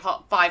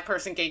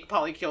 5-person gay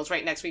polycules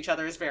right next to each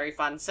other is very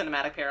fun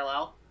cinematic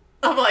parallel.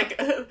 Of like,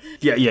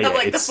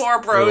 the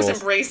 4 bros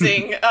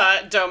embracing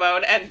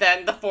Domon, and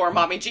then the 4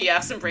 mommy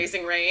GFs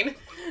embracing Rain,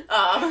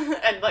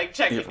 and like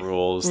checking. It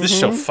rules. Mm-hmm. This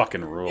show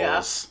fucking rules.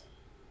 Yeah.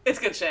 It's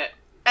good shit.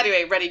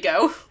 Anyway, ready,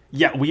 go.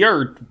 Yeah, we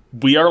are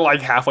like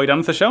halfway done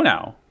with the show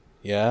now.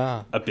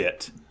 Yeah, a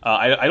bit.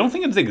 I don't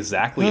think it's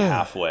exactly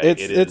halfway.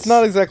 It's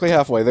not exactly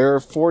halfway. There are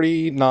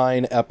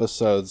 49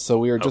 episodes, so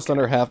we are just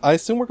under half. I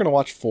assume we're going to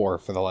watch 4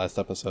 for the last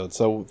episode.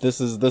 So this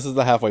is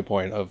the halfway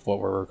point of what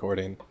we're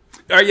recording.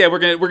 All right, yeah, we're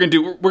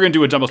gonna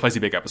do a Jumbo Spicy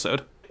Big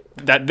episode.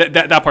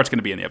 That part's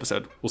gonna be in the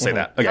episode. We'll say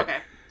that. Okay,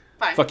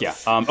 fine. Fuck yeah.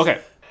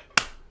 Okay.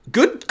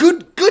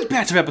 Good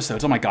batch of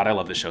episodes. Oh my god, I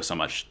love this show so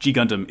much. G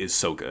Gundam is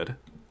so good.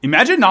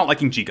 Imagine not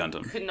liking G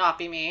Gundam. Could not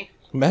be me.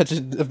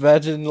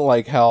 Imagine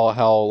like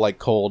how like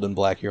cold and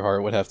black your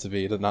heart would have to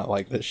be to not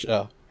like this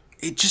show.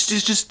 It just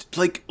is just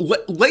like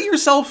let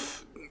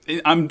yourself.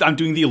 I'm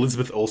doing the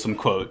Elizabeth Olsen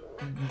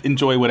quote.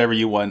 Enjoy whatever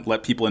you want.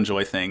 Let people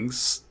enjoy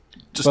things.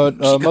 But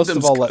most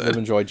of all, let them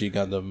enjoy G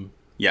Gundam.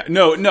 Yeah,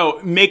 no,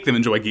 make them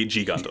enjoy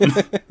G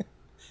Gundam.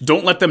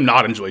 Don't let them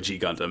not enjoy G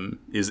Gundam.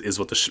 Is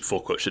what the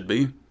full quote should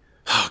be.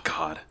 Oh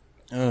God,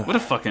 what a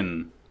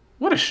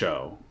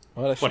show!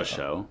 What a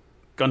show!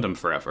 Gundam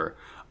forever.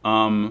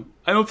 I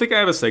don't think I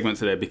have a segment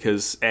today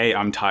because A,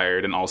 I'm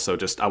tired, and also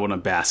just I want to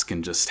bask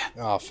and just.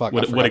 Oh fuck!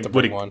 I forgot to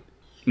bring one.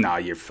 Nah,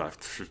 you're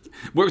fucked.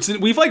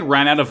 We've like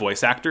ran out of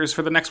voice actors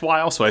for the next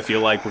while, so I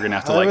feel like we're gonna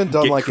have to I haven't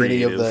done get like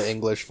creative. any of the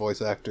English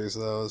voice actors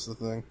though. Is the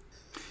thing.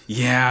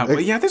 Yeah, well,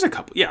 yeah. There's a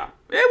couple. Yeah.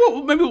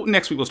 Well, maybe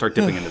next week we'll start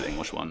dipping into the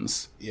English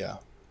ones. Yeah.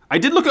 I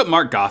did look up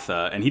Mark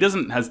Gotha, and he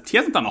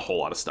hasn't done a whole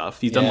lot of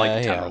stuff. He's done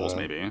like 10 roles,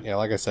 maybe. Yeah,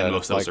 like I said, and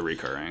most of those like, are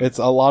recurring. It's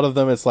a lot of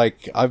them. It's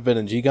like I've been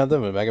in G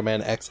Gundam and Mega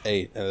Man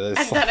X8, and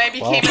then I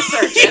became a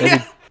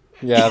surgeon.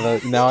 Yeah,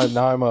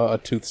 now I'm a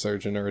tooth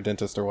surgeon or a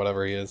dentist or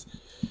whatever he is.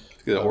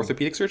 The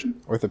orthopedic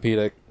surgeon?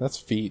 Orthopedic. That's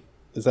feet.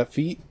 Is that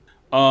feet?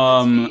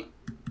 Google,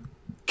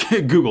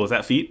 is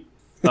that feet?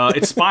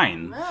 It's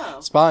spine.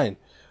 No. Spine.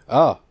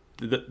 Oh.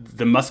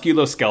 The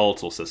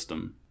musculoskeletal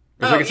system.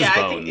 I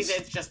think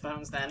it's just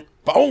bones then.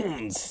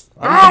 Bones!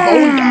 I'm the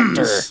bone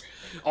doctor!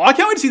 Oh, I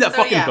can't wait to see that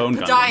fucking bone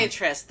gun.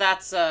 Podiatrist,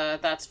 that's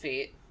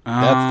feet.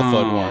 That's the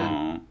foot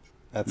one.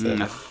 That's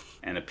it.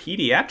 And a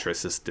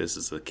pediatrist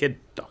is a kid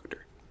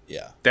doctor.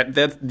 Yeah.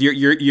 That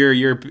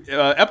your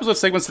episode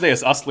segments today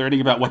is us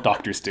learning about what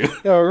doctors do.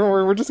 Yeah,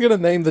 we're just gonna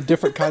name the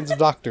different kinds of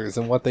doctors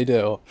and what they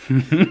do.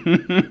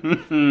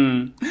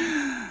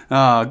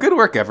 Good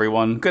work,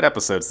 everyone. Good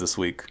episodes this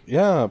week.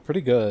 Yeah,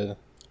 pretty good.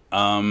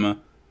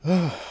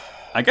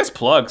 I guess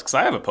plugs, because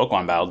I have a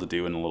Pokemon battle to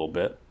do in a little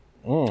bit.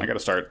 I gotta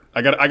start.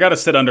 I gotta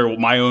sit under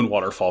my own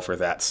waterfall for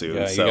that soon.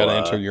 Yeah, so, you gotta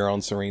enter your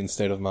own serene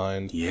state of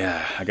mind.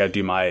 Yeah, I gotta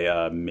do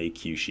my Make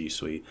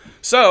Shui.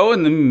 So,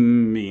 in the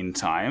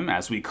meantime,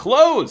 as we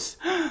close,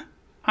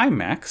 I'm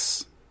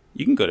Max.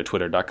 You can go to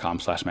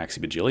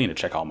twitter.com/MaxyBajillion to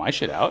check all my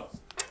shit out.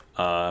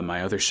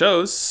 My other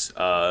shows,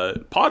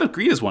 Pod of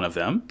Greed is one of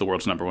them, the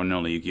world's #1 and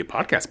only Yu-Gi-Oh!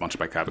 Podcast sponsored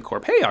by Kavik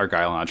Corp. Hey,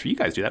 Argyle and Audrey, you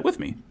guys do that with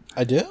me.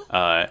 I do?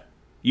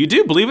 You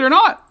do, believe it or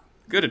not.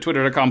 Go to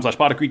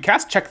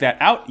twitter.com/PodofGreedcast. Check that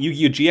out.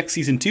 Yu-Gi-Oh! GX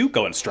Season 2,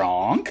 going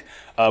strong.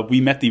 We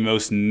met the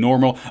most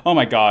normal... Oh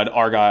my god,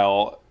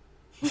 Argyle.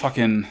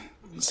 Fucking...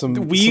 Some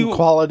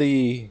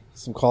quality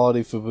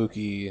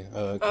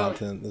Fubuki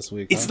content this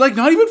week. It's like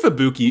not even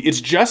Fubuki. It's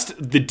just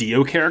the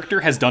Dio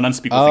character has done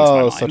unspeakable things to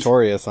my mind.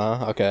 Sartorius,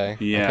 huh? Okay.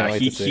 Yeah,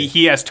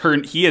 he has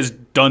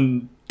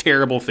done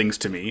terrible things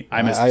to me.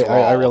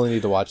 I really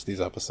need to watch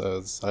these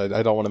episodes.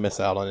 I don't want to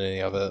miss out on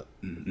any of it.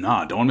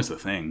 Nah, don't want to miss a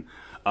thing.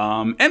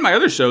 And my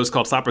other show is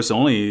called Slappers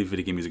Only,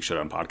 Video Game Music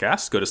Showdown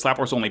Podcast. Go to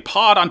Slappers Only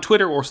Pod on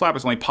Twitter or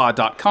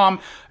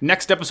slappersonlypod.com.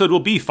 Next episode will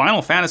be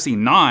Final Fantasy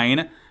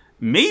IX.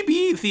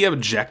 Maybe the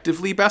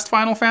objectively best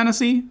Final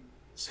Fantasy?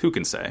 Who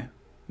can say?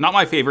 Not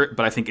my favorite,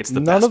 but I think it's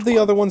the best. None of the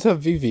other ones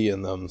have Vivi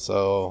in them,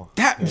 so...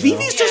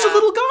 Vivi's just a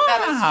little guy!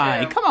 That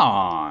is true. Come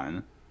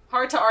on!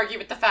 Hard to argue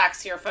with the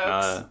facts here,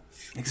 folks.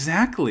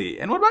 Exactly.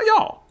 And what about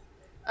y'all?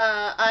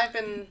 I've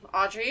been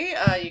Audrey.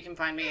 You can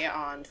find me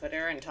on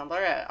Twitter and Tumblr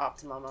at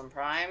Optimum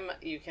Prime.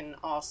 You can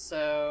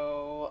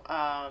also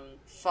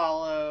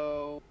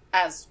follow,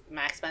 as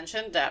Max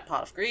mentioned, at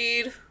Pot of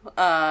Greed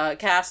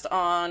cast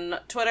on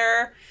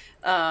Twitter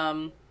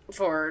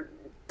for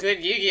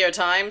good Yu-Gi-Oh!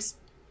 Times.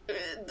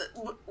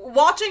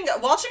 Watching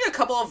a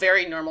couple of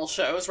very normal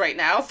shows right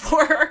now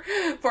for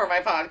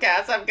my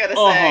podcast, I'm gonna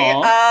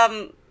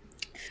say.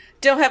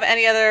 Don't have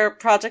any other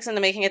projects in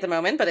the making at the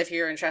moment, but if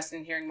you're interested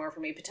in hearing more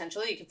from me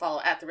potentially, you can follow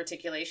at The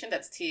Reticulation.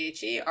 That's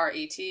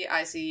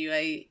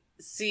TheReticulation.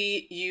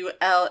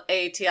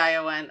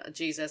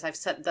 Jesus, I've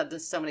done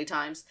this so many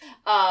times.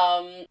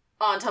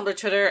 On Tumblr,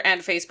 Twitter,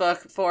 and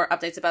Facebook for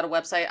updates about a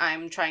website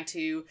I'm trying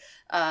to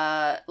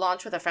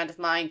launch with a friend of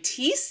mine,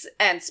 Tease.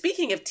 And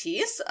speaking of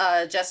Tease,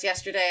 just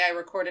yesterday I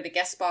recorded a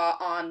guest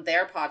spot on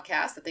their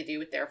podcast that they do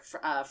with their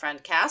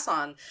friend Cass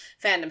on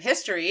Fandom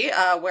History,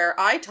 where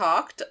I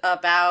talked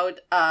about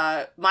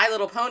My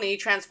Little Pony,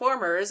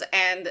 Transformers,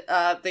 and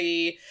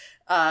the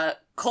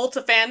cult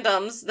of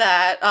fandoms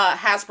that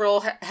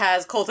Hasbro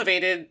has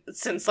cultivated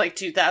since like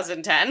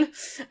 2010,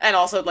 and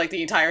also like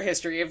the entire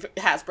history of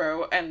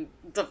Hasbro and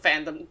the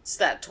fandoms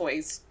that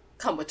toys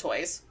come with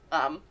toys.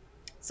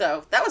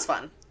 So that was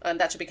fun, and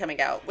that should be coming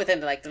out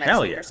within like the next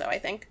week or so, I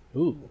think.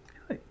 Ooh,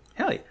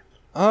 hell yeah!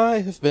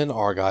 I have been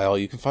Argyle.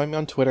 You can find me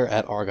on Twitter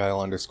at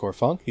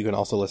Argyle_funk. You can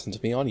also listen to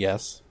me on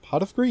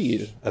Pot of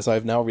Greed, as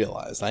I've now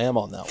realized I am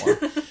on that one,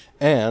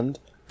 and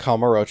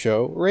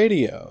Kamurocho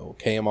Radio,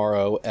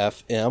 KMRO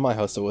FM. I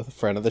host it with a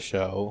friend of the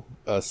show,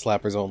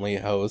 Slappers Only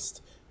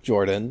host,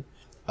 Jordan.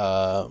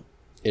 It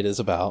is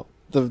about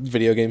the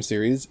video game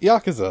series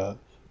Yakuza,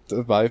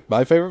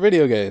 my favorite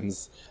video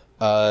games.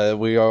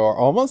 We are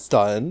almost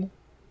done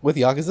with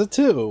Yakuza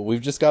 2.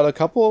 We've just got a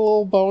couple of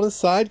little bonus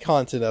side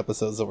content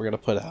episodes that we're going to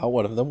put out,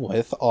 one of them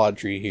with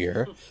Audrey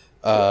here,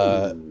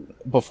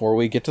 before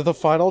we get to the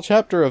final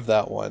chapter of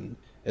that one.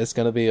 It's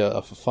going to be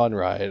a fun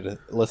ride.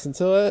 Listen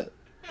to it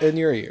in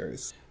your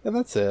ears. And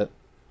that's it.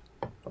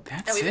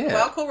 That's and it.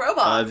 Wow Cool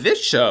Robot.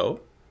 This show.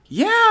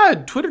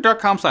 Yeah,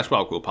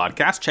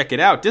 twitter.com/WowCoolPodcast. Check it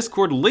out.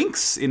 Discord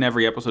links in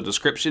every episode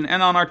description.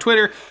 And on our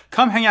Twitter,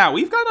 come hang out.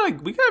 I feel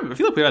like we've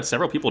had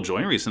several people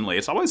join recently.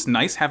 It's always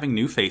nice having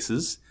new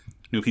faces,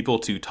 new people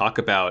to talk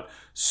about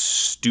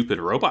stupid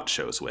robot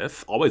shows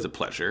with. Always a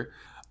pleasure.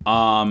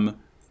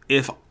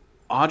 If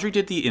Audrey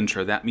did the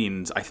intro, that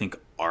means I think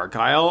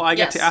Argyle I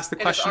get to ask the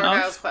question it is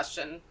Argyle's of.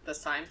 question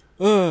this time.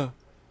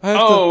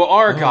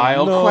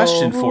 Argyle, no.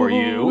 question for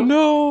you.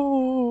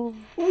 No.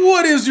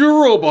 What is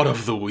your robot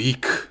of the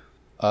week?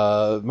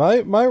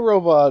 My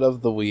robot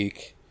of the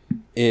week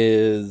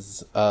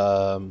is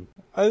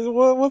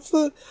what's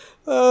the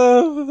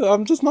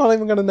I'm just not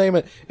even gonna name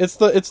it. It's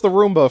the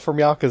Roomba from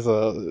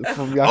Yakuza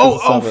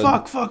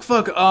 7.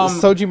 Fuck.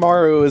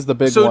 Sojimaru is the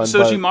big one.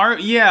 Sojimaru,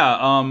 yeah.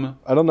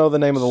 I don't know the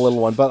name of the little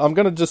one, but I'm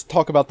gonna just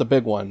talk about the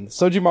big one.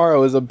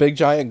 Sojimaru is a big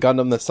giant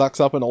Gundam that sucks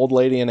up an old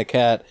lady and a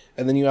cat,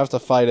 and then you have to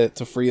fight it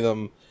to free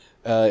them.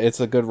 It's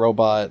a good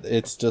robot.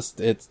 It's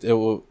just it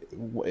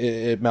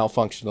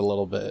malfunctioned a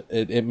little bit.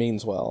 It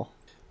means well,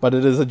 but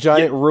it is a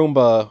giant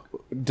Roomba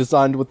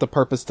designed with the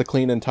purpose to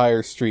clean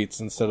entire streets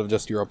instead of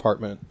just your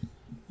apartment.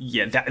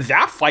 Yeah,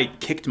 that fight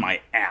kicked my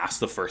ass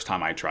the first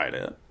time I tried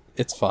it.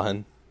 It's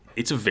fun.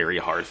 It's a very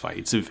hard fight.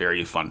 It's a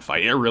very fun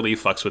fight. It really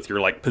fucks with your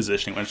like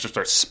positioning when it just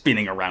starts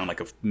spinning around like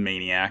a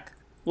maniac.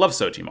 Love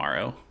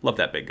Sojimaru. Love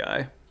that big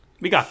guy.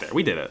 We got there.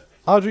 We did it.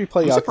 Audrey,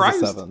 play Yakuza surprised.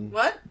 7.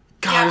 What?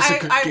 God, it's a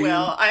good I game.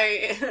 will.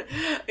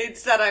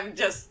 It's that I'm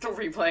just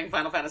replaying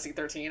Final Fantasy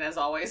 13 as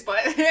always, but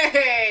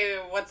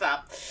hey, what's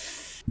up?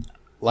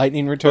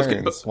 Lightning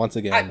returns once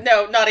again.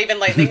 No, not even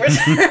Lightning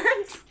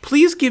Returns.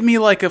 Please give me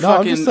like a No, I'm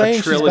fucking just saying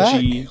a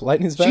trilogy. she's back.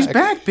 Lightning's back. She's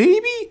back,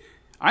 baby.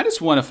 I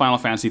just want a Final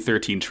Fantasy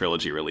 13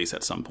 trilogy release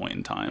at some point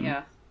in time.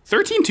 Yeah.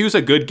 13-2 is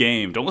a good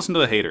game. Don't listen to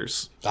the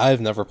haters.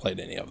 I've never played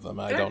any of them.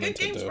 I They're don't good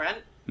intend games, to. Brent.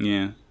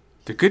 Yeah.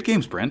 They're good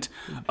games, Brent.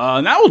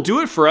 That will do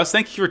it for us.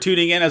 Thank you for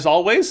tuning in, as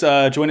always.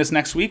 Join us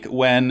next week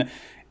when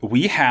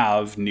we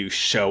have new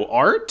show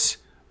art,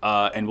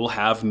 and we'll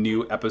have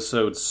new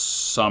episode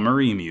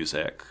summary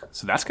music.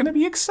 So that's going to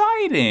be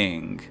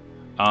exciting.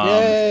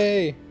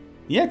 Yay!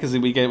 Yeah, because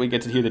we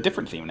get to hear the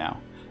different theme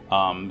now.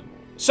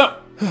 So,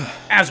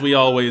 as we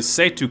always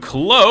say to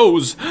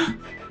close,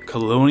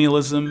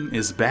 colonialism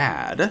is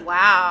bad.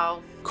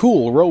 Wow.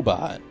 Cool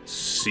robot.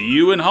 See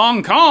you in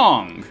Hong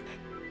Kong.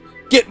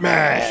 Get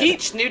mad!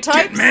 Peach, new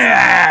types? Get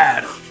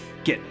mad.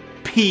 Get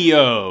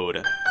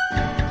PO'd.